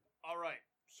turn. All right.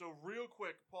 So real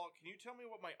quick, Paul, can you tell me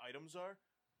what my items are?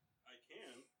 I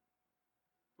can.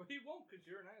 But he won't because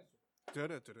you're an asshole.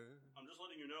 Da-da-da-da. I'm just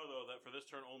letting you know, though, that for this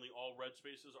turn, only all red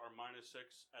spaces are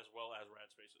 -6 as well as rad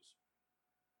spaces.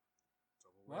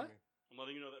 Double What? whammy. I'm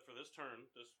letting you know that for this turn,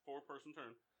 this 4-person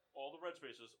turn, all the red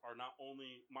spaces are not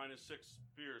only -6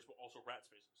 beers, but also rat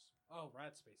spaces. Oh,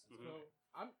 rat spaces. Mhm. So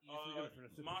I'm easily going to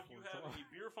finish this. Mock, before you have July.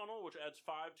 a beer funnel, which adds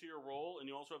 5 to your roll, and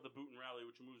you also have the boot and rally,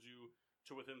 which moves you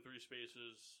to within 3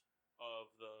 spaces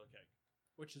of the keg.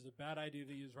 Which is a bad idea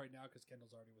to use right now because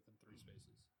Kendall's already within 3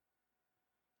 spaces.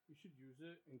 You should use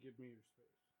it and give me your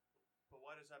space. But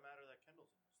why does that matter that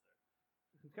Kendall's almost there?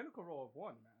 Because Kendall can roll with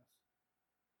 1, Mass.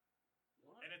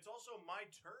 What? And it's also my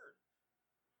turn.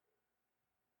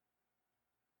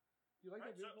 You like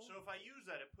Right? that beer, So, Paul? so if I use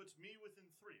that, it puts me within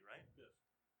 3, right? Yes.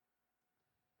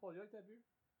 Paul, you like that beer?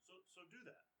 So do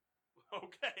that.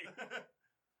 Okay.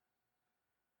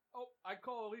 Oh, I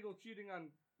call illegal cheating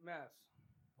on Mass.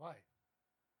 Why? I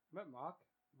meant Mock,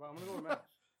 but I'm going to go with Mass.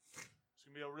 It's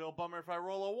gonna be a real bummer if I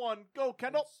roll a 1. Go,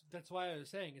 Kendall. That's why I was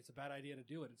saying it's a bad idea to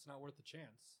do it. It's not worth the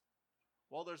chance.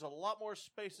 Well, there's a lot more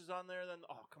spaces on there than.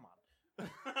 Oh, come on.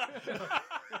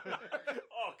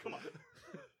 Oh, come on.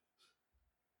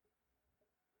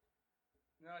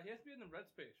 No, he has to be in the red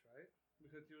space, right?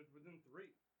 Because he was within 3.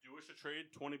 Do you wish to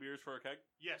trade 20 beers for a keg?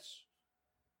 Yes.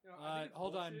 You know, I think it's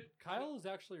Hold on. bullshit. Kyle is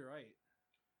actually right.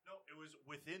 No, it was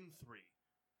within 3.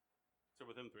 So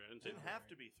within 3. I didn't It say didn't that. have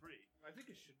to be 3. I think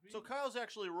it should be. So Kyle's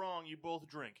actually wrong. You both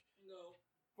drink. No.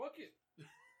 Fuck it.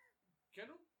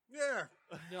 Kendall? Yeah.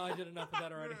 No, I did enough of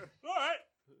that already. All right.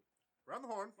 Round the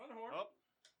horn. Run the horn. Oh.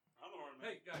 I'm the horn,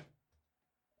 man. Hey, guys.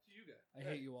 To you guys. I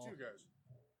hate you all. Two guys.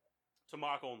 To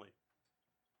mock only.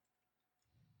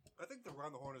 I think the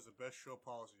round the horn is the best show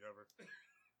policy ever.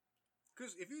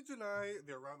 Because if you deny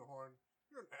the round the horn,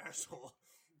 you're an asshole.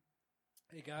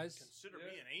 Hey guys, Consider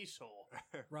me an asshole.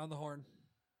 round the horn.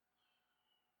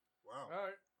 Wow. All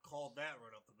right. Called that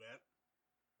right off the bat.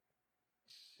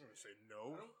 I'm going to say I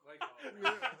no. don't like all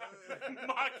that.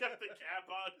 Mock kept the cap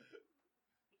on.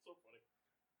 It's so funny.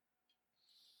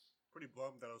 Pretty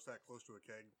bummed that I was that close to a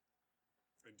keg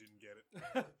and didn't get it.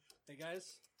 Hey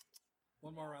guys,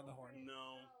 one more round the horn.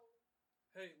 No.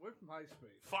 Hey, where's my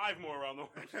space? 5 more around the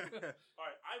horn. All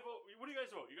right, I vote. What do you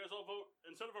guys vote? You guys all vote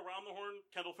instead of around the horn,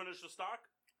 Kendall finish the stock?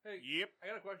 Hey, Yep.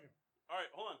 I got a question. All right,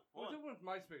 hold on. What's the one with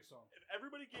my space song? If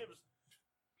everybody gives,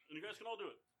 and you guys can all do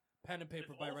it. Pen and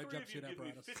paper If by all Red 3 of you Jumpsuit give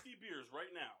me Apparatus. 50 beers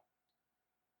right now,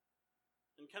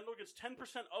 and Kendall gets 10%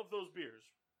 of those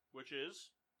beers, which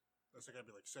is That's got to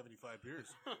be like 75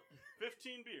 beers.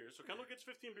 15 beers. So Kendall gets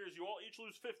 15 beers. You all each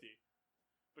lose 50.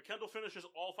 But Kendall finishes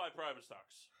all 5 private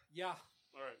stocks. Yeah,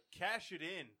 All right. Cash it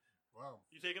in. Wow.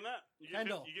 You taking that? You get,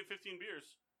 Kendall. you get 15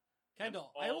 beers.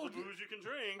 Kendall, And I all will. the booze you can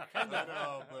drink. I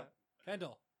know, but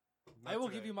Kendall, not I will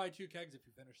today. give you my 2 kegs if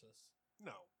you finish this.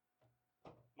 No.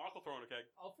 Mock will throw in a keg.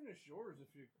 I'll finish yours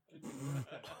if you.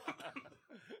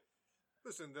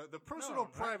 Listen, the personal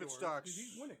not private yours, stocks. 'cause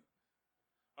he's winning.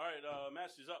 All right,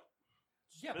 Massey's up.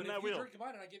 Yeah, Spin but that if you wheel. drink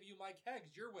mine and I give you my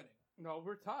kegs, you're winning. No,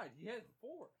 we're tied. He has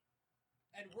 4.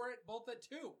 And we're at both at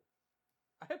 2.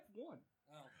 I have 1.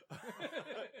 Oh.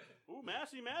 Ooh,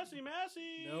 Massey.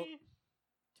 Nope.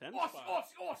 10 Os, 5.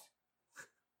 os, os.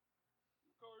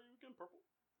 What color are you again? Purple?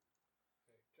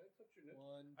 Hey, can I touch your nip?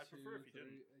 1, I'd 2, prefer if you 3.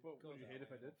 didn't. Well, Go would you that hate if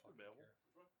way, I did? don't fucking Available.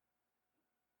 care.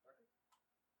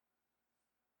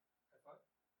 High five.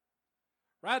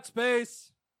 Rat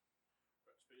space.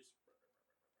 Red space.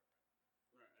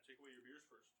 All right, I take away your beers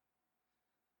first.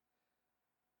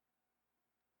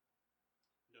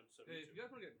 Down to Hey, if 72. you guys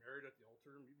want to get married at the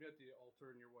altar, meet me at the altar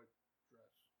in your white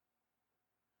dress.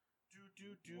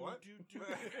 What? do.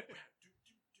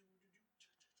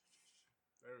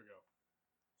 There we go.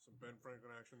 Some Ben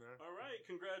Franklin action there. All right,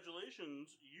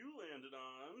 congratulations. You landed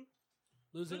on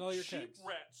Losing the all your cheap kegs.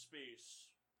 rat space.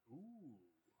 Ooh.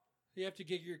 You have to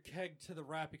give your keg to the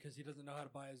rat because he doesn't know how to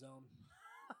buy his own.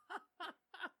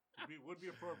 Would be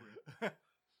appropriate.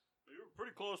 You were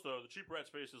pretty close, though. The cheap rat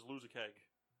space is lose a keg.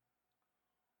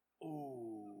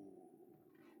 Ooh.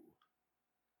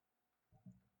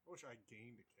 I wish I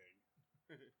gained a keg.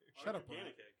 Shut up, Gain a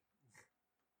Rat. keg.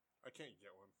 I can't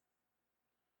get one.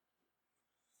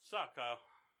 Stop, Kyle.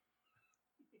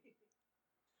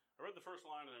 I read the first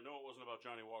line and I know it wasn't about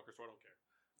Johnny Walker, so I don't care.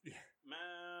 Yeah.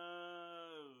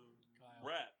 Kyle.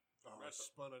 Rat. Oh, I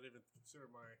spun. I didn't even consider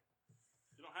my.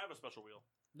 You don't have a special wheel.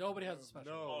 Nobody has a special.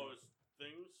 No. Oh, it's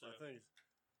things? My things.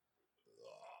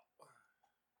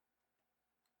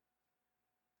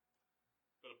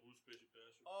 Got a blue space, you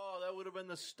bastard. Oh, that would have been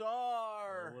the It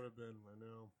star. would have been. I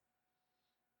know.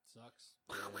 Sucks.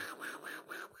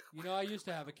 You know, I used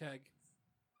to have a keg.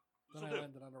 Then Still I do.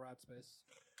 landed on a rat space.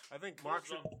 I think Where's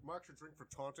Mark should drink for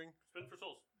taunting. Spin for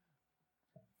souls.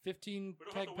 15 We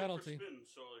don't keg have to penalty. wait for spin,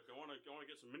 so like I want to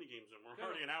get some mini games in. We're Kendall.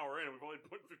 already an hour in, and we've only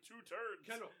put through 2 turns.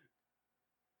 Kendall.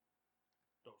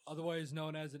 Dos. Otherwise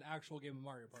known as an actual game of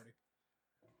Mario Party.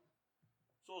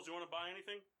 Souls, you want to buy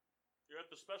anything? You're at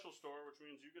the special store, which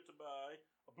means you get to buy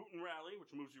a boot and rally,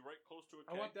 which moves you right close to a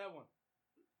keg. I want that one.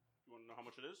 You want to know how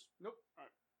much it is? Nope.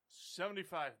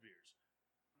 75 beers.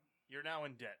 You're now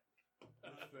in debt.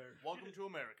 That's fair. Welcome to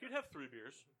America. You'd have 3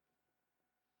 beers.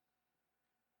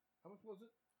 How much was it?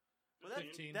 Well,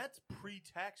 15. that's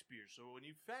pre-tax beer. So when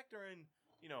you factor in,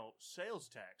 sales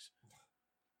tax,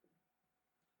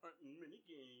 All right, mini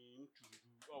game.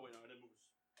 Oh wait, no, I didn't move.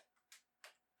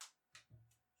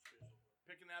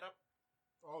 picking that up.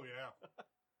 Oh yeah.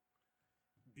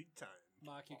 Big time.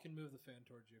 Mock, you can move the fan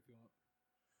towards you if you want.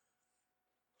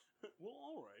 Well,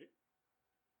 all right.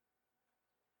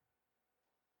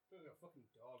 There's a fucking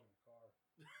dog in the car.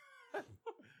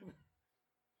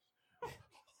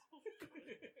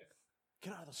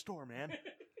 Get out of the store, man.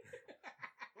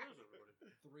 Where is everybody?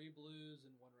 3 blues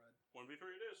and 1 red. 1v3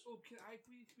 it is. Oh, can I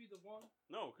please be the one?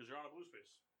 No, because you're on a blue space.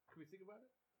 Can we think about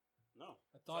it? No.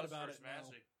 I thought Us about versus it now.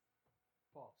 Massey.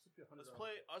 Paul, slip you $100. Let's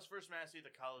play Us versus Massey, the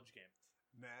college game.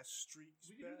 Mass streaks.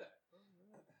 We can do that.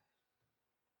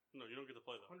 No, you don't get to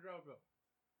play that. $100 bill.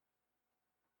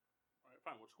 All right,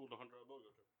 fine. What school did $100 bill go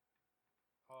to?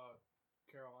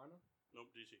 Carolina. Nope,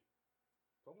 DC.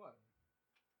 Don't lie to me.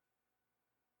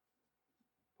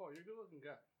 Paul, you're a good-looking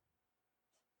guy.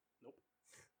 Nope.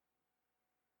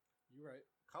 You're right.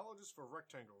 Colleges for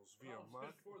rectangles via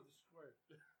Mark. For the square.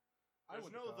 There's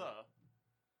went no to college.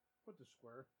 Went to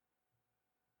square.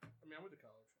 I mean, I went to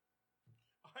college.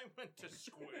 I went to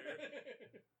Square.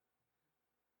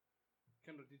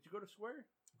 Kendall, did you go to square?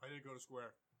 I did go to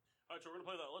square. All right, so we're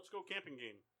gonna play that Let's Go Camping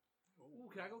game.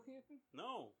 Ooh, can I go camping?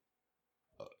 No.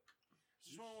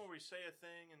 Just one where we say a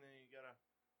thing and then you gotta.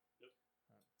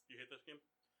 You hate this game?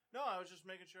 No, I was just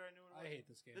making sure I knew what it was. I hate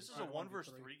this game. This is I a want 1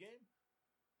 versus 3 3. game?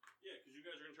 Yeah, because you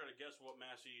guys are gonna try to guess what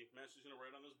Massey's gonna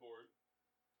write on this board.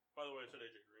 By the way, I said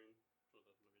AJ Green, so that's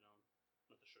gonna be down.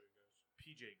 Not to show you guys.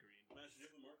 PJ Green. Massey, do you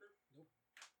have the marker? Nope.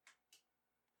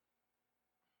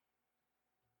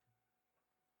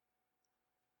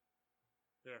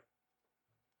 There.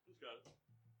 He's got it.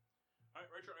 All right,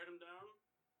 write your item down.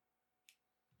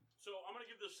 So I'm gonna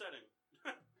give this setting.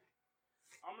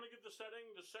 I'm gonna give the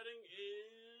setting. The setting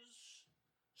is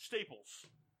Staples.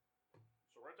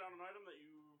 So write down an item that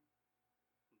you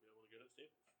would be able to get at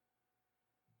Staples.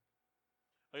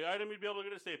 The item you'd be able to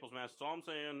get at Staples, man. That's all I'm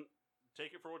saying.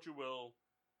 Take it for what you will.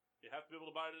 You have to be able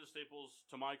to buy it at Staples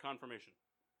to my confirmation.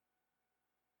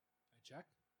 I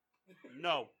checked.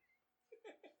 No.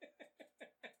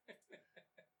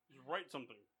 Just write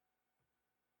something.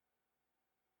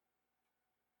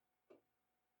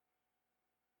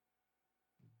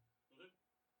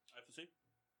 I have to see.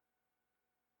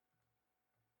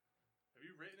 Have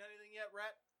you written anything yet,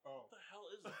 Rat? Oh. What the hell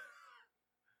is that?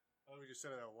 Oh, we just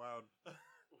said it out loud.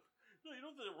 No, you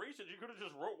don't have to erase it. You could have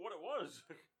just wrote what it was.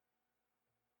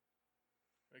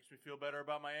 Makes me feel better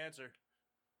about my answer.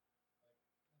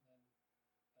 And then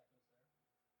that goes there.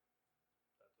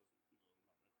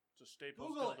 It's a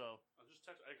Staples Google it. dildo. I just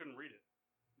text. I couldn't read it.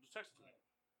 Just text it to me.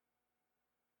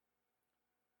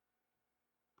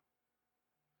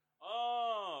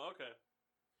 Oh, okay.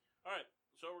 All right.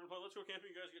 So we're gonna play Let's Go Camping.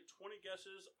 You guys get 20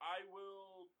 guesses. I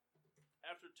will.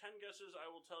 After 10 guesses, I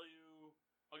will tell you.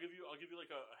 I'll give you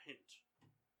like a hint.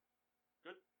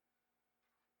 Good.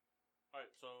 All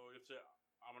right. So if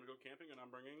I'm gonna go camping and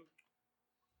I'm bringing.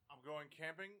 I'm going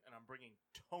camping and I'm bringing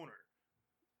toner.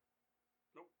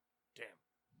 Nope. Damn.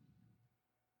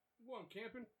 I'm going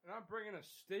camping, and I'm bringing a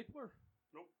stapler.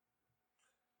 Nope.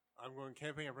 I'm going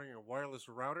camping. I'm bringing a wireless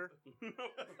router. I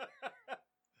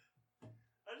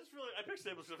just feel like I picked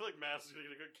Staples because I feel like Mass is going to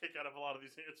get a good kick out of a lot of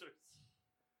these answers.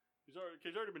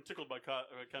 He's already been tickled by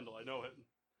Kendall. I know it.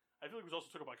 I feel like he was also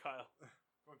tickled by Kyle.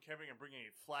 Going camping and bringing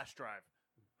a flash drive.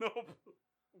 Nope.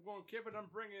 I'm going camping, I'm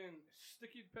bringing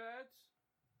sticky pads.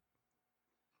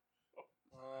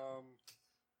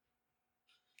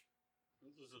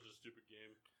 This is such a stupid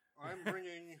game. I'm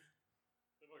bringing.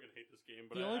 They fucking hate this game,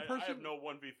 but The only I person- have no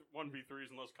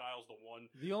 1v3s unless Kyle's the one.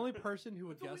 The only person who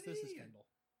would That's all guess we this is need. Kendall.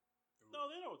 No,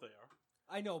 they know what they are.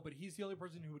 I know, but he's the only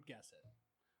person who would guess it.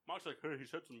 Mock's like, hey, he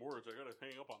said some words. I gotta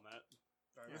hang up on that.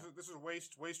 All right, this is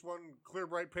waste one clear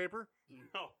bright paper.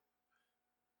 No.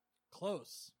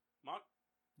 Close. Mock?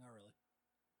 Not really.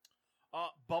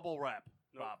 Bubble wrap,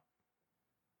 Nope. Bob.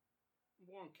 I'm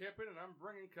going camping, and I'm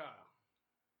bringing Kyle.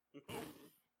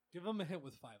 Give him a hint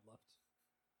with 5 left.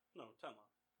 No, 10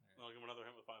 left. I'll give him another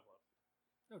hint with 5 left.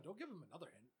 No, don't give him another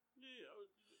hint. Yeah,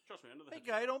 trust me, end of the Hey, hint.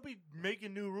 guy, don't be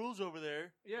making new rules over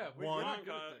there. Yeah, we're One. not Come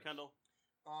good on, at this. Kendall.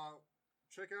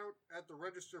 Check out at the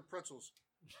register pretzels.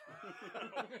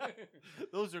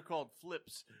 Those are called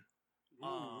flips. Ooh,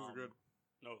 those are good.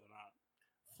 No, they're not.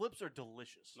 Flips are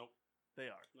delicious. Nope. They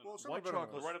are. No, Well, no. some White are better than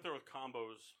chocolate. They're right up there with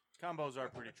combos. Combos are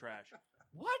pretty trash.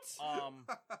 What? I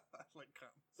like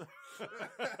combos.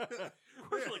 Of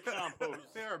course you like combos.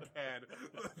 They are bad,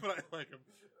 but I like them.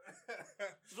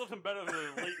 There's nothing better than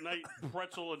a late night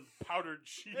pretzel and powdered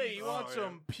cheese. Hey, you want Oh,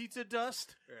 some pizza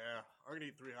dust? Yeah, I'm gonna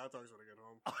eat 3 hot dogs when I get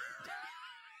home.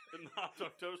 in the hot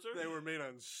dog toaster? They were made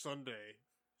on Sunday,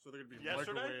 so they're gonna be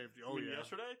Yesterday? microwaved. You Oh mean yeah,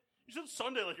 yesterday? You said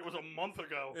Sunday like it was a month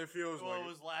ago. it feels Well, like it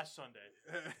was last Sunday.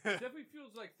 Definitely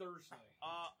feels like Thursday.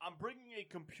 I'm bringing a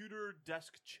computer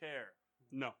desk chair.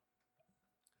 No.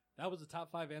 That was the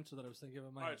top 5 answer that I was thinking of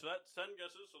in my All right, head. so that's 10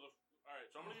 guesses. So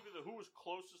I'm going to give you the who was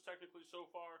closest technically so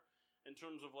far in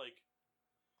terms of like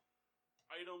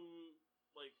item,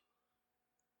 like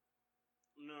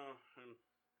no,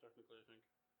 technically I think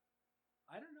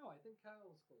I don't know. I think Kyle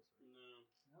was closer. no,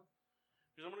 No?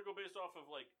 because I'm going to go based off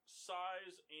of like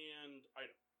size and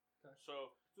item. Okay.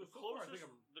 So So the far, I think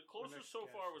closest, the next closest so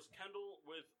guess. far was Kendall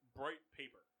with bright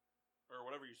paper, or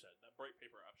whatever you said. That bright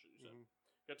paper option you said.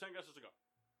 Got 10 guesses to go.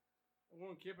 I'm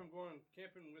going camping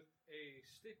with a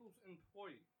Staples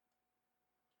employee.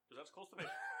 Because that's close to me.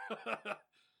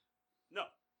 No.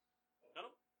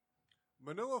 Kendall?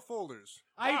 Manila folders.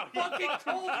 I Wow, fucking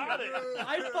told got you. it.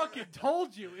 I fucking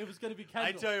told you it was going to be Kendall.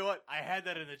 I tell you what, I had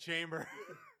that in the chamber.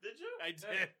 Did you? I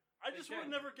did. I just They would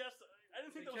have can. never guessed. I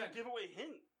didn't think They that was a can. giveaway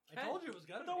hint. I told you it was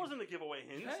going to But that be. wasn't a giveaway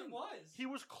hint. Yes, it was. He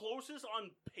was closest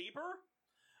on paper.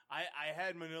 I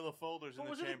had manila folders But in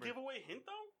the was it a chamber. giveaway hint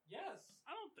though? Yes.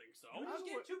 I don't think so. You just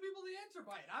gave 2 people the answer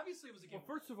by it. Obviously, it was a Well, giveaway.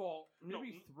 first of all,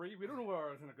 maybe No. 3. We don't know where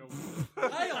I was going to go with this.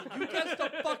 Kyle, you guessed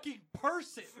a fucking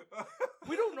person.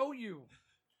 We don't know you.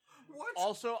 What?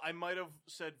 Also, I might have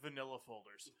said vanilla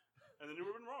folders. And then you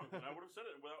would have been wrong. And I would have said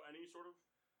it without any sort of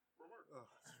remark. Oh,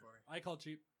 that's funny. I called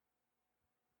cheap.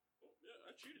 Well, yeah,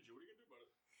 I cheated you. What are you gonna do about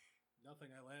it?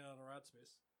 Nothing. I landed on a rat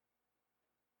space.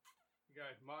 You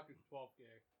guys, Mock is 12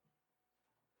 gay.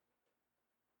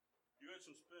 You guys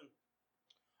can spin.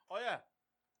 Oh yeah,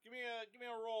 give me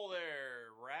a roll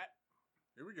there, rat.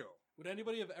 Here we go. Would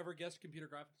anybody have ever guessed computer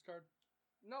graphics card?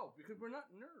 No, because we're not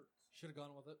nerds. Should have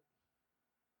gone with it.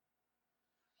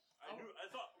 I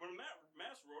thought when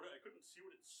Mass wrote it, I couldn't see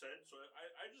what it said, so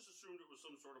I just assumed it was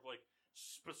some sort of like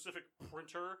specific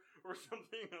printer or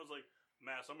something. I was like,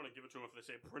 Mass, I'm gonna give it to him if they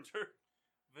say printer.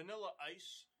 Vanilla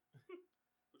ice.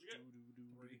 What'd you get?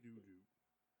 Do-do-do-do-do-do.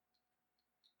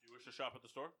 Do you wish to shop at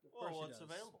the store? Of course Oh, he what's does.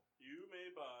 available? You may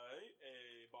buy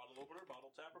a bottle opener, bottle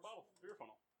tap, or bottle beer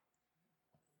funnel.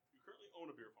 You currently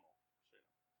own a beer funnel. So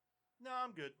you know. No,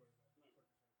 I'm good.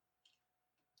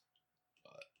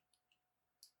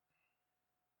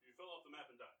 You fell off the map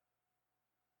and died.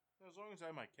 As long as I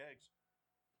have my kegs.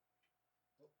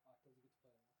 Oh, Octo's gets to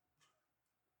play now.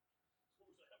 As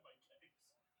long as I have my kegs.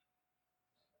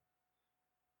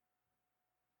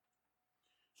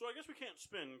 So I guess we can't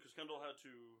spin because Kendall had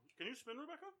to. Can you spin,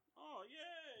 Rebecca? Oh,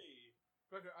 yay!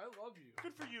 Becca, I love you.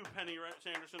 Good for you, Penny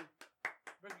Sanderson.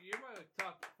 Becca, you're my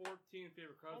top 14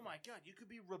 favorite cousin. Oh my god, you could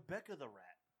be Rebecca the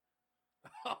rat.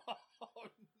 Oh,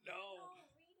 no.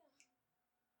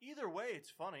 Either way, it's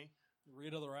funny.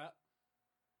 Rita the rat.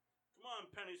 Come on,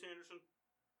 Penny Sanderson.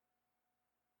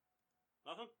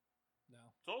 Nothing? No.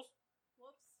 Souls?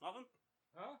 Whoops. Nothing?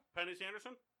 Huh? Penny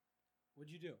Sanderson? What'd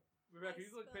you do? Rebecca, I you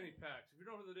look spun. penny packs. If you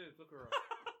don't know who that is, look her up.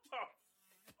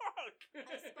 What the fuck?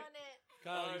 I spun it.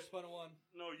 Kyle, you Alright. spun a 1.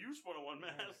 No, you spun a 1,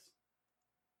 Mass.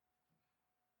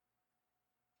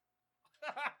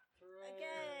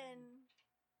 Again.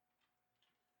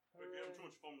 We're having too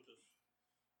much fun with this.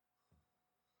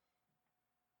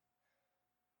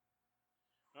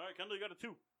 Alright, Kendall, you got a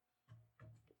 2.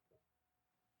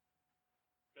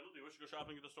 Kendall, do you wish to go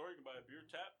shopping at the store? You can buy a beer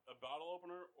tap, a bottle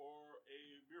opener, or a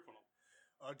beer funnel.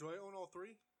 Do I own all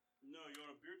 3? No, you own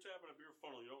a beer tap and a beer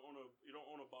funnel. You don't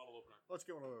own a bottle opener. Let's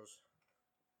get one of those.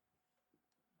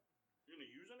 You gonna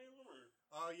use any of them or?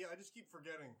 Yeah, I just keep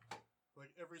forgetting.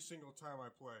 Like every single time I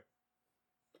play.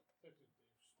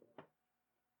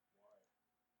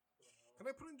 Can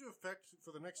I put into effect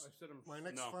for the next I said I'm my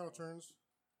next No. final turns?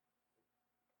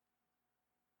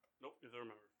 Nope, you have to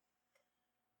remember.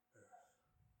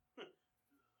 All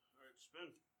right, spin.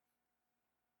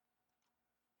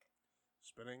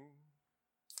 Spinning.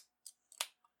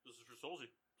 This is for Soulsy.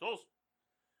 Souls!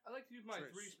 I like to use my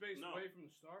Trace. 3 space No. away from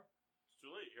the star. It's too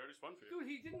late. He already spun for you. Dude,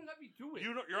 he didn't let me do it.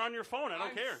 You're on your phone. I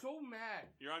don't I'm care. so mad.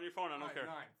 You're on your phone. I don't care.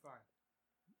 9, fine.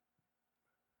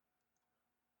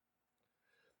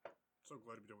 So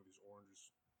glad to be done with these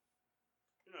oranges.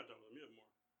 You're not done with them. You have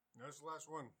more. That's the last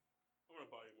one. I'm going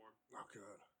to buy you more. Oh,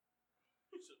 God.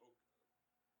 He said, oh, God.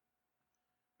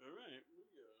 All right.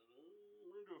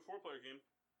 We're going to do a 4-player game.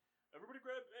 Everybody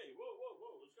grab... Hey,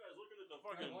 whoa. This guy's looking at the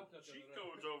fucking want that the cheat other day.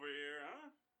 codes over here,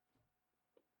 huh?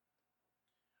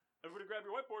 Everybody grab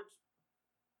your whiteboards.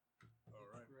 All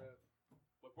right.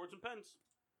 Whiteboards and pens.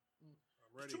 I'm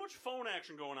There's ready. too much phone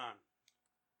action going on.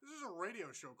 This is a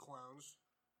radio show, clowns.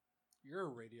 You're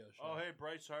a radio show. Oh, hey,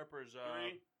 Bryce Harper's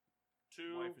 3,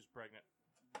 2, wife is pregnant.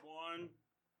 1.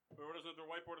 Whoever doesn't have their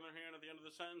whiteboard in their hand at the end of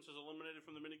the sentence is eliminated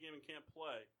from the minigame and can't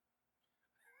play.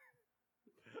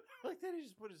 Like that, he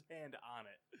just put his hand on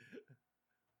it.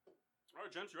 All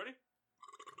right, gents, you ready?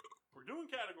 We're doing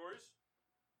categories.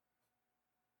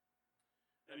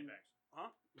 Penny bags. Huh?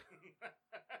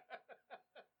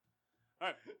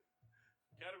 All right.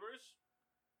 Categories.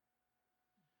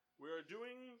 We are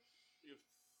doing... You have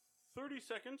 30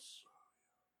 seconds.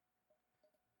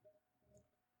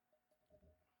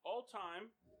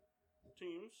 All-time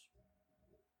teams.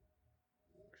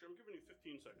 Actually, I'm giving you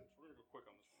 15 seconds. We're going to go quick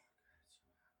on this one.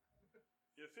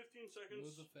 You have 15 seconds.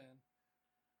 Move the fan.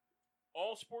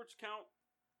 All sports count.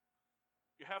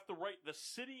 You have to write the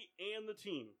city and the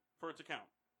team for it to count.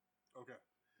 Okay.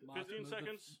 15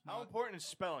 seconds. How important is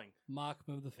spelling? Mock,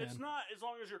 move the fan. It's not as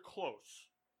long as you're close.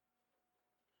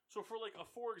 So for like a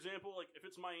for example, like if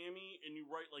it's Miami and you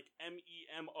write like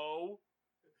MEMO,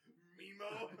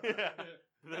 Memo. yeah,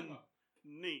 then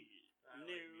Memo.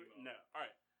 no. All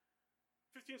right.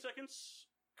 15 seconds.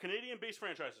 Canadian-based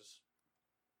franchises.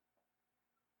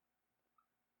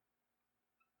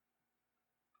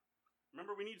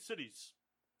 Remember, we need cities.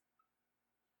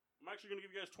 I'm actually going to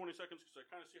give you guys 20 seconds because I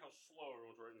kind of see how slow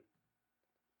everyone's writing.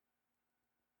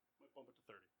 Might bump it to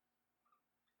 30.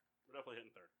 We're definitely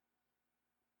hitting 30.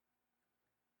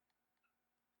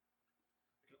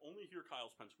 I can only hear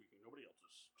Kyle's pen squeaking. Nobody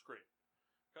else's. It's great.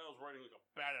 Kyle's writing like a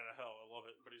bat out of hell. I love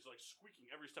it. But he's like squeaking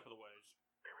every step of the way.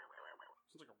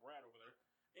 Sounds like a rat over there.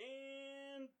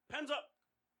 And pens up.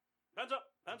 Pens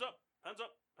up. Pens up. Pens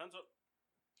up. Pens up.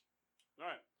 All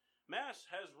right. Mass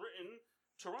has written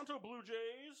Toronto Blue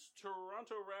Jays,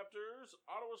 Toronto Raptors,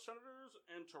 Ottawa Senators,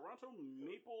 and Toronto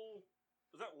Maple...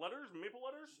 Is that letters? Maple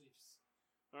letters?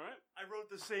 All right. I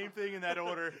wrote the same thing in that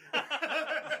order. So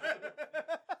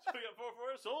we got 4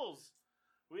 souls.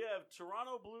 We have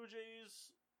Toronto Blue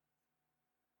Jays.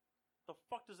 The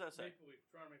fuck does that say? Maple Leafs.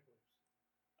 Toronto Maple Leafs.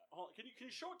 Hold on, can you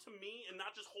show it to me and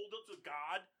not just hold it to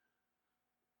God?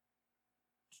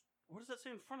 What does that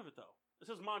say in front of it though? It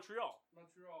says Montreal.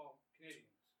 Montreal Canadiens.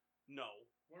 No.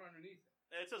 What underneath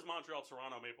it? It says Montreal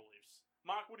Toronto Maple Leafs.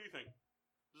 Mock, what do you think?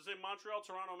 Does it say Montreal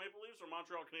Toronto Maple Leafs or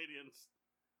Montreal Canadiens?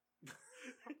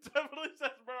 It definitely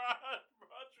says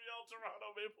Montreal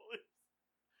Toronto Maple Leafs.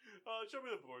 Show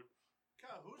me the board.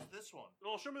 God, who's this one?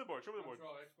 No, show me the board. Show me the board.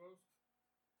 Montreal Expos.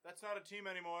 That's not a team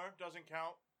anymore. Doesn't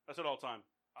count. I said all time.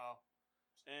 Oh.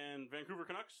 And Vancouver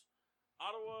Canucks.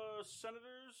 Ottawa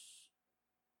Senators.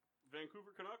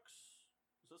 Vancouver Canucks.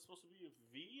 Is that supposed to be a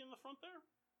V in the front there?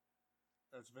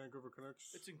 That's Vancouver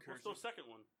Canucks. It's in What's cursive. the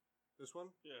second one? This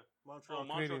one? Yeah. Montreal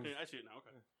Montreal Canadiens. I see it now.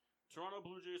 Okay. Toronto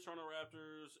Blue Jays, Toronto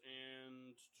Raptors,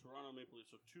 and Toronto Maple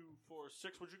Leafs. So 2, 4,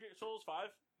 6. What'd you get, Souls? 5?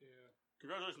 Yeah.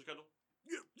 Congratulations, Kendall.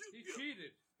 He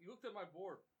cheated. He looked at my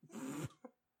board.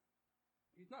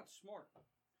 He's not smart.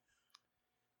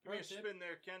 Give me a spin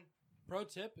there, Ken. Pro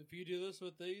tip: if you do this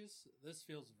with these, this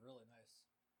feels really nice.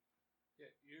 Yeah,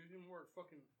 you're using more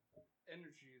fucking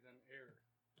energy than air.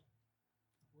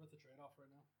 Worth the trade-off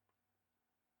right now.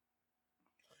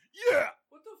 Yeah!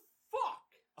 What the fuck?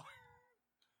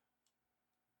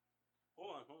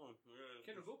 Hold on.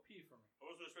 Kendall, go pee for me. I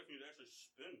wasn't expecting you to actually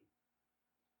spin.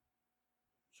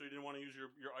 So you didn't want to use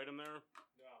your item there?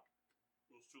 No.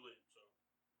 It was too late, so.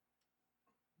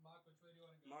 Mock, which way do you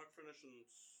want to go? Mock finish and...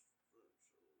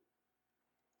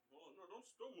 Well, no, don't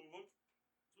move them.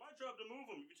 It's my job to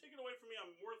move them. If you take it away from me,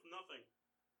 I'm worth nothing.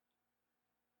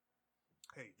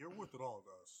 Hey, you're worth it all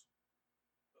to us.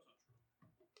 That's not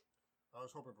true. I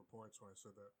was hoping for points when I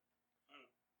said that. I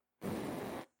know.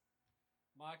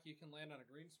 Mock, you can land on a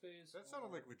green space. That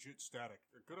sounded like legit static.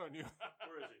 Good on you.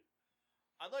 Where is he?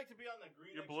 I'd like to be on the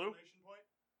green You're blue? exclamation point.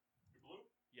 You blue?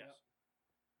 Yes.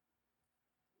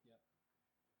 Yep.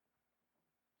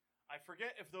 I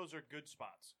forget if those are good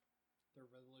spots. They're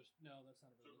regular. No, that's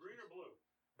not a So regular. green or space. blue?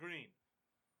 Green.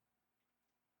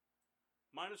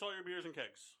 Minus all your beers and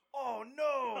kegs. Oh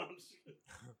no! I'm just kidding.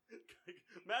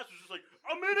 Master's just like,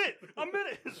 I'm in it! I'm in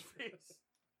it! His face.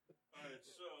 Alright,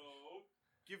 so...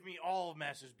 Give me all of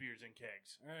Mass's beers and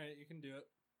kegs. All right, you can do it.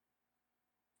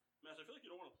 Master, I feel like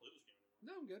you don't want to play this game anymore.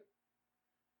 No, I'm good.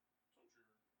 So I'm sure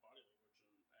your body language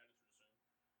and attitude is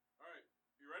saying. Alright,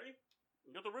 you ready?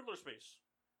 You got the Riddler space.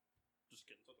 Just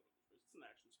kidding, it's not the Riddler space. It's an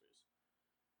action space.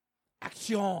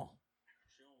 Action.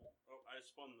 Oh, I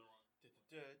spun the wrong.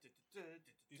 Do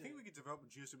you think we could develop a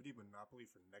GSWD Monopoly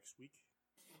for next week?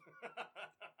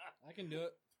 I can do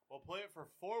it. We'll play it for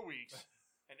 4 weeks,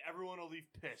 and everyone will leave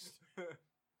pissed.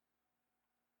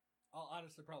 I'll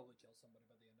honestly probably kill somebody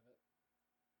by the end of it.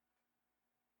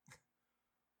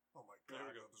 Oh my There god,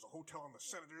 we go. there's a hotel on the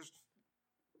Senators.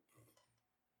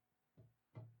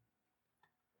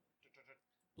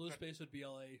 Blue space would be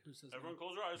LA. Who says Everyone no?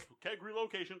 close your eyes. Keg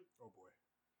relocation. Oh boy.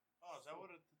 Oh, is that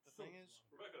what the thing is?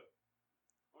 Rebecca,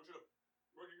 I want you to...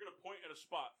 You're going to point at a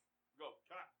spot. Go.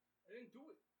 I didn't do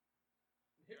it.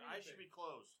 Hit Your me in eyes the should be face.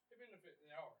 closed. Hit me in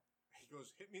the hour. He goes,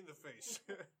 hit me in the face.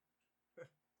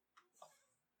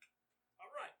 All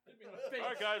right. Hit me in the face.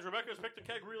 Alright, guys. Rebecca's picked a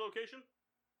keg relocation.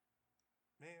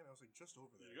 Man, I was like just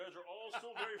over You there. guys are all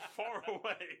still very far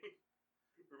away.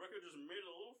 Rebecca just made it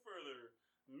a little further.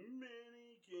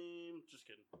 Mini game. Just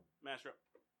kidding. Master up.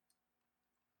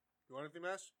 You want anything,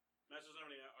 Mass? Master doesn't have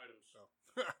any items. Oh.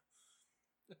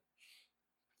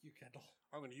 You, Kendall.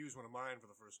 I'm going to use one of mine for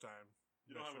the first time.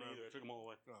 You don't have any either. I took them all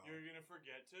away. Oh. You're going to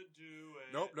forget to do it.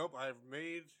 Nope. I've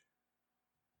made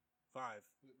 5.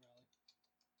 Boot and rally.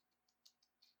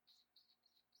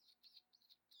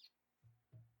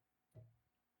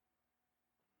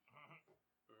 Alright.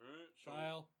 So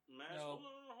Kyle. Master, No.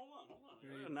 hold on. You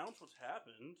Here gotta you- announce what's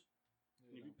happened. There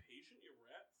Can you you go. be patient, you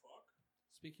rat? Fuck.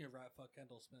 Speaking of rat, fuck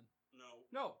Kendall spin. No.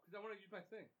 No, because I want to use my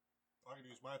thing. I'm going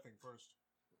to use my thing first.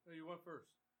 No, you went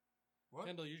first. What?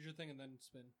 Kendall, use your thing and then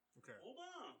spin. Okay. Hold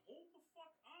on. Hold the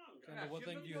fuck on, guys. Kendall, what give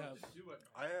thing them do you the have? to do it.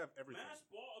 I have everything. Mass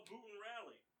bought a boot and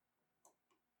rally.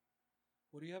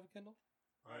 What do you have, Kendall?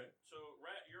 Alright, so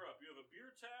Rat, you're up. You have a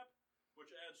beer tap,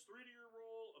 which adds 3 to your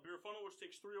roll, a beer funnel, which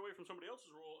takes 3 away from somebody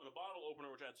else's roll, and a bottle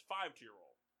opener, which adds 5 to your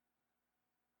roll.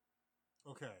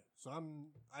 Okay, so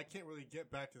I can't really get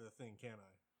back to the thing, can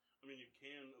I? I mean, you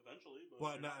can eventually, but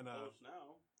Well, you're not not now. close now.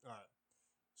 All right.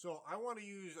 So I want to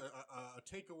use a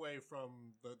takeaway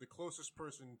from the closest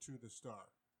person to the star,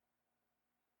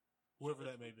 whoever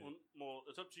that may be. Well,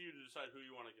 it's up to you to decide who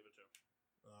you want to give it to.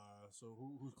 So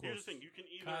who's close? Here's the thing: you can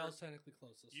either Kyle's technically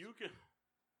closest. you can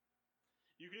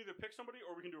either pick somebody,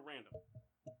 or we can do random.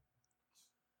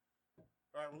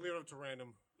 All right, we'll leave it up to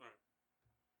random. All right.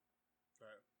 All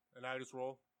right, and I just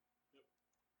roll.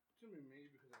 It's going to be me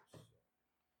because I'm so...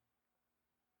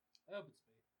 I hope it's me.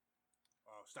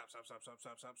 Oh, stop! Stop.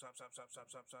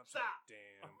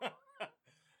 Damn,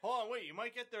 Hold on, wait. You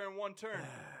might get there in one turn.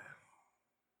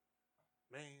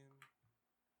 man.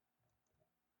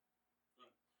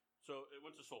 So it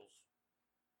went to Souls.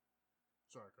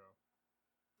 Sorry, Carl.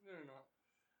 No.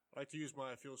 I like to use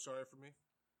my "feel sorry for me."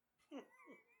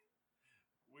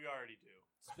 We already do.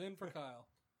 Spin for Kyle.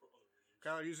 For other reasons.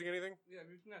 Kyle, using anything? Yeah,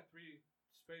 we're using that 3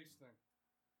 space thing.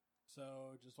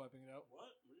 So just wiping it out. What?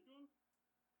 What are you doing?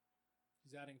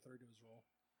 He's adding 3 to his roll.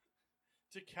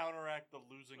 To counteract the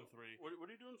losing So, 3. What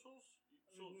are you doing, Souls? I'm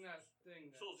Souls, using that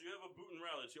thing. That, Souls, you have a boot and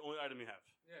rally. It's the only item you have.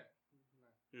 yeah. I'm using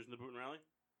that. You're using the boot and rally?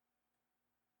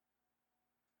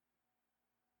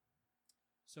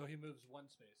 So he moves 1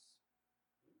 space.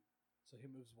 So he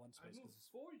moves 1 I space. moved 'cause-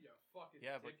 for you, fucking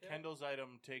Yeah, but dickhead. Kendall's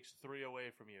item takes 3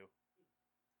 away from you.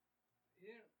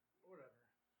 Yeah, whatever.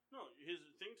 No, his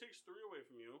thing takes 3 away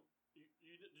from you.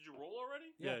 Did you roll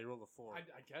already? Yeah, you rolled a 4.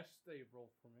 I guess they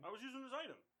roll for me. I was using his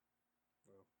item.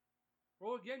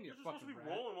 Roll again, you You're just supposed to fucking be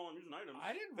rat. rolling while I'm using items.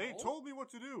 I didn't They roll. told me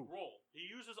what to do. Roll. He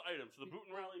used his item, so the boot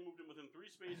and rally moved him within 3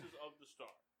 spaces of the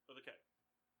star, of the K.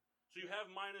 So you have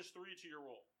 -3 to your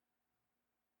roll.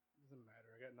 Doesn't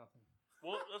matter. I got nothing.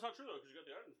 Well, that's not true, though, because you got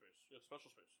the item space. You got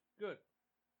special space. Good.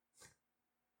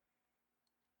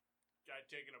 Guy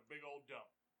taking a big old dump.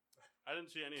 I didn't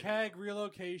see any of Keg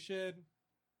relocation.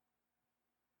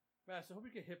 Mass, I hope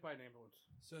you get hit by an ambulance.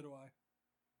 So do I.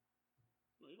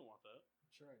 No, you don't want that.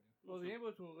 Sure I do. Well, the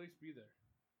ambulance will at least be there.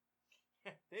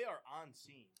 They are on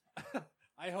scene.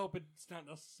 I hope it's not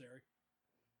necessary.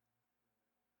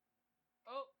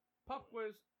 Oh, pop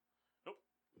quiz. Nope.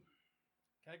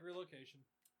 Keg relocation.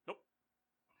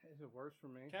 Is it worse for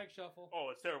me? Keg shuffle. Oh,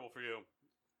 it's terrible for you.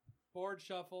 Board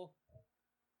shuffle.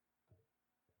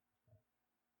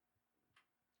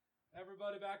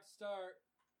 Everybody back to start.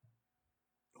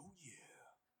 Oh yeah.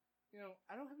 You know,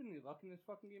 I don't have any luck in this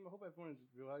fucking game. I hope everyone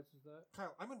realizes that.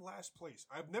 Kyle, I'm in last place.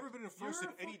 I've never been in first You're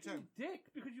at any a fucking time.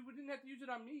 dick because you didn't have to use it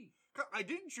on me. Kyle, I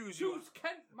didn't choose you. Choose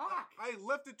Kent Mock. I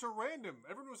left it to random.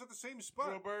 Everyone was at the same Drew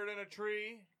a spot. bird in a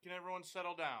tree. Can everyone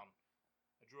settle down?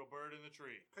 I drew a bird in the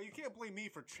tree. Kyle, you can't blame me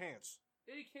for chance.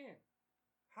 Yeah, you can.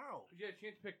 How? You had a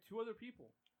chance to pick two other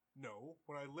people. No,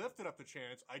 when I left it up to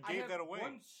chance, I I gave have that away.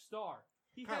 1 star.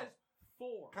 He Kyle. has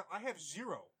 4. Kyle, I have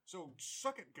 0. So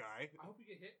suck it, guy. I hope you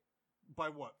get hit. By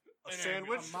what? A An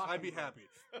sandwich? a I'd be mockingbird. happy.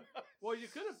 Well, you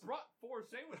could have brought 4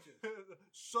 sandwiches.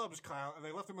 Subs, Kyle, and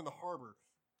they left them in the harbor.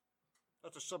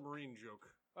 That's a submarine joke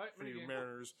All right, for you minigame.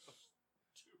 mariners.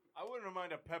 I wouldn't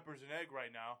mind a peppers and egg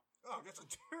right now. Oh, that's a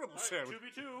terrible All right, sandwich.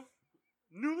 2v2.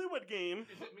 Newlywed game.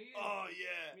 Is it me? And, Oh,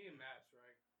 yeah. Me and Matt's,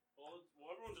 right? Well,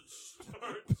 everyone's at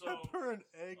start, so... Pepper and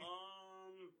egg.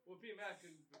 Well, me and Matt,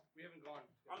 we haven't gone.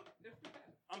 If we have.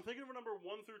 I'm thinking of a number 1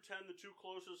 through 10. The two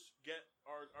closest get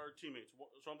our teammates.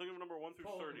 So I'm thinking of a number 1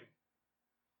 through 30.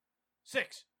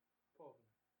 6. Pull over.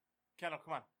 Kendall,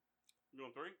 come on. You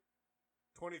want 3?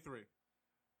 23.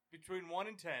 Between 1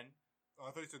 and 10. Oh,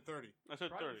 I thought you said 30. I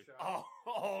said Private 30. shot.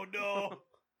 Oh no.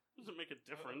 Doesn't make a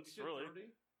difference, You said really.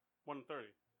 30? 1 and 30.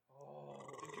 Oh.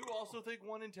 Did you also think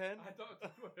 1 and 10? I thought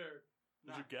you were.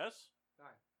 Did you guess?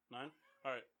 9. 9?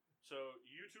 All right. So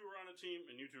you two are on a team,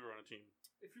 and you two are on a team.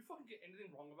 If you fucking get anything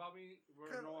wrong about me,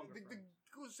 we're Kyle, no longer the friends.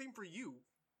 goes the same for you.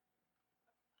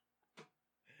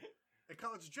 Hey,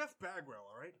 Kyle, it's Jeff Bagwell,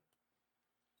 all right?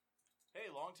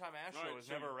 Hey, longtime Astro All right, is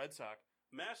so- never a Red Sox.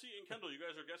 Massey and Kendall, you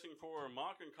guys are guessing for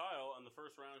Mock and Kyle on the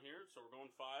first round here, so we're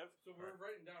going 5, So we're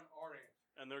writing down our answer.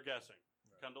 and they're guessing.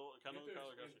 Right. Kendall and You have to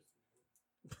Kyle are explain guessing.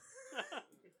 this to me.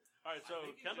 All right, so I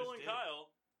think you Kendall just and did. Kyle.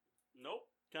 Nope.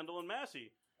 Kendall and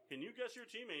Massey. Can you guess your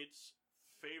teammates'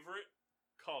 favorite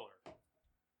color?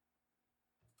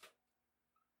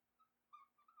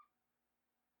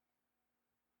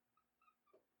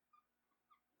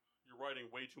 You're writing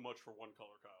way too much for one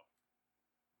color, Kyle.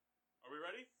 Are we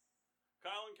ready?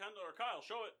 Kyle and Kendall, or Kyle,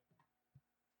 show it.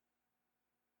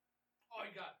 Oh,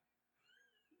 you got it.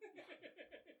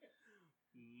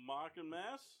 Mock and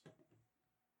Mass.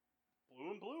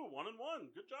 Blue and blue, 1 and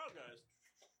 1. Good job, guys.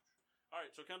 All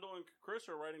right, so Kendall and Chris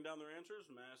are writing down their answers.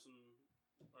 Mass and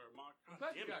Mock. I'm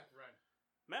glad you Damn it. got Ren.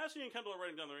 Massey and Kendall are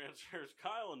writing down their answers.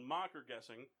 Kyle and Mock are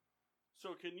guessing.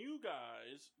 So can you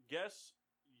guys guess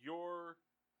your?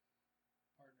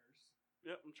 Partners.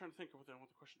 Yeah, I'm trying to think of what I want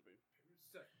the question to be.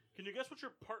 Second. Can you guess what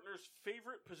your partner's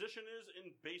favorite position is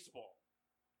in baseball?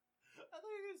 I thought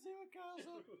you were going to say what Kyle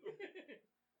said.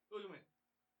 Look at me.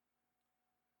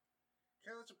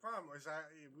 Kyle, that's a problem. Is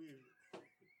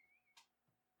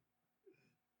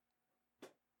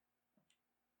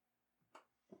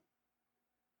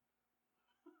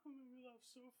we made me laugh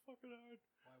so fucking hard.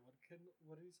 Why?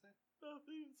 What did he say? No,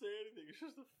 he didn't say anything. It's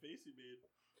just the face he made.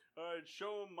 All right,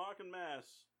 show him Mock and Mass.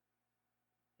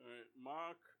 All right,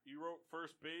 Mock, you wrote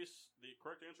first base. The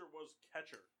correct answer was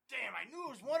catcher. Damn, I knew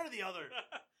it was one or the other.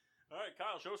 All right,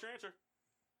 Kyle, show us your answer.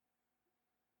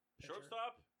 Pitcher.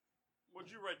 Shortstop?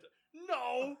 What'd you write?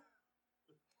 No!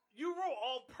 You wrote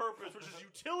all-purpose, which is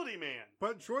utility man.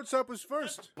 But shortstop was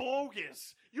That's first.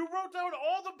 bogus. You wrote down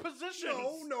all the positions.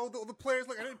 No, the players.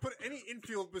 Like I didn't put any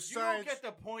infield You besides. don't get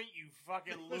the point, you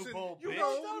fucking Listen, loophole you bitch.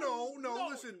 no.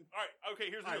 Listen, All right,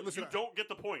 okay, here's the All right, deal. listen, You don't get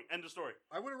the point. End of story.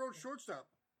 I would have wrote shortstop.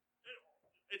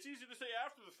 It's easy to say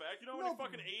after the fact. You know how No, many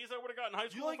fucking A's I would have got in high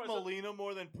Do you school like if I said... Molina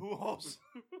more than Pujols?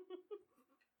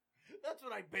 That's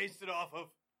what I based it off of.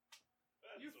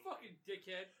 You fucking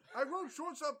dickhead. I wrote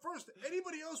shortstop first.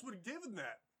 Anybody else would have given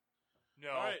that. No.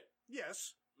 All right,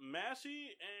 Yes.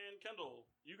 Massey and Kendall,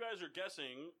 you guys are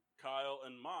guessing Kyle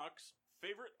and Mock's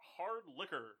favorite hard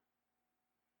liquor.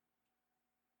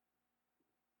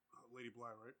 Lady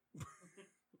Bly, right?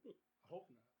 I hope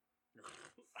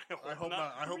not. I hope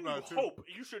not. I What hope do you not, mean too. you hope?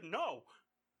 You should know.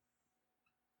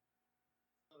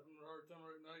 I'm having a hard time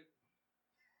right night.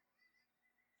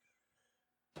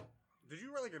 Did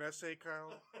you write like an essay,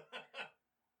 Kyle?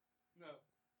 No.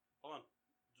 Hold on.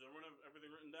 Does everyone have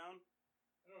everything written down?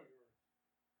 I know you're right.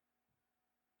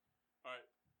 All right.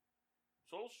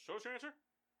 Souls, show us your answer.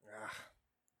 Ah,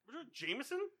 Was it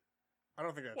Jameson? I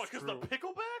don't think that's What, because true. the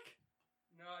pickleback?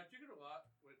 No, I figured a lot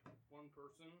with one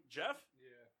person. Jeff?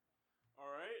 Yeah. All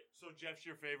right. So Jeff's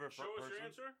your favorite Show us person? your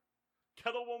answer.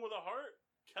 Kettle won with a heart.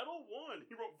 Kettle won.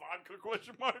 He wrote vodka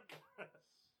question mark.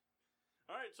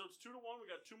 All right, so it's 2-1. We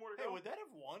got 2 more to Hey, go. would that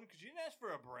have won? Because you didn't ask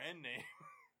for a brand name.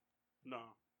 No.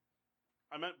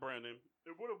 I meant brand name.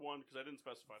 It would have won because I didn't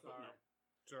specify, but no.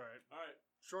 It's all right. All right.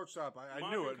 Shortstop, I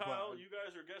Mark knew and it, Kyle, but you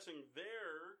guys are guessing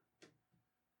their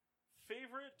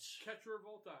favorite. Catcher of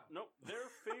all time. Nope. Their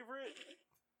favorite.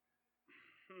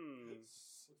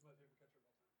 What's my favorite catcher of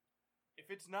all time?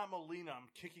 If it's not Molina, I'm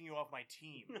kicking you off my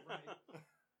team. Right.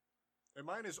 and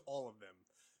mine is all of them.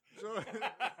 So All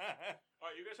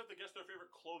right, you guys have to guess their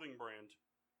favorite clothing brand.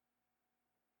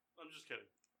 I'm just kidding.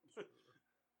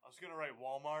 I was gonna write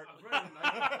Walmart I was writing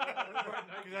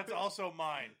Nike. because that's also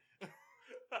mine.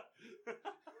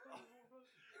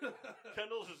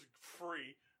 Kendall's is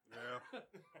free. yeah.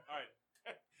 All right.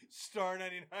 Star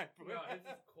 99. No, it's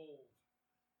just cold.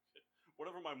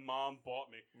 Whatever my mom bought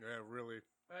me. Yeah, really.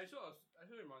 I saw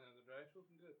your mom the other day. It's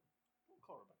looking good. Don't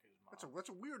call Rebecca his mom. That's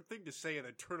a weird thing to say and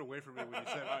then turn away from me when you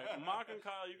said All right, it. Mock and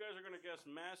Kyle, you guys are going to guess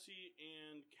Massey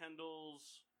and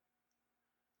Kendall's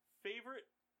favorite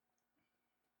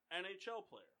NHL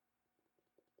player.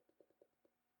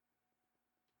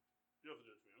 You don't have to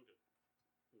do it to me. I'm good.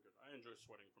 I'm good. I enjoy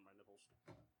sweating from my nipples.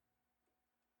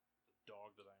 The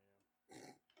dog that I am.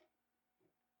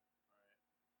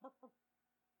 All right.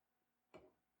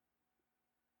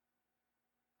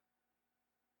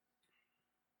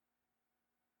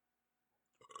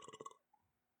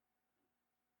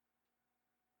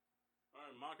 All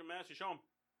right, Mock and Massey, show them.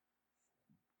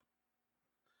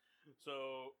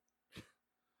 So,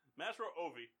 Mass wrote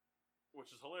Ovi, which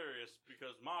is hilarious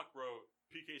because Mock wrote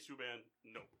PK Subban,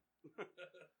 nope.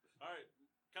 All right,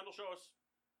 Kendall, show us.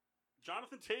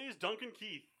 Jonathan Taze, Duncan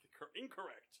Keith.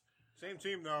 Incorrect. Same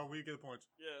team, though. We get the points.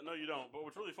 Yeah, no, you don't. But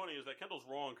what's really funny is that Kendall's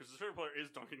wrong because his favorite player is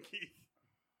Duncan Keith.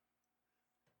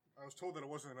 I was told that it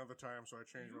wasn't another time, so I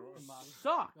changed my And Mock.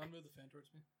 Suck. You want to move the fan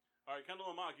towards me? All right, Kendall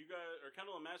and Mock, you guys, or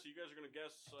Kendall and Massey, you guys are going to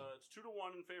guess. It's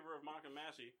 2-1 in favor of Mock and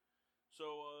Massey. So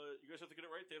you guys have to get it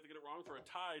right. They have to get it wrong for a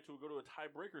tie to go to a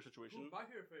tiebreaker situation. Who's my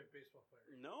favorite baseball player?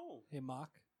 No. Hey,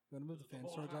 Mock. You want to move the fan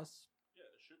whole towards house. us? Yeah,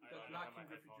 it should be. That's fine. not have my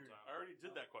King Griffey headphones Jr. on. I already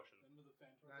did that question. You want to move the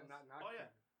fan towards us? Not Oh, yeah.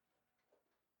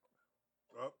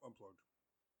 Oh, unplugged.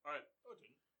 All right. Oh, it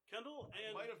didn't. Kendall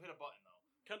I and might have hit a button, though.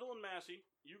 Kendall and Massey,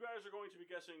 you guys are going to be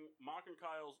guessing Mock and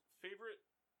Kyle's favorite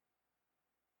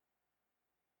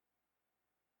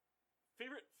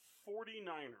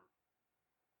 49er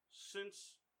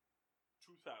since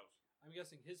 2000. I'm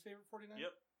guessing his favorite 49?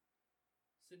 Yep,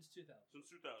 Since 2000. since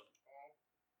 2000.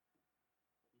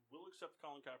 We'll accept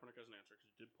Colin Kaepernick as an answer because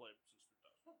he did play since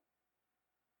 2000.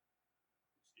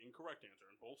 It's the incorrect answer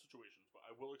in both situations, but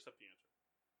I will accept the answer.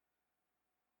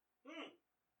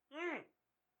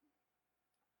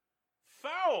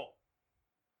 Foul!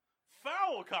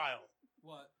 Foul, Kyle!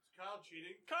 What? Is Kyle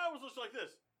cheating? Kyle was just like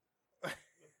this.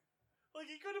 Like,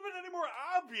 he couldn't have been any more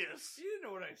obvious. You didn't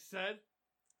know what I said.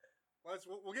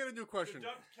 We'll get a new question.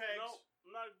 Deduct kegs.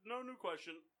 No new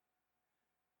question.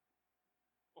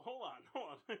 Hold on.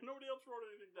 Nobody else wrote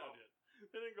anything down yet.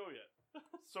 They didn't go yet.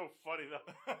 So funny, though.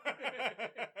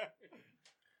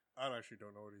 I actually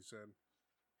don't know what he said.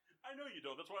 I know you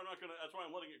don't. That's why I'm not gonna. That's why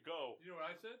I'm letting it go. You know what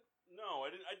I said? No,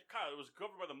 I didn't. Kyle, it was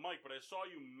covered by the mic, but I saw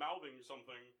you mouthing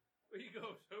something. He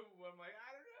goes, I'm like, I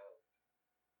don't know.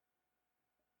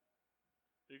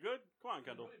 You good? Come on,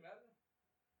 Kendall. Does it really matter?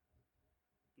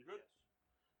 You good?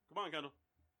 Come on, Kendall.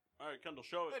 All right, Kendall,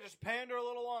 show I it. just pander a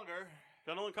little longer.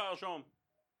 Kendall and Kyle, show him.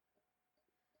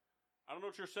 I don't know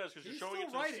what yours says because you're He's showing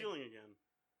it to still the writing. ceiling again.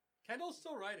 Kendall's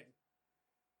still writing.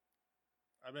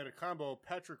 I made a combo of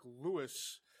Patrick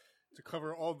Lewis to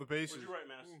cover all the bases. What'd you write,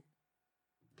 Mass?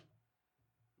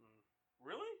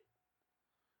 Really?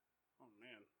 Oh,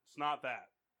 man. It's not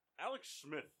that. Alex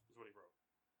Smith is what he wrote.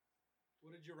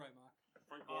 What did you write, Mock?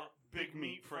 Frank Gore. Big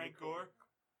meat Frank Gore.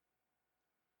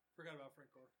 Forgot about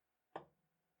Frank Gore.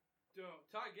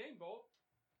 Tie game, Bolt.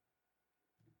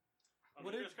 I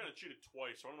mean, you guys kind of cheated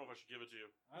twice, so I don't know if I should give it to you.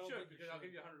 I don't Sure, think because I'll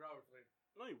give you $100 later.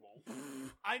 No, you won't.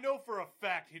 I know for a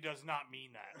fact he does not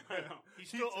mean that. I know. He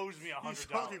still owes me He's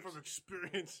 $100. talking from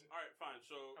experience. All right, fine.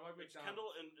 So I might it's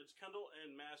McDonald's. Kendall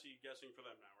and Massey guessing for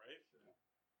them now, right?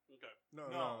 Okay. No,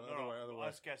 other way.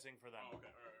 Us guessing for them. Oh, okay.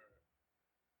 All right.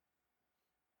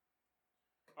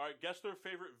 All right. Guess their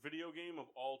favorite video game of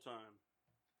all time.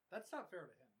 That's not fair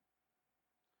to him.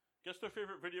 Guess their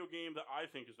favorite video game that I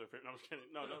think is their favorite. No, I'm just kidding.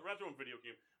 No, we're not doing video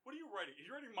game. What are you writing? Are you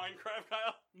writing Minecraft,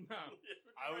 Kyle? No.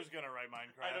 I was going to write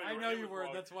Minecraft. I know you were.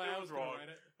 wrong. That's why It I was was going wrong. to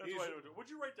write it. That's why I didn't do it. What'd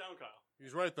you write down, Kyle?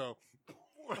 He's right, though.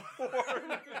 What'd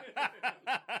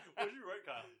you write,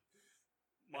 Kyle?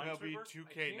 MLB Minesweeper?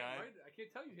 2K9. I can't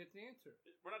tell you. Hit the answer.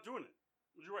 We're not doing it.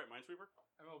 What'd you write, Minesweeper?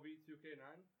 MLB 2K9.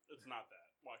 It's not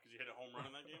that. Why? Because you hit a home run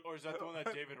in that game? Or is that the one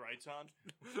that David writes on?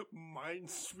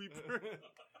 Minesweeper.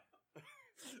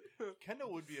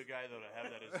 Kendall would be a guy, though, to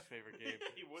have that as his favorite game.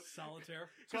 He would.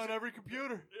 Solitaire. It's on every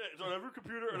computer. Yeah, it's on every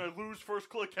computer, and I lose first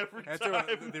click every That's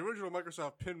time. the original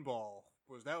Microsoft Pinball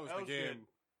was the was game.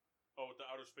 Oh, with the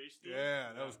outer space theme?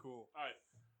 Yeah, that was cool. All right.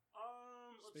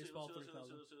 Spaceball Let's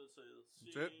 3000. see.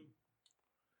 That's it?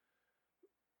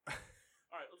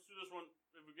 All right, let's do this one.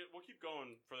 We'll keep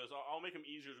going for this. I'll make them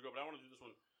easier to go, but I want to do this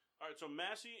one. All right, so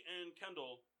Massey and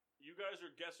Kendall, you guys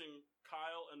are guessing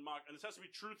Kyle and Mock, and this has to be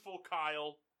truthful,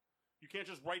 Kyle. You can't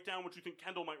just write down what you think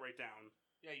Kendall might write down.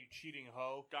 Yeah, you cheating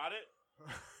hoe. Got it?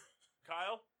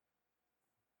 Kyle?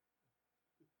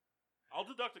 I'll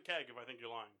deduct a keg if I think you're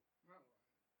lying.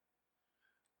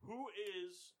 Who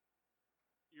is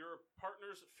your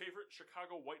partner's favorite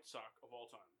Chicago White Sox of all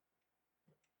time?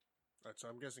 That's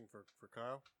I'm guessing for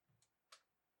Kyle.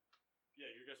 Yeah,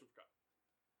 you're guessing for Kyle.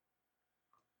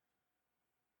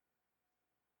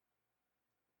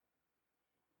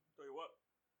 Tell you what,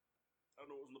 I don't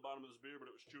know what was in the bottom of this beer, but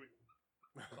it was chewy.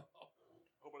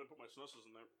 Hope I didn't put my snusses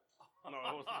in there. No,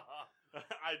 it wasn't.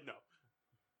 I know.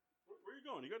 Where are you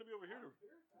going? You got to be over here. All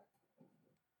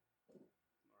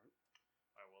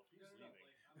right, well, if he's leaving.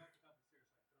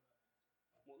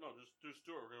 Well, no, just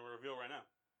do it. We're going to reveal right now.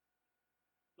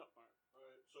 No, all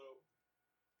right. So,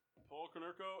 Paul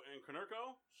Konerko and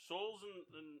Konerko, Souls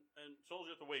and Souls,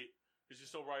 you have to wait because he's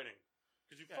still writing.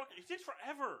 Because he takes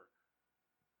forever.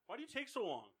 Why do you take so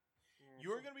long?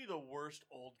 You're going to be the worst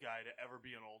old guy to ever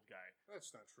be an old guy.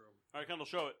 That's not true. All right, Kendall,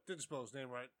 show it. Didn't spell his name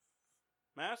right.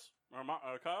 Mass or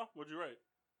Kyle, what'd you write?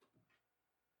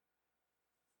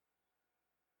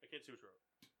 I can't see what you wrote.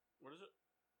 What is it?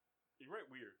 You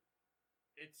write weird.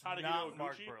 It's Hideki not no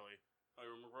Mark Gucci? Burley. Oh,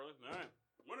 you remember Burley? All right,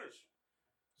 winners.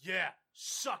 Yeah,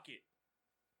 suck it.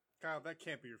 Kyle, that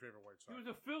can't be your favorite White Sox. He was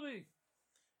a Philly.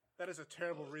 That is a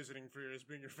terrible reasoning for you as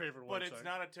being your favorite But White it's Sox.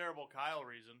 not a terrible Kyle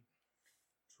reason.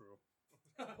 True.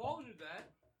 Paul knew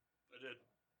that. I did.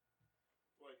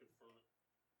 Why confirm it?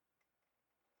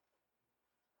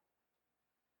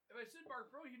 If I said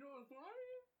Mark Bro, you know what's going on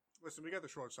here? Listen, we got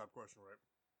the shortstop question right.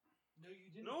 No,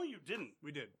 you didn't. No, you didn't. We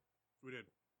did.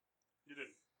 You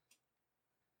didn't.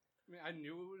 I mean, I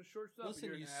knew it was shortstop.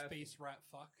 Listen, but you you're an space rat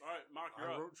fuck. All right, Mark, I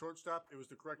you're up. wrote shortstop. It was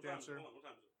the correct What time is it? answer. Hold on, what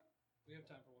time is it? We have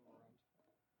time for one more round.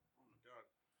 Oh my god.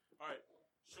 All right,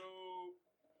 so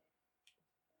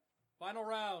Final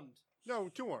round. No,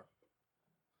 two more.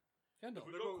 Kendall.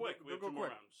 If we go quick, we have two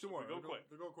more rounds. Two more. If we go quick.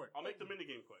 They'll go quick. I'll make the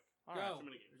minigame quick. Go. Two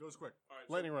minigames. It goes quick. All right,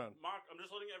 Lightning round. Mock, I'm just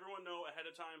letting everyone know ahead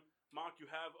of time. Mock, you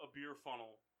have a beer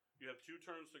funnel. You have 2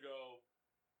 turns to go.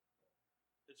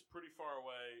 It's pretty far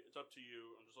away. It's up to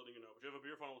you. I'm just letting you know. But you have a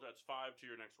beer funnel that's 5 to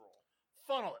your next roll.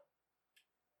 Funnel it.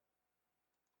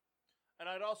 And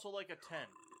I'd also like a 10.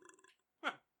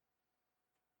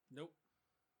 Nope.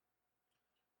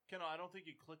 Kendall, I don't think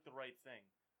you clicked the right thing.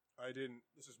 I didn't.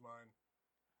 This is mine.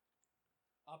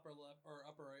 Upper left or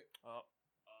upper right. 4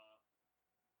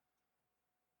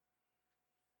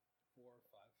 4,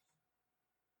 5.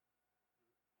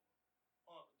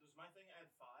 Oh, does my thing add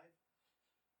 5?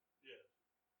 Yeah.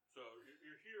 So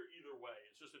you're here either way.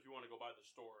 It's just if you want to go by the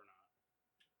store or not.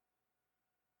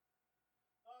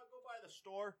 Go by the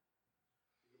store.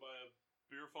 You can buy a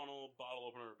beer funnel, bottle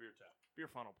opener, or beer tap.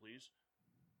 Beer funnel, please.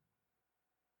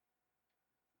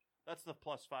 That's the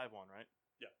 +5 one, right?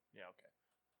 Yeah. Yeah, okay.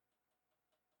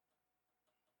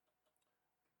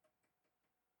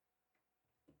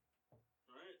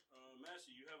 All right.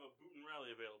 Massey, you have a boot and rally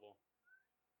available.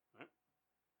 All right.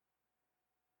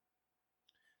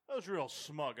 That was real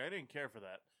smug. I didn't care for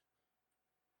that.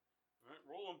 All right.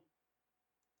 Roll them.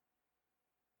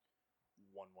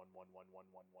 1 1 1 1 1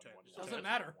 1 1 10. 1. Doesn't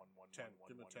matter. 1 1 10. 1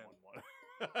 Give him a 1 1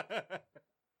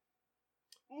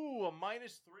 1. Ooh, a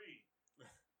 -3.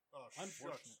 Oh,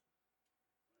 Unfortunate. shucks.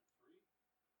 3.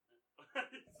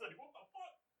 It's like, what the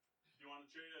fuck? Do you want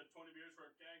to trade 20 beers for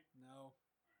a keg? No.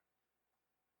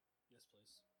 Yes,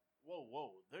 please.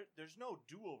 Whoa. There's no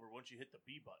do-over once you hit the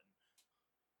B button.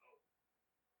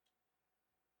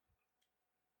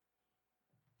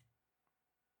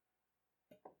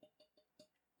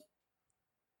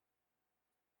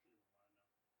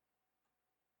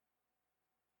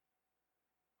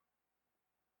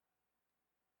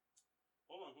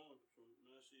 Hold on. So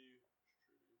Massey.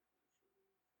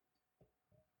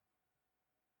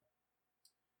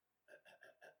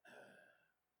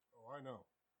 Oh, I know.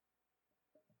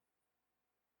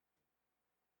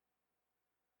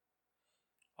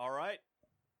 All right.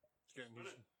 It's getting Spin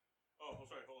it. Oh,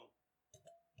 sorry. Hold on.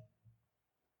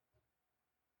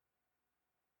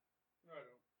 No, I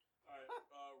don't. All right.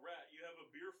 Rat, you have a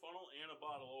beer funnel and a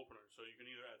bottle opener, so you can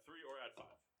either add 3 or add 5.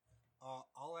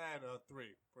 I'll add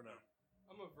 3 for now.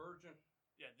 I'm a virgin.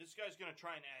 Yeah, this guy's gonna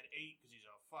try and add 8 because he's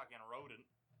a fucking rodent.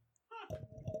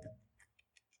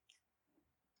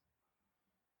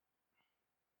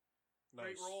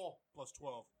 Nice. Great roll. Plus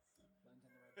 12. Lands on the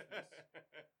right place.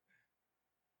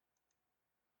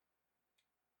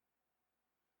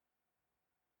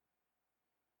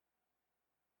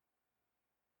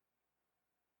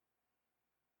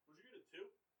 Would you get a 2?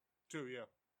 2, yeah.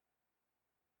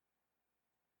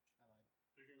 I lied.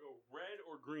 You can go red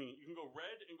or green. You can go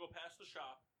red and go past the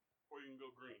shop, or you can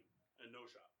go green and no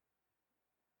shop.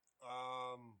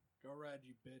 Go red,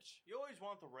 you bitch. You always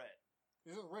want the red.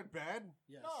 Isn't red bad?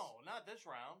 Yes. No, not this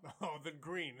round. Oh, then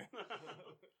green. Alright.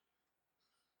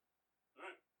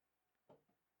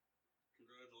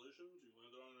 Congratulations, you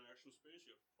landed on an action space,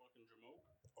 you fucking jamoke.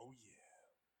 Oh,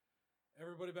 yeah.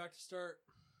 Everybody back to start.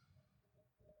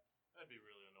 That'd be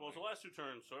really annoying. Well, it's the last 2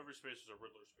 turns, so every space is a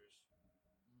Riddler space.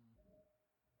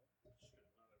 Just kidding,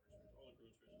 not every space. All the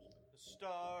green spaces. The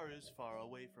star is far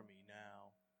away from me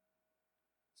now.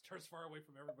 Starts far away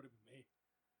from everybody but me.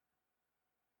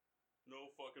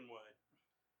 No fucking way.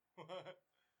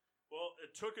 Well,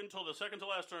 it took until the second to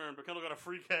last turn, but Kendall got a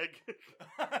free keg.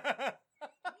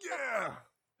 Yeah!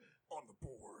 On the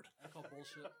board. I call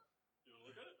bullshit. You want to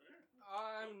look at it? Right here.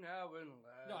 I'm now in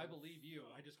last. No, I believe you.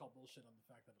 I just call bullshit on the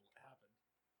fact that it happened.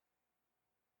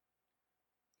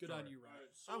 Good on Sorry. you, Rap.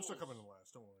 Alright, I'm still Souls. coming in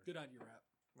last, don't worry. Good on you, Rap.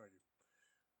 Thank you.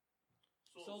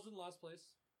 Souls in last place.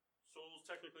 Souls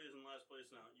technically is in last place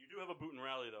now. You do have a boot and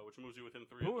rally, though, which moves you within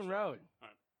 3. Boot and rally.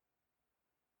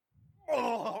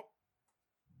 Oh!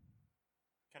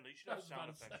 Kendall, you should I have was sound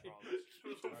about to effects say. for all this.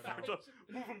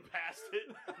 Move him past it.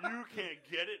 You can't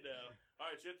get it now.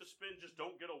 Alright, so you have to spin, just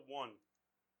don't get a 1. Oh,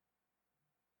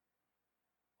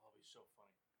 it'll be so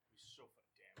funny. It'll be so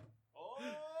funny. Damn it. Oh!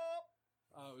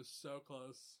 Oh, it was so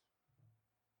close.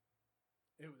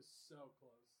 It was so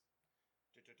close.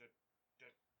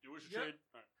 You wish to Yep. trade?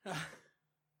 Alright.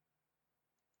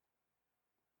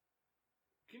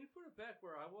 Can you put it back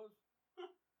where I was?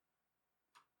 Yep.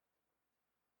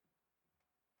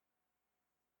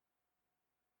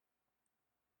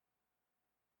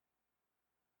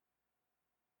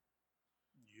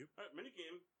 Alright,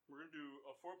 minigame. We're going to do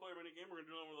a 4-player minigame. We're going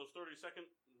to do one of those 30-second,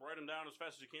 write them down as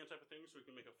fast as you can type of things so we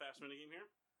can make a fast minigame here.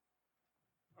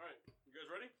 Alright, you guys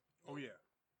ready? Oh, yeah.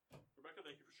 Rebecca,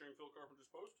 thank you for sharing Phil Carpenter's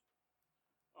post.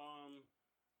 Oh,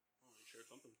 you shared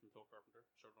something from Phil Carpenter.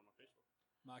 Showed it on my Facebook.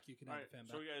 Mock, you can All have right, the fan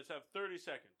so back. you guys have 30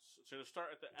 seconds. It's going to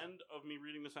start at the end of me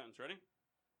reading the sentence. Ready?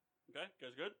 Okay, you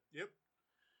guys good? Yep.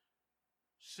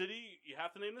 City, you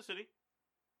have to name the city.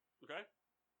 Okay?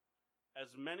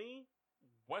 As many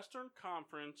Western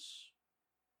Conference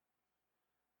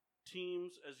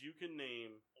teams as you can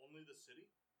name. Only the city?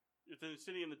 It's the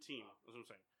city and the team. That's what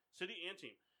I'm saying. City and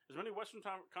team. As many Western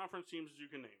Conference teams as you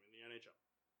can name in the NHL.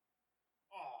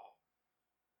 Oh.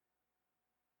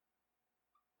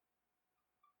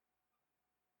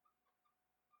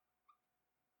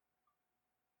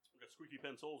 We got Squeaky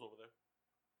Pen Souls over there.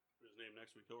 Put his name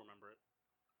next week, he'll remember it.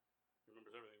 He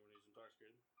remembers everything when he's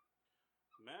intoxicated.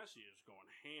 Massey is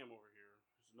going ham over here.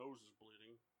 His nose is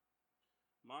bleeding.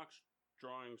 Mock's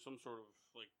drawing some sort of,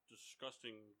 like,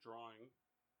 disgusting drawing.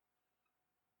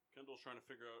 Kendall's trying to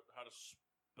figure out how to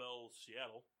spell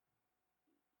Seattle.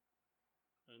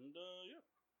 And, yeah.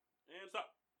 And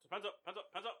stop. So pens up, pens up,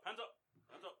 pens up, pens up,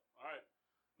 pens up. All right.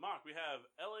 Mock, we have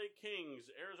LA Kings,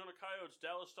 Arizona Coyotes,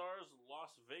 Dallas Stars,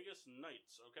 Las Vegas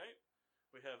Knights, okay?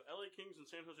 We have LA Kings and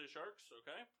San Jose Sharks,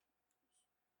 okay?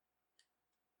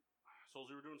 Souls,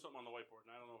 you were doing something on the whiteboard,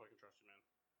 and I don't know if I can trust you, man.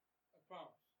 I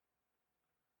promise.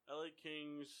 LA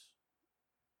Kings,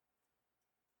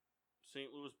 St.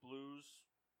 Louis Blues.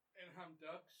 Anaheim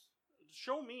Ducks.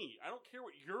 Show me. I don't care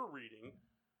what you're reading.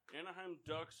 Anaheim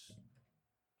Ducks,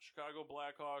 Chicago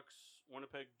Blackhawks,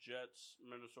 Winnipeg Jets,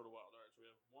 Minnesota Wild. All right, so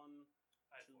we have 1, 2.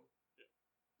 Yeah.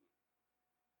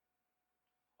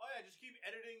 Oh, yeah, just keep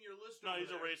editing your list. No, over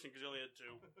he's there. erasing because he only had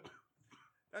 2.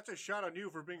 That's a shot on you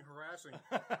for being harassing.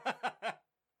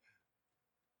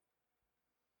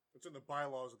 It's in the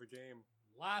bylaws of the game.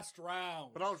 Last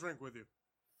round. But I'll drink with you.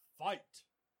 Fight.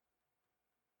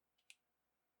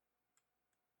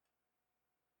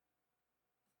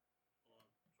 Hold on,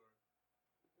 sorry.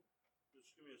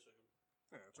 Just give me a second.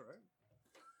 Yeah, that's all right.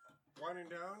 Winding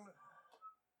down.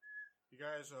 You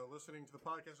guys listening to the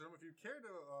podcast room, if you care to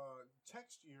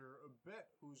text your bet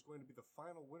who's going to be the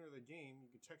final winner of the game, you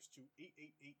can text to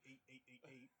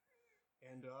 8888888.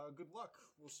 And good luck.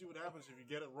 We'll see what happens if you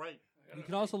get it right. You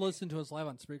can also listen to us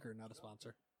live on Spreaker, not a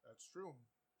sponsor. That's true.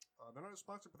 They're not a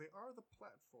sponsor, but they are the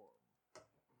platform.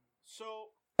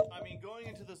 So, I mean, going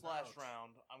into this last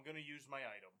round, I'm going to use my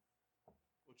item,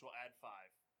 which will add 5.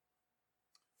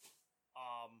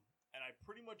 And I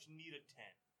pretty much need a 10.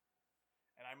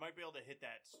 And I might be able to hit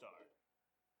that star.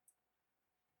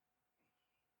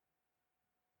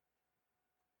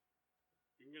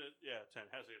 You can get it. Yeah,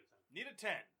 10. Has to get a 10. Need a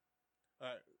 10.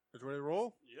 All right. Is ready to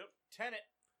roll? Yep. 10 it.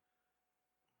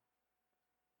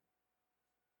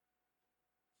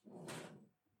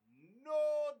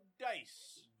 No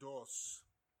dice. Dos.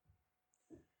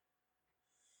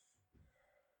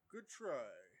 Good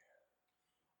try.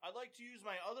 I'd like to use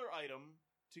my other item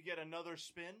to get another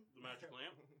spin. The magic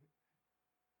lamp.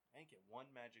 I get one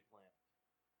magic lamp.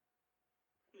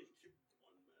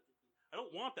 I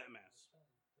don't want that mass.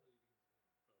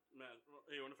 Man,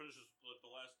 hey, you want to finish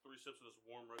the last 3 sips of this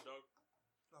warm Red Dog?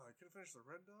 Oh, I couldn't finish the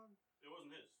Red Dog? It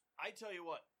wasn't his. I tell you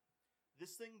what,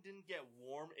 this thing didn't get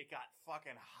warm. It got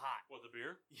fucking hot. What, the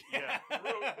beer? Yeah.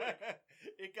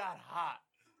 It got hot.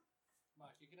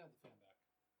 Mike, you can have the fan back.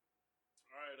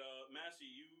 All right, Massey,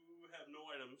 you have no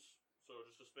items, so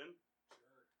just a spin.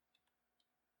 Sure.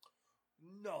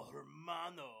 No,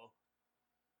 hermano.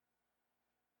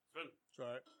 Spin.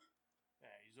 Sorry.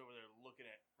 Yeah, he's over there looking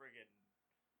at friggin'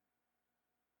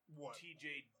 What?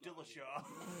 TJ Dillashaw. I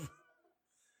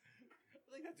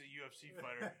think that's a UFC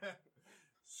fighter.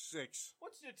 6.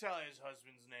 What's Natalia's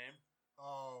husband's name?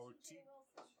 Oh,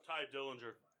 Ty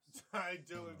Dillinger. Ty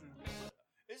Dillinger.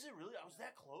 Is it really? I was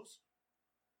that close?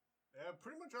 Yeah,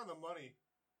 pretty much on the money.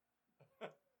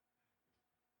 All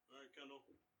right, Kendall.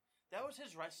 That was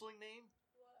his wrestling name?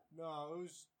 No, it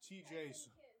was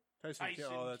TJ's. Tyson Kidd.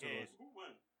 Oh, that's Kidd. what it Who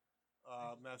won?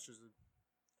 was. Masters.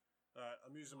 Alright,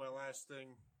 I'm using my last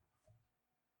thing.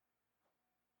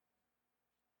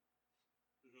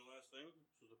 This is your last thing.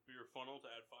 This was a beer funnel to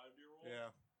add 5 to your roll.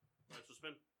 Yeah. All right, so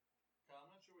spin. I'm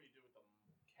not sure what you do with the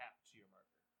cap to your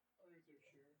marker. Underneath their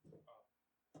chair.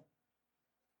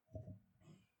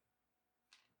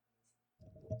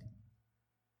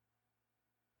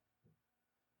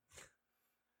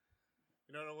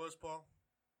 You know what it was, Paul?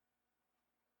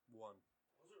 1.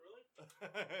 Was it really?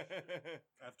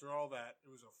 After all that,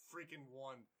 it was a freaking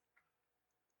 1.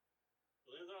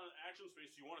 Lands on an action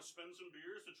space. You want to spend some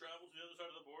beers to travel to the other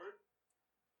side of the board?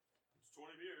 It's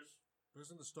 20 beers.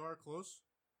 Isn't the star close?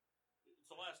 It's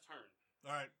the last turn.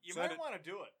 Alright, You send might it. want to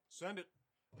do it. Send it.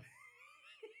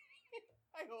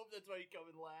 I hope that's why you come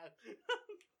in last.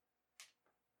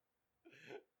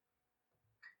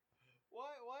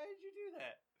 Why did you do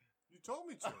that? You told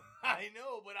me to. I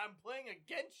know, but I'm playing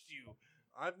against you.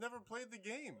 I've never played the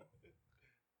game.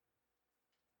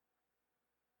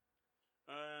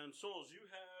 And Souls, you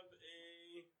have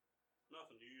a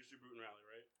nothing. You used your boot and rally,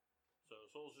 right? So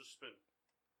Souls just spin.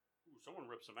 Ooh, someone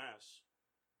ripped some ass.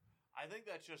 I think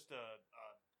that's just a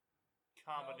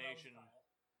combination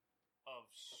of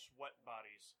sweat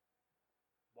bodies.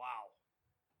 Wow.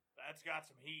 That's got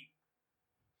some heat.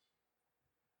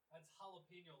 That's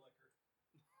jalapeno liquor.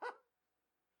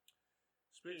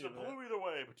 It's Speaking a of that, blue either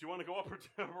way, but you want to go up or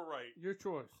down or right? Your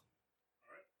choice.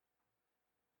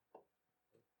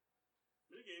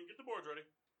 Minigame, get the boards ready.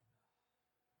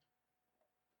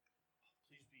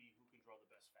 Please be who can draw the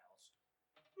best fouls.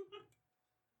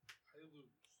 I lose.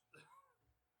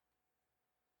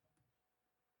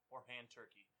 Or hand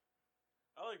turkey.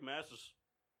 I like masses.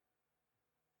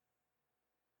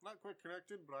 not quite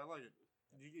connected, but I like it.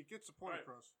 It gets the point Alright.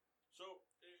 across. So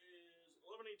it is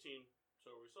 11:18,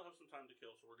 so we still have some time to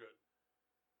kill, so we're good.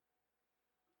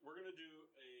 We're gonna do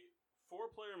a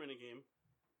 4-player minigame.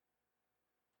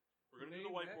 We're gonna do the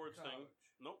Name that whiteboards thing. college.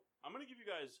 Nope. I'm gonna give you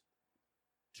guys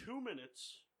 2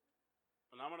 minutes,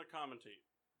 and I'm gonna commentate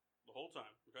the whole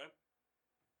time. Okay.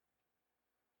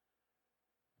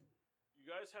 You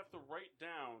guys have to write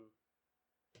down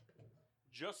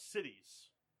just cities.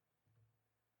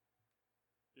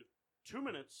 You have 2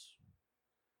 minutes.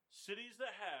 Cities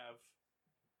that have,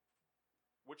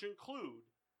 which include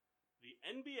the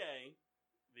NBA,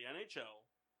 the NHL,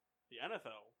 the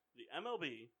NFL, the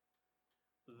MLB,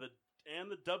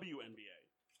 and the WNBA.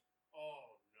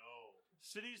 Oh, no.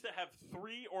 Cities that have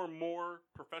 3 or more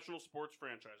professional sports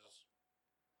franchises.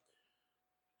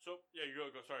 So, yeah, you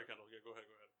go. Sorry, Kendall. Yeah, go ahead.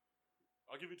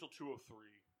 I'll give you till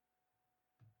 2:03.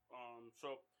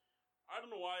 So, I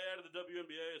don't know why I added the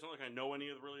WNBA. It's not like I know any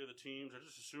of the teams. I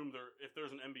just assume if they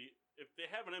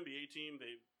have an NBA team,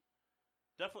 they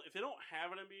definitely, if they don't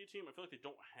have an NBA team, I feel like they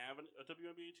don't have a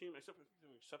WNBA team, except for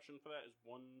the exception for that is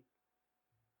one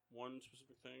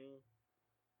specific thing.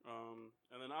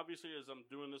 And then obviously as I'm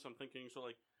doing this, I'm thinking, so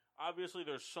like, obviously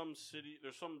there's some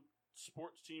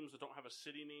sports teams that don't have a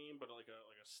city name, but like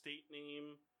a state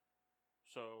name.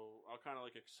 So I'll kind of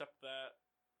like accept that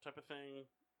type of thing.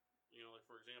 You know, like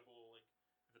for example, like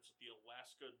if it's the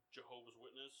Alaska Jehovah's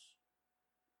Witness.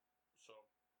 So,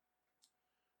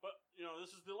 but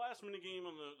this is the last mini game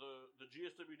on the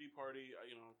GSWD party.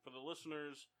 For the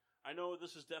listeners, I know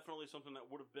this is definitely something that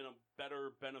would have been a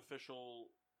better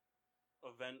beneficial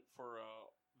event for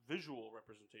visual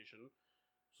representation,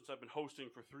 since I've been hosting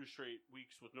for 3 straight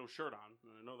weeks with no shirt on, and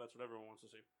I know that's what everyone wants to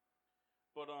see.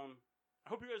 But I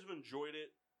hope you guys have enjoyed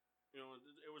it. It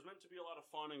was meant to be a lot of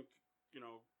fun and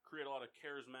create a lot of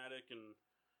charismatic and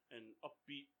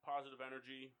upbeat, positive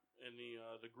energy in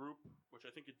the group, which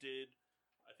I think it did.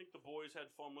 I think the boys had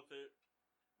fun with it.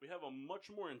 We have a much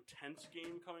more intense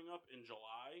game coming up in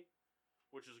July,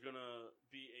 which is going to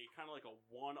be a kind of like a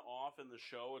one-off in the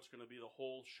show. It's going to be the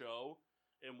whole show,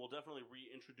 and we'll definitely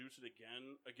reintroduce it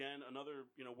again. Again, another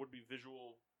would-be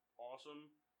visual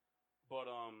awesome, but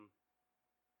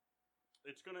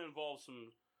it's going to involve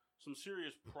some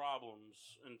serious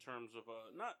problems in terms of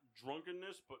not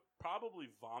drunkenness, but probably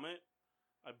vomit.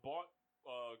 I bought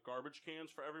garbage cans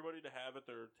for everybody to have at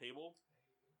their table,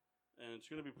 and it's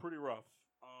going to be pretty rough.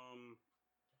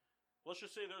 Let's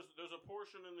just say there's a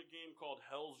portion in the game called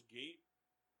Hell's Gate,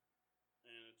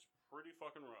 and it's pretty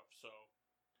fucking rough. So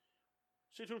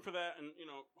stay tuned for that, and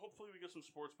hopefully we get some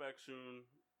sports back soon.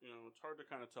 It's hard to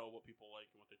kind of tell what people like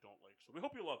and what they don't like, so we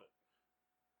hope you love it.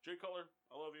 Jay Cutler,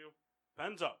 I love you.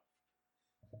 Pens up.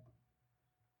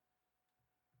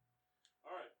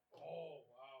 All right. Oh,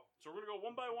 wow. So we're gonna go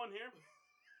one by one here.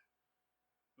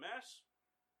 Mass,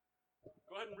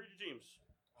 go ahead and read your teams.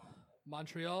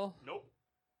 Montreal. Nope.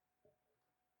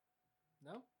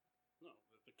 No. No,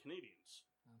 the Canadians.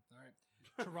 Oh, all right.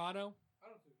 Toronto. I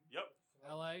don't think. Yep.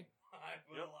 L.A. I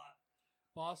put Yep. a lot.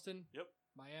 Boston. Yep.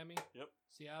 Miami. Yep.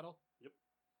 Seattle. Yep.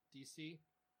 D.C.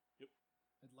 Yep.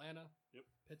 Atlanta. Yep.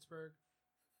 Pittsburgh.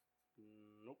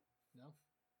 Nope. No.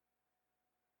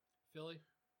 Philly.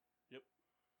 Yep.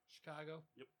 Chicago.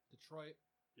 Yep. Detroit.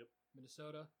 Yep.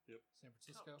 Minnesota. Yep. San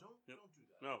Francisco. Yep. Don't do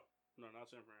that. No, not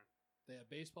San Fran. They have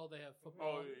baseball. They have Oh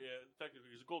football. yeah,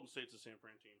 technically, because Golden State's a San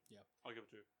Fran team. Yep. I'll give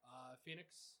it to you.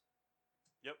 Phoenix.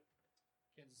 Yep.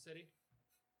 Kansas City.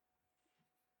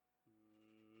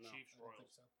 No. Chiefs, I don't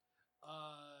think Royals. so.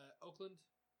 Oakland.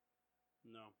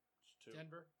 No, it's 2.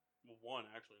 Denver. Well, 1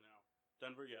 actually now.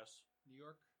 Denver, yes, New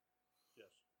York.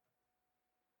 yes.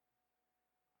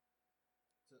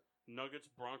 That's it. Nuggets,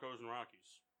 Broncos, and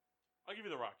Rockies. I'll give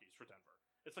you the Rockies for Denver.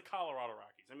 It's the Colorado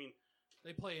Rockies. I mean,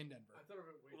 They play in Denver. I thought of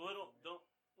it way well, they differently. don't.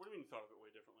 What do you mean you thought of it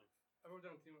way differently? I wrote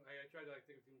down team. I tried to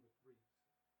think of team with 3.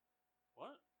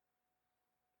 What?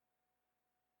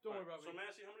 Don't worry Alright, about so, me.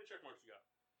 Massey, how many check marks you got?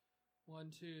 1,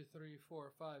 2, 3, 4,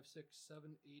 5, 6,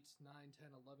 7, 8, 9,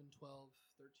 10, 11, 12,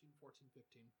 13, 14,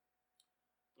 15.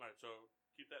 All right, so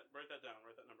write that down.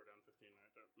 Write that number down. 15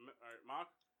 right there. All right, Mock.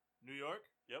 New York,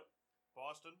 Yep.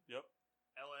 Boston, Yep.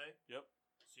 L.A., Yep.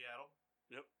 Seattle,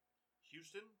 Yep.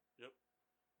 Houston, Yep.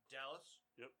 Dallas,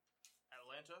 Yep.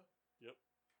 Atlanta, Yep.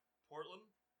 Portland,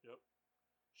 Yep.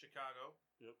 Chicago,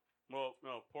 Well,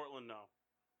 no, Portland, no.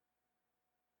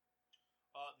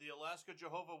 the Alaska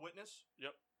Jehovah Witness,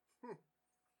 Yep.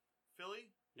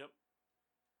 Philly. Yep.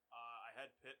 I had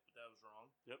Pitt, but that was wrong.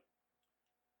 Yep.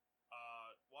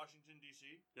 Washington,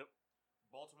 D.C. Yep.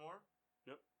 Baltimore.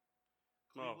 Yep.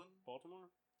 Cleveland. No, Baltimore.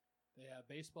 They have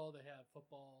baseball. They have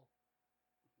football.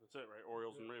 That's it, right?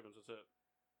 Orioles and Ravens. That's it.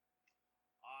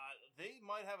 They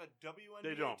might have a WNBA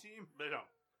They don't. team. They don't.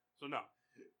 So no.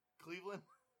 Cleveland.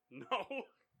 No.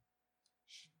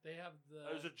 They have the.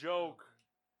 That was a joke.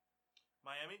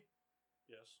 Miami.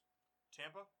 Yes.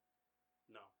 Tampa.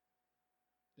 No.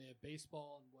 They have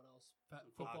baseball and what else?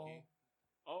 Football. Hockey.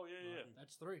 Oh yeah.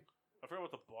 That's 3. I forgot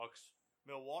about the Bucks.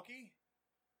 Milwaukee.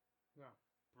 No.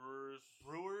 Brewers.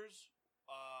 Brewers.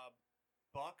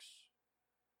 Bucks.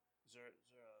 Is there a...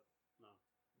 No.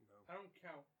 No. I don't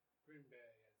count Green Bay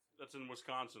as. That's in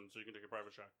Wisconsin, so you can take a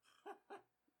private shot.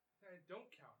 I don't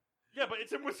count. Yeah, but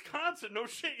it's in Wisconsin. No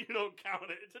shit, you don't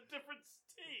count it. It's a different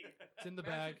state. It's in the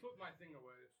Man, I bag. should put my thing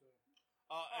away. So.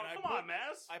 and Come on,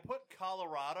 Mass. I put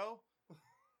Colorado.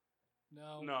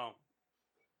 No. No.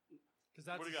 Because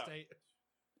that's What do a you got? state.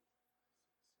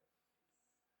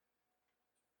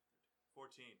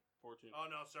 14. 14. Oh,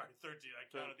 no, sorry. 13. I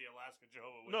counted the Alaska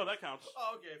Jehovah Witness. No, that counts.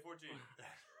 Oh, okay, 14.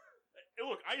 Hey,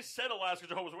 look, I said Alaska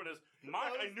Jehovah's Witness.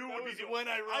 Mock, I knew would be the when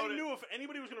I wrote it. knew if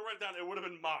anybody was going to write it down, it would have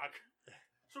been Mock.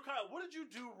 So, Kyle, what did you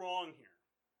do wrong here?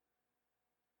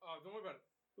 Don't worry about it.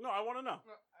 No, I want to know.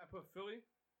 No, I put Philly,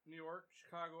 New York,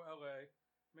 Chicago, L.A.,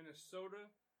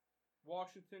 Minnesota,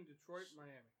 Washington, Detroit,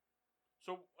 Miami.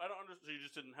 So, I don't understand. So, you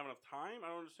just didn't have enough time? I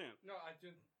don't understand. No, I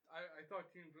didn't. I thought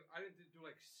teams. I didn't do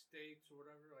like states or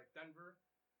whatever, like Denver.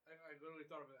 I literally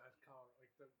thought of it as Colorado,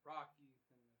 like the Rockies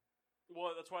and.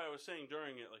 Well, that's why I was saying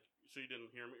during it, like, so you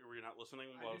didn't hear me, or were you not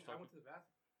listening while I was I talking? went to the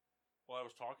bathroom. While I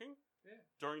was talking? Yeah.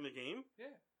 During the game?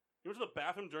 Yeah. You went to the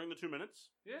bathroom during the 2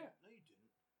 minutes? Yeah. No, you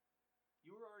didn't.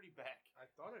 You were already back. I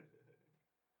thought I did.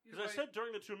 Because I said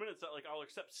during the 2 minutes that, like, I'll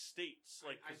accept states.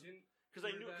 Like, I didn't. Because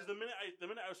I knew, because the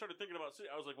minute I started thinking about city,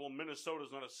 I was like, well,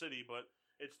 Minnesota's not a city, but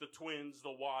it's the Twins,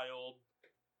 the Wild.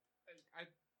 I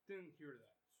didn't hear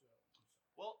that. So.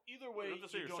 Well, either You way, don't have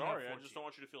to say you you're don't sorry. have I just don't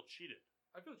want you to feel cheated.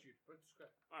 I feel cheated, but it's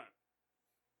okay. All right.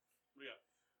 What do you got?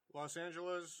 Los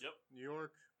Angeles. Yep. New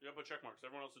York. Yep, but check marks.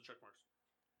 Everyone else did check marks.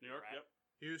 New York, Right. yep.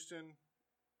 Houston.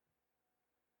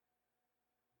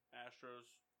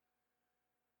 Astros,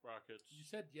 Rockets. You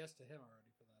said yes to him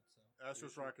already for that, so.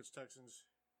 Astros, Rockets, Texans.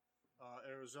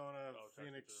 Arizona, Oh,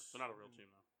 Phoenix. Texans, they're not a real team,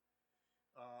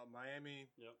 though. Miami.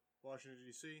 Yep. Washington,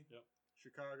 D.C. Yep.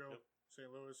 Chicago. Yep. St.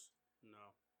 Louis.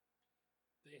 No.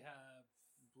 They have.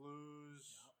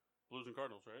 Blues. Yeah. Blues and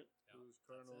Cardinals, right? Blues,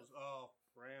 That's Cardinals. it. Oh,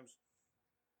 Rams.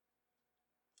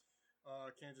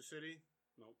 Kansas City.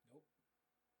 Nope. Nope.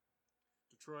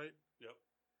 Detroit. Yep.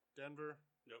 Denver.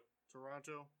 Yep.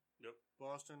 Toronto. Yep.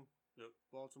 Boston. Yep.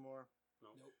 Baltimore.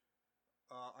 No. Nope.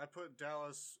 I put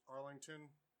Dallas,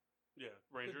 Arlington, Yeah,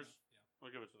 Rangers. enough, yeah.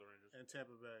 I'll give it to the Rangers. and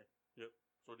Tampa Bay. Yep.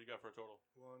 So what do you got for a total?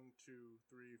 1, 2,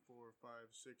 3, 4, 5,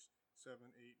 6,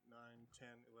 7, 8, 9, 10,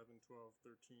 11, 12,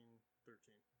 13,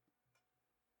 13.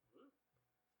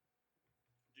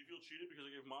 Do you feel cheated because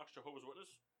I gave Mox Jehovah's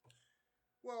Witness?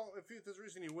 Well, if there's a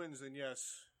reason he wins, then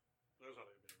yes. There's not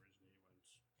going to be a reason he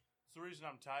wins. It's the reason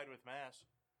I'm tied with Mass.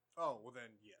 Oh, well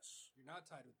then, yes. You're not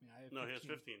tied with me. I have No, he has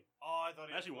 15. 15. Oh, I thought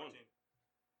he Actually had won.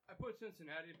 14. I put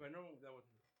Cincinnati, but I know that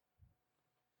wasn't.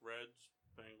 Reds,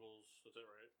 Bengals. That's it,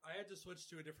 right? I had to switch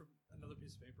to another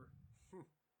piece of paper.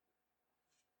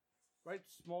 Write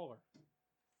smaller.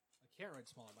 I can't write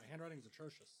smaller. My handwriting's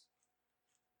atrocious.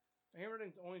 My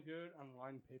handwriting's only good on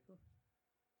lined paper.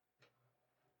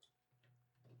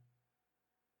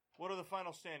 What are the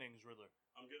final standings, Riddler?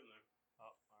 I'm getting there. Oh,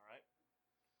 all right.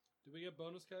 Do we get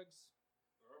bonus kegs?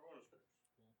 There are bonus picks.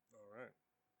 All right.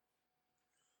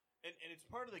 And it's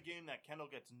part of the game that Kendall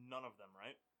gets none of them,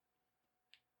 right?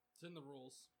 It's in the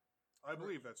rules. I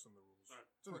believe that's in the rules. All right.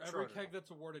 It's in For the every charter. keg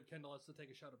that's awarded, Kendall has to take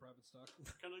a shot of private stock.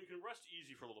 Kendall, you can rest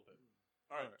easy for a little bit.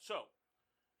 All right. All right. So,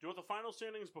 do you want the final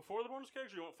standings before the bonus kegs,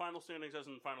 or do you want final standings as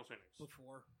in final standings?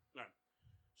 Before. All right.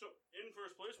 So, in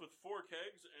first place with 4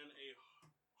 kegs and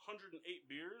 108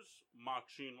 beers, Mock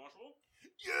Sheen Washable.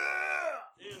 Yeah!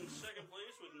 In second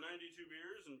place with 92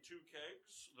 beers and 2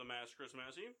 kegs, the Mass Chris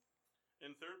Massey.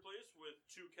 In third place with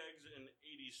 2 kegs and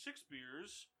 86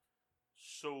 beers,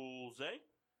 Solze.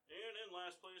 And in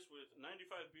last place with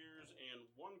 95 beers and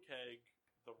 1 keg,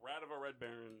 the Rat of a Red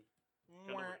Baron.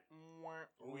 Kendall Ray.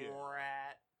 Oh, yeah.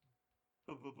 Rat.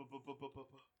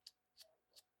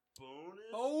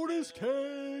 Bonus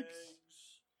kegs!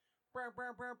 Brr,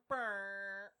 brr, brr,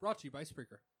 brr. Brought to you by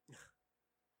Spreaker.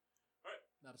 Alright.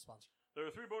 Not a sponsor. There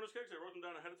are 3 bonus kegs. I wrote them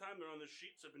down ahead of time. They're on the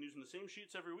sheets. I've been using the same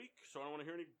sheets every week, so I don't want to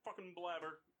hear any fucking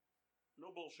blabber. No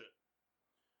bullshit.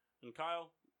 And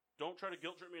Kyle, don't try to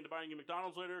guilt trip me into buying you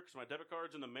McDonald's later, because my debit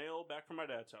card's in the mail back from my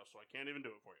dad's house, so I can't even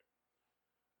do it for you.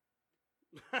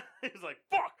 He's like,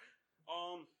 fuck!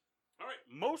 Alright,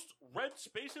 most red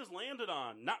spaces landed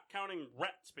on, not counting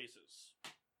rat spaces.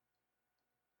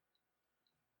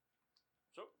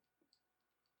 So,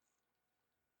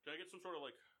 can I get some sort of,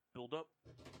 like, build up?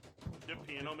 Do you have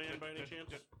Piano Man by any chance?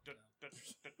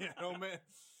 Yeah, no man.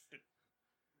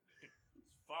 It's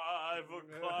 5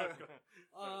 o'clock.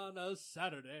 On a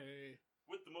Saturday.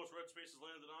 With the most red spaces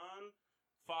landed on,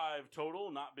 5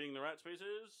 total, not being the rat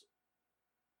spaces.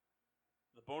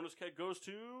 The bonus keg goes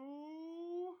to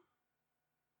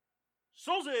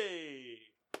Solze!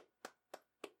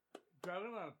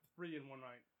 Driving on 3 in one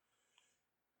night.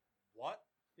 What?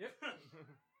 Yep. Oh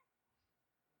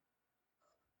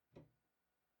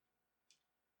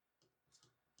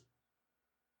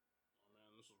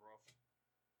man, this is rough.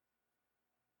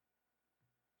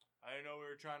 I didn't know we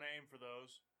were trying to aim for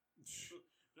those.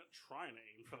 Not trying to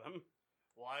aim for them.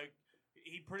 Well,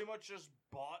 he pretty much just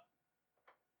bought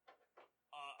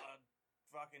a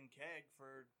fucking keg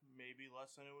for maybe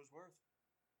less than it was worth.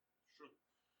 Sure.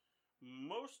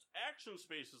 Most action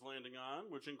spaces landing on,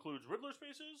 which includes Riddler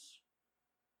spaces,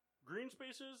 green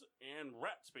spaces, and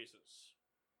rat spaces.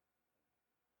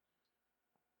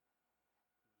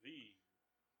 The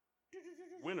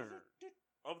winner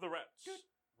of the rats,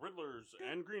 Riddlers,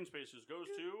 and green spaces goes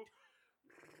to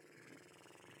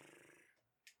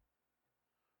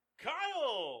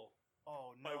Kyle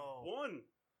Oh by no! 1.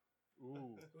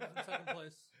 Ooh. Who's in second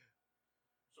place?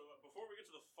 So before we get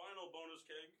to the final bonus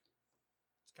keg,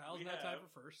 Kyle's We not tied have-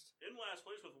 for first. In last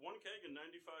place with 1 keg and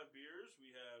 95 beers,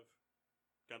 we have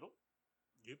Kendall.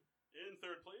 Yep. In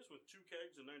third place with 2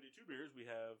 kegs and 92 beers, we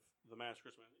have the Mass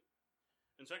Chris Manley.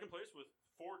 In second place with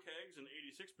 4 kegs and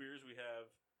 86 beers, we have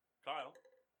Kyle.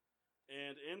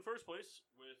 And in first place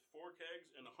with 4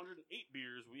 kegs and 108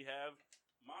 beers, we have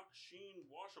Mock Sheen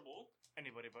Washable.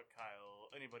 Anybody but Kyle.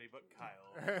 Anybody but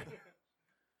Kyle.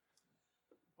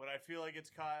 But I feel like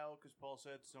it's Kyle because Paul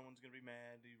said someone's going to be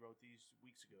mad he wrote these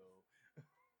weeks ago.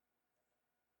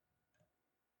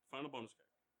 Final bonus keg.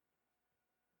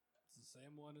 It's the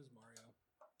same one as Mario.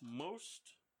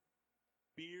 Most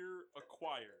beer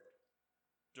acquired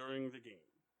during the game.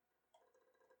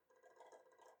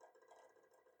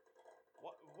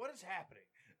 What is happening?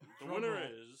 The winner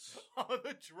is Oh,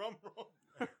 the drum roll.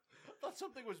 I thought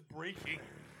something was breaking.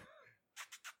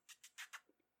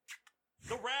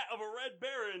 the Rat of a Red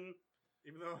Baron,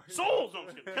 Even though Souls! No, I'm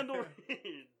just kidding. Kendall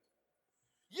Reed.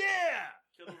 Yeah!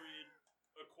 Kendall Reed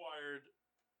acquired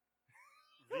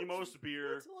the most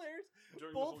beer That's hilarious.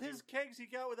 during Both the whole his game. kegs he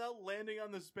got without landing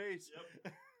on the space.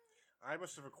 Yep. I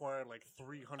must have acquired like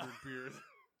 300 beers.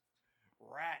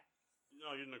 Rat.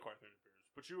 No, you didn't acquire 300 beers.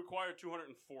 But you acquired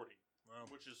 240,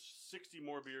 Wow. which is 60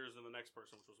 more beers than the next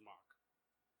person, which was Mock.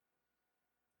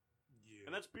 Yeah.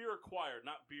 And that's beer acquired,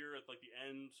 not beer at like the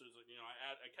end. So it's like,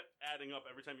 I kept adding up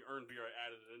every time you earned beer, I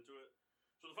added it into it.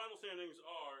 So the final standings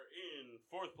are in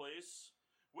fourth place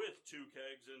with 2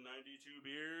 kegs and 92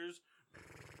 beers,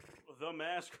 the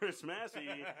Mass Chris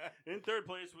Massey. In third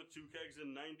place with 2 kegs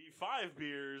and 95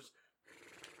 beers,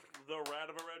 the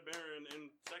Rat of a Red Baron. In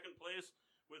second place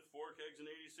with 4 kegs and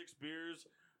 86 beers,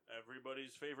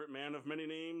 everybody's favorite man of many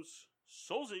names,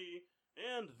 Solzy.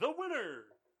 And the winner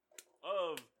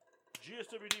of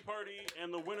GSWD Party and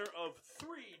the winner of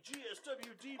 3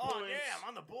 GSWD Oh, points, yeah, I'm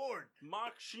on the board.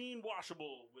 Mock Sheen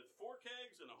Washable with 4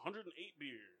 kegs and 108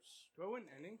 beers. Do I win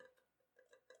any?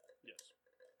 Yes.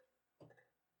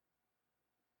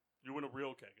 You win a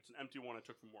real keg. It's an empty one I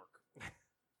took from work.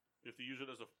 You have to use it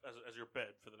as your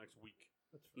bed for the next week.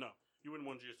 That's fine. No, you win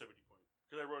 1 GSWD point.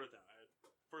 Because I wrote it down.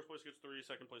 First place gets 3,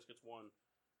 second place gets 1,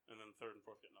 and then third and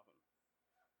fourth get nothing.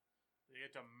 You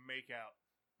get to make out.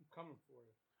 I'm coming for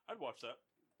you. I'd watch that.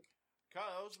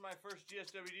 Kyle, those are my first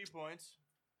GSWD points.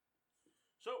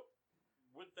 So,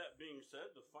 with that being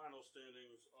said, the final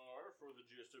standings are for the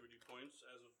GSWD points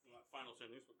as of, not final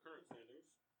standings, but current standings.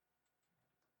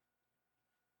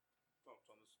 Oh, it's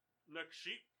on this next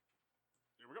sheet.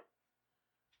 Here we go.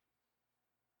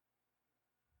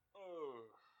 Oh.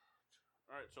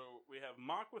 Alright, so we have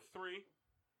Mock with 3,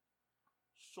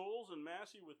 Souls and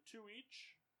Massey with 2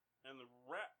 each, and the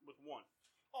Rat with 1.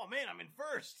 Oh, man, I'm in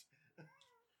first.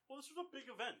 Well, this was a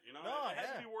big event, you know? No, it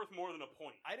had yeah. to be worth more than a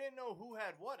point. I didn't know who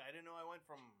had what. I didn't know I went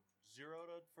from 0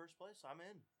 to first place. I'm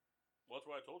in. Well, that's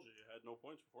why I told you you had no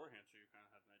points beforehand, so you kind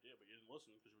of had an idea, but you didn't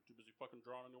listen because you were too busy fucking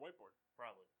drawing on your whiteboard.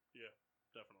 Probably. Yeah,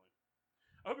 definitely.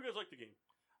 I hope you guys liked the game.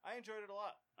 I enjoyed it a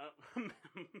lot.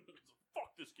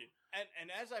 Fuck this game.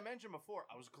 And as I mentioned before,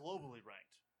 I was globally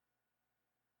ranked.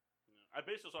 Yeah. I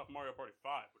based this off Mario Party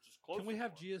 5, which is close. Can we to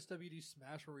have 4. GSWD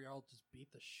Smash where we all just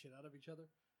beat the shit out of each other?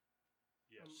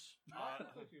 Yes. I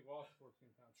think you lost 14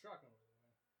 pounds. Shocking, by the way.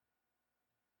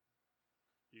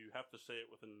 You have to say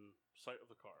it within sight of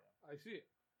the car. I see it.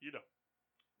 You don't.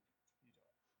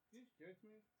 You just give it to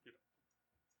me.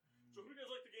 So, who do you guys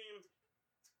like the game?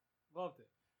 Loved it.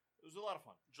 It was a lot of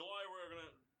fun. July,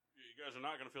 you guys are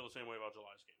not gonna feel the same way about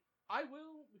July's game. I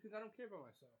will because I don't care about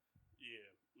myself. Yeah.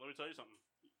 Let me tell you something.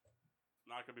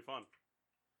 Not gonna be fun.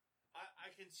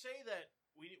 I can say that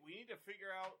we need to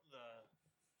figure out the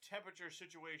temperature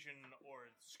situation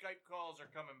or Skype calls are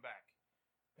coming back.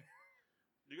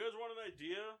 Do you guys want an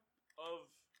idea of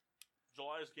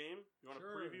July's game? You want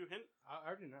Sure. a preview hint? I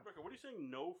already know. Rebecca, what are you saying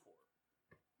no for?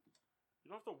 You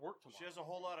don't have to work tomorrow. She has a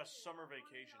whole lot of summer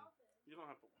vacation. You don't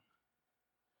have to.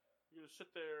 You're gonna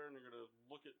sit there and you're gonna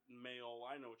look at mail.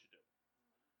 I know what you do.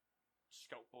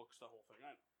 Scout books, the whole thing.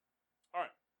 I know. All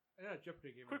right. I know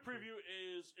Jeopardy game. Quick preview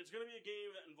is it's gonna be a game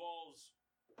that involves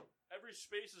every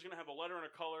space is gonna have a letter and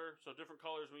a color. So different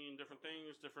colors mean different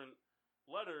things. Different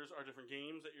letters are different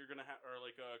games that you're gonna have, or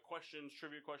like questions,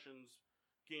 trivia questions,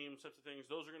 games, types of things.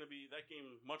 Those are gonna be that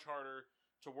game much harder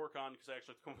to work on because I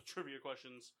actually have to come up with trivia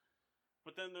questions.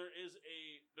 But then there's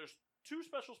 2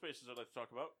 special spaces I'd like to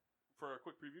talk about for a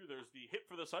quick preview. There's the Hit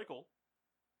for the Cycle,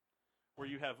 where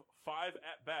you have 5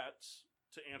 at-bats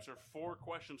to answer 4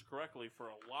 questions correctly for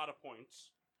a lot of points.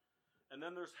 And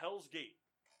then there's Hell's Gate,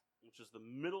 which is the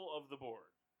middle of the board.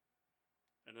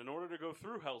 And in order to go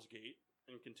through Hell's Gate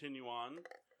and continue on,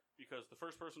 because the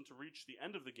first person to reach the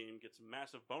end of the game gets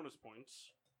massive bonus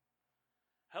points,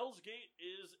 Hell's Gate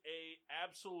is a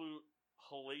absolute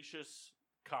hellacious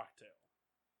cocktail.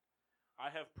 I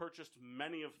have purchased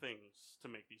many of things to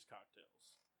make these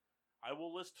cocktails. I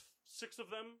will list 6 of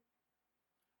them,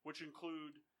 which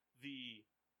include the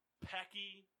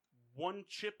Packy one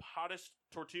chip hottest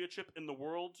tortilla chip in the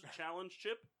world challenge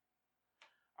chip.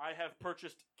 I have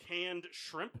purchased canned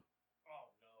shrimp. Oh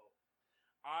no!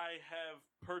 I have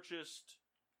purchased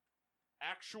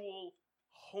actual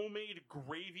homemade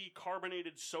gravy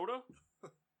carbonated soda.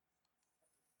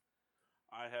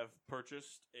 I have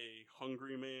purchased a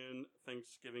Hungry Man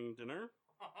Thanksgiving dinner.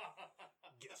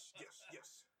 Yes, yes,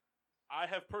 yes. I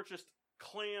have purchased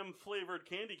clam flavored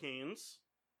candy canes.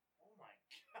 Oh my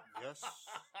god! Yes.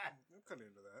 I'm kind of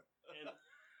into that. And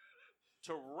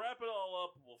to wrap it all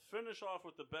up, we'll finish off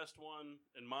with the best one,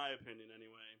 in my opinion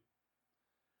anyway.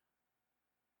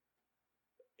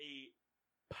 A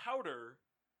powder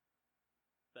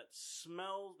that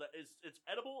smells, that is, it's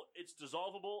edible, it's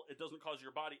dissolvable, it doesn't cause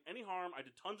your body any harm. I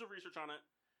did tons of research on it,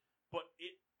 but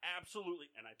it absolutely,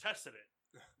 and I tested it,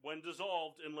 when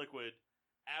dissolved in liquid,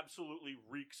 absolutely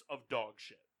reeks of dog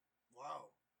shit. Wow.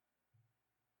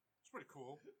 It's pretty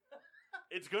cool.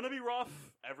 It's gonna be rough.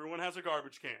 Everyone has a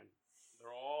garbage can.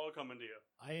 They're all coming to you.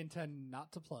 I intend not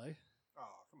to play.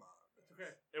 Oh, come on. It's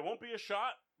okay. It won't be a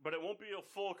shot, but it won't be a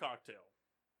full cocktail.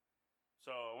 So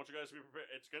I want you guys to be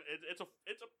prepared. It's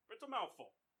a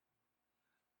mouthful.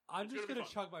 I'm It's just gonna be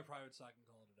gonna fun. chug my private stock and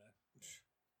call it a day.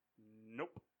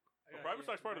 Nope. But private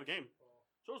stock's part of the game.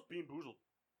 So is Bean Boozled.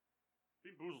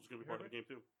 Bean Boozled's gonna be part of the game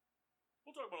too.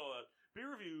 We'll talk about all that.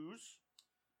 Beer reviews,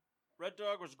 Red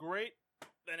Dog was great.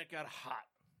 Then it got hot.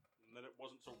 and then it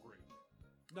wasn't so great.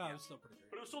 No, it's still pretty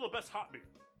But great. it was still the best hot beer.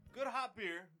 Good hot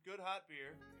beer. Good hot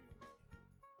beer.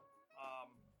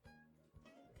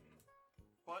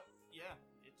 But yeah,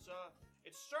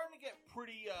 it's starting to get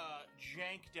pretty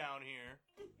jank down here.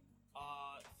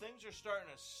 Things are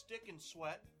starting to stick and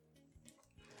sweat.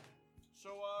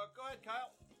 So go ahead,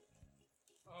 Kyle.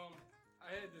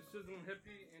 I had the Sizzling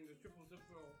Hippie and the Triple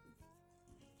Super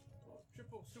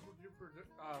Duper.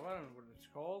 I don't know what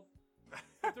it's called.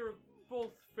 But they're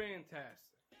both fantastic.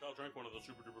 Kyle drank one of the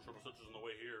Super Duper Triple Stitches on the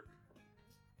way here.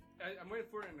 I'm waiting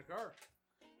for it in the car.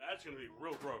 That's gonna be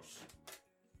real gross.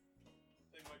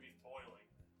 Thing might be boiling.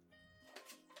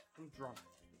 I'm drunk.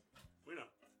 We know.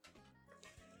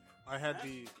 I had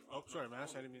the... Oh, sorry,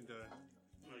 Mass. I didn't mean to...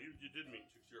 No, you did mean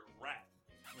to. 'Cause you're a rat.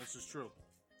 This is true.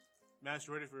 Mass,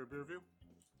 you ready for a beer review?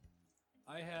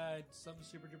 I had some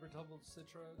Super Duper Triple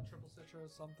Citra,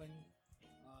 something.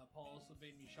 Paul also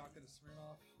made me shotgun a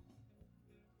Smirnoff.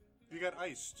 You got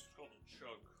iced. It's called a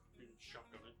chug. You can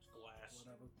shotgun it. It's glass.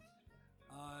 Whatever.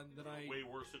 And then I Way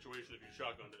worse situation if you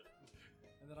shotgunned it.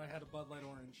 and then I had a Bud Light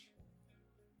Orange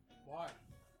Why?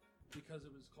 because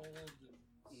it was cold. And,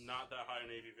 Not that high in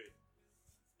ABV.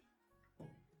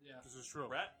 yeah. This is true.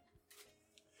 Rat?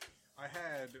 I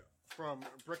had from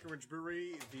Breckenridge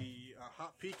Brewery the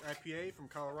Hot Peak IPA from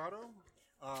Colorado.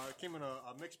 It came in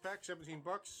a mixed pack, $17,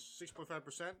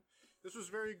 6.5%. This was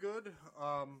very good.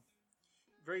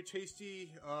 Very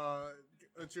tasty.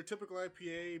 It's your typical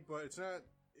IPA, but it's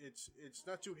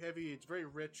not too heavy. It's very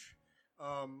rich.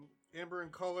 Amber in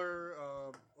color.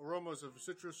 Aromas of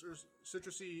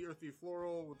citrusy, earthy,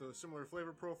 floral with a similar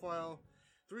flavor profile.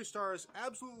 3 stars.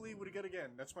 Absolutely would get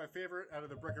again. That's my favorite out of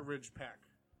the Breckenridge pack.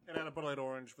 And out of Bud Light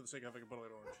Orange for the sake of having a Bud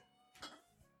Light Orange.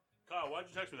 Kyle, why'd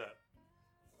you text me that?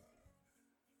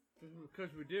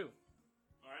 Because we do.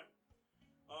 Alright.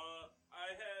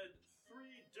 I had 4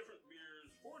 different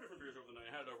beers over the night.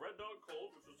 I had a Red Dog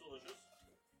Cold, which was delicious.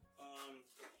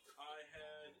 I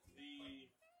had the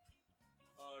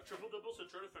Triple Double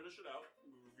Citra to finish it out.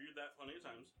 We reviewed that plenty of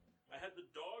times. I had the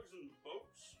Dogs and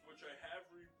Boats, which I have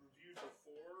reviewed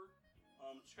before.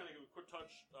 Just kind of give a quick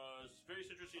touch. It's very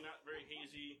citrusy, not very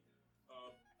hazy.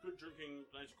 Good drinking,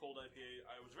 nice cold IPA.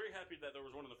 I was very happy that there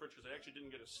was one in the fridge because I actually didn't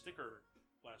get a sticker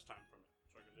last time from it.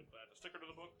 So I could add a sticker to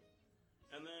the book.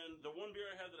 And then the one beer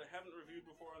I had that I haven't reviewed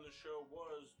before on this show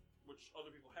was, which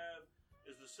other people have,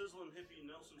 is the Sizzlin' Hippie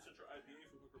Nelson Citra IPA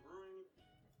from Hooker Brewing.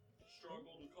 Straw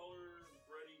golden color,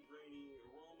 bready, grainy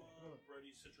aroma,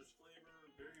 bready citrus flavor,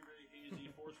 very, very hazy,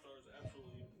 4 stars,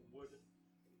 absolutely would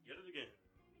get it again.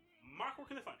 Mark, where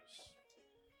can they find us?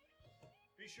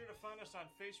 Be sure to find us on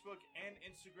Facebook and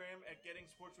Instagram at Getting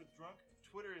Sports with Drunk.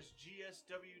 Twitter is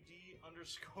GSWD_4.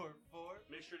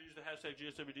 Make sure to use the hashtag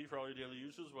GSWD for all your daily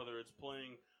uses, whether it's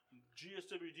playing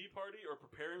GSWD Party or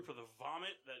preparing for the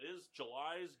vomit that is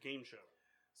July's game show.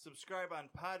 Subscribe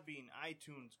on Podbean,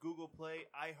 iTunes, Google Play,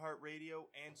 iHeartRadio,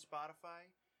 and Spotify.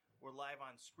 We're live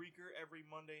on Spreaker every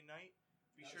Monday night.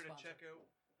 Be Not a sure to sponsor. check out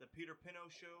The Peter Pino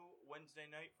Show, Wednesday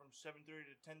night from 7:30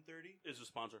 to 10:30. Is a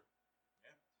sponsor.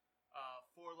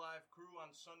 Four Live Crew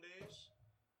on Sundays.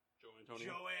 Joe Antonio.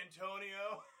 Joe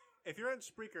Antonio. If you're on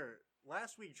Spreaker,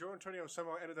 last week Joe Antonio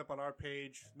somehow ended up on our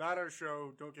page, not our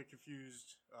show. Don't get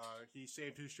confused. He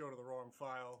saved his show to the wrong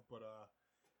file, but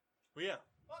yeah.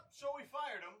 Well, so we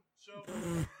fired him. So,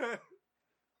 but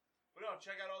no,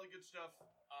 check out all the good stuff.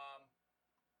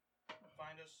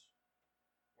 Find us.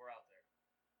 We're out there.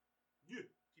 Yeah.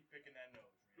 Keep picking that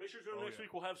nose. Make sure to tune in next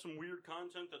week. We'll have some weird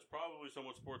content that's probably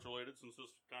somewhat sports related, since this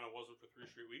kind of wasn't for 3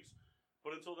 straight weeks.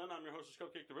 But until then, I'm your host,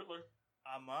 Cupcake the Riddler.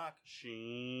 I'm Mark. Sheen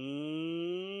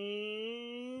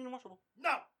watchable.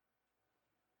 No.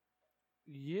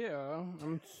 Yeah,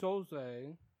 I'm Soze.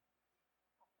 I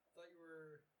thought you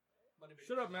were Money Baker.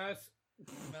 Shut up, Mass.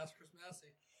 Mass Chris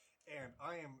Massey. And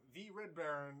I am the Red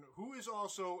Baron, who is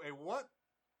also a what?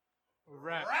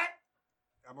 Rat.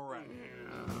 I'm a rat.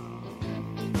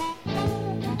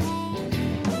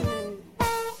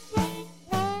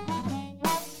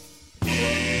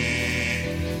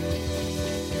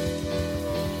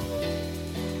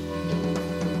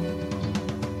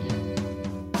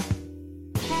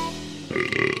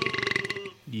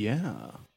 Yeah.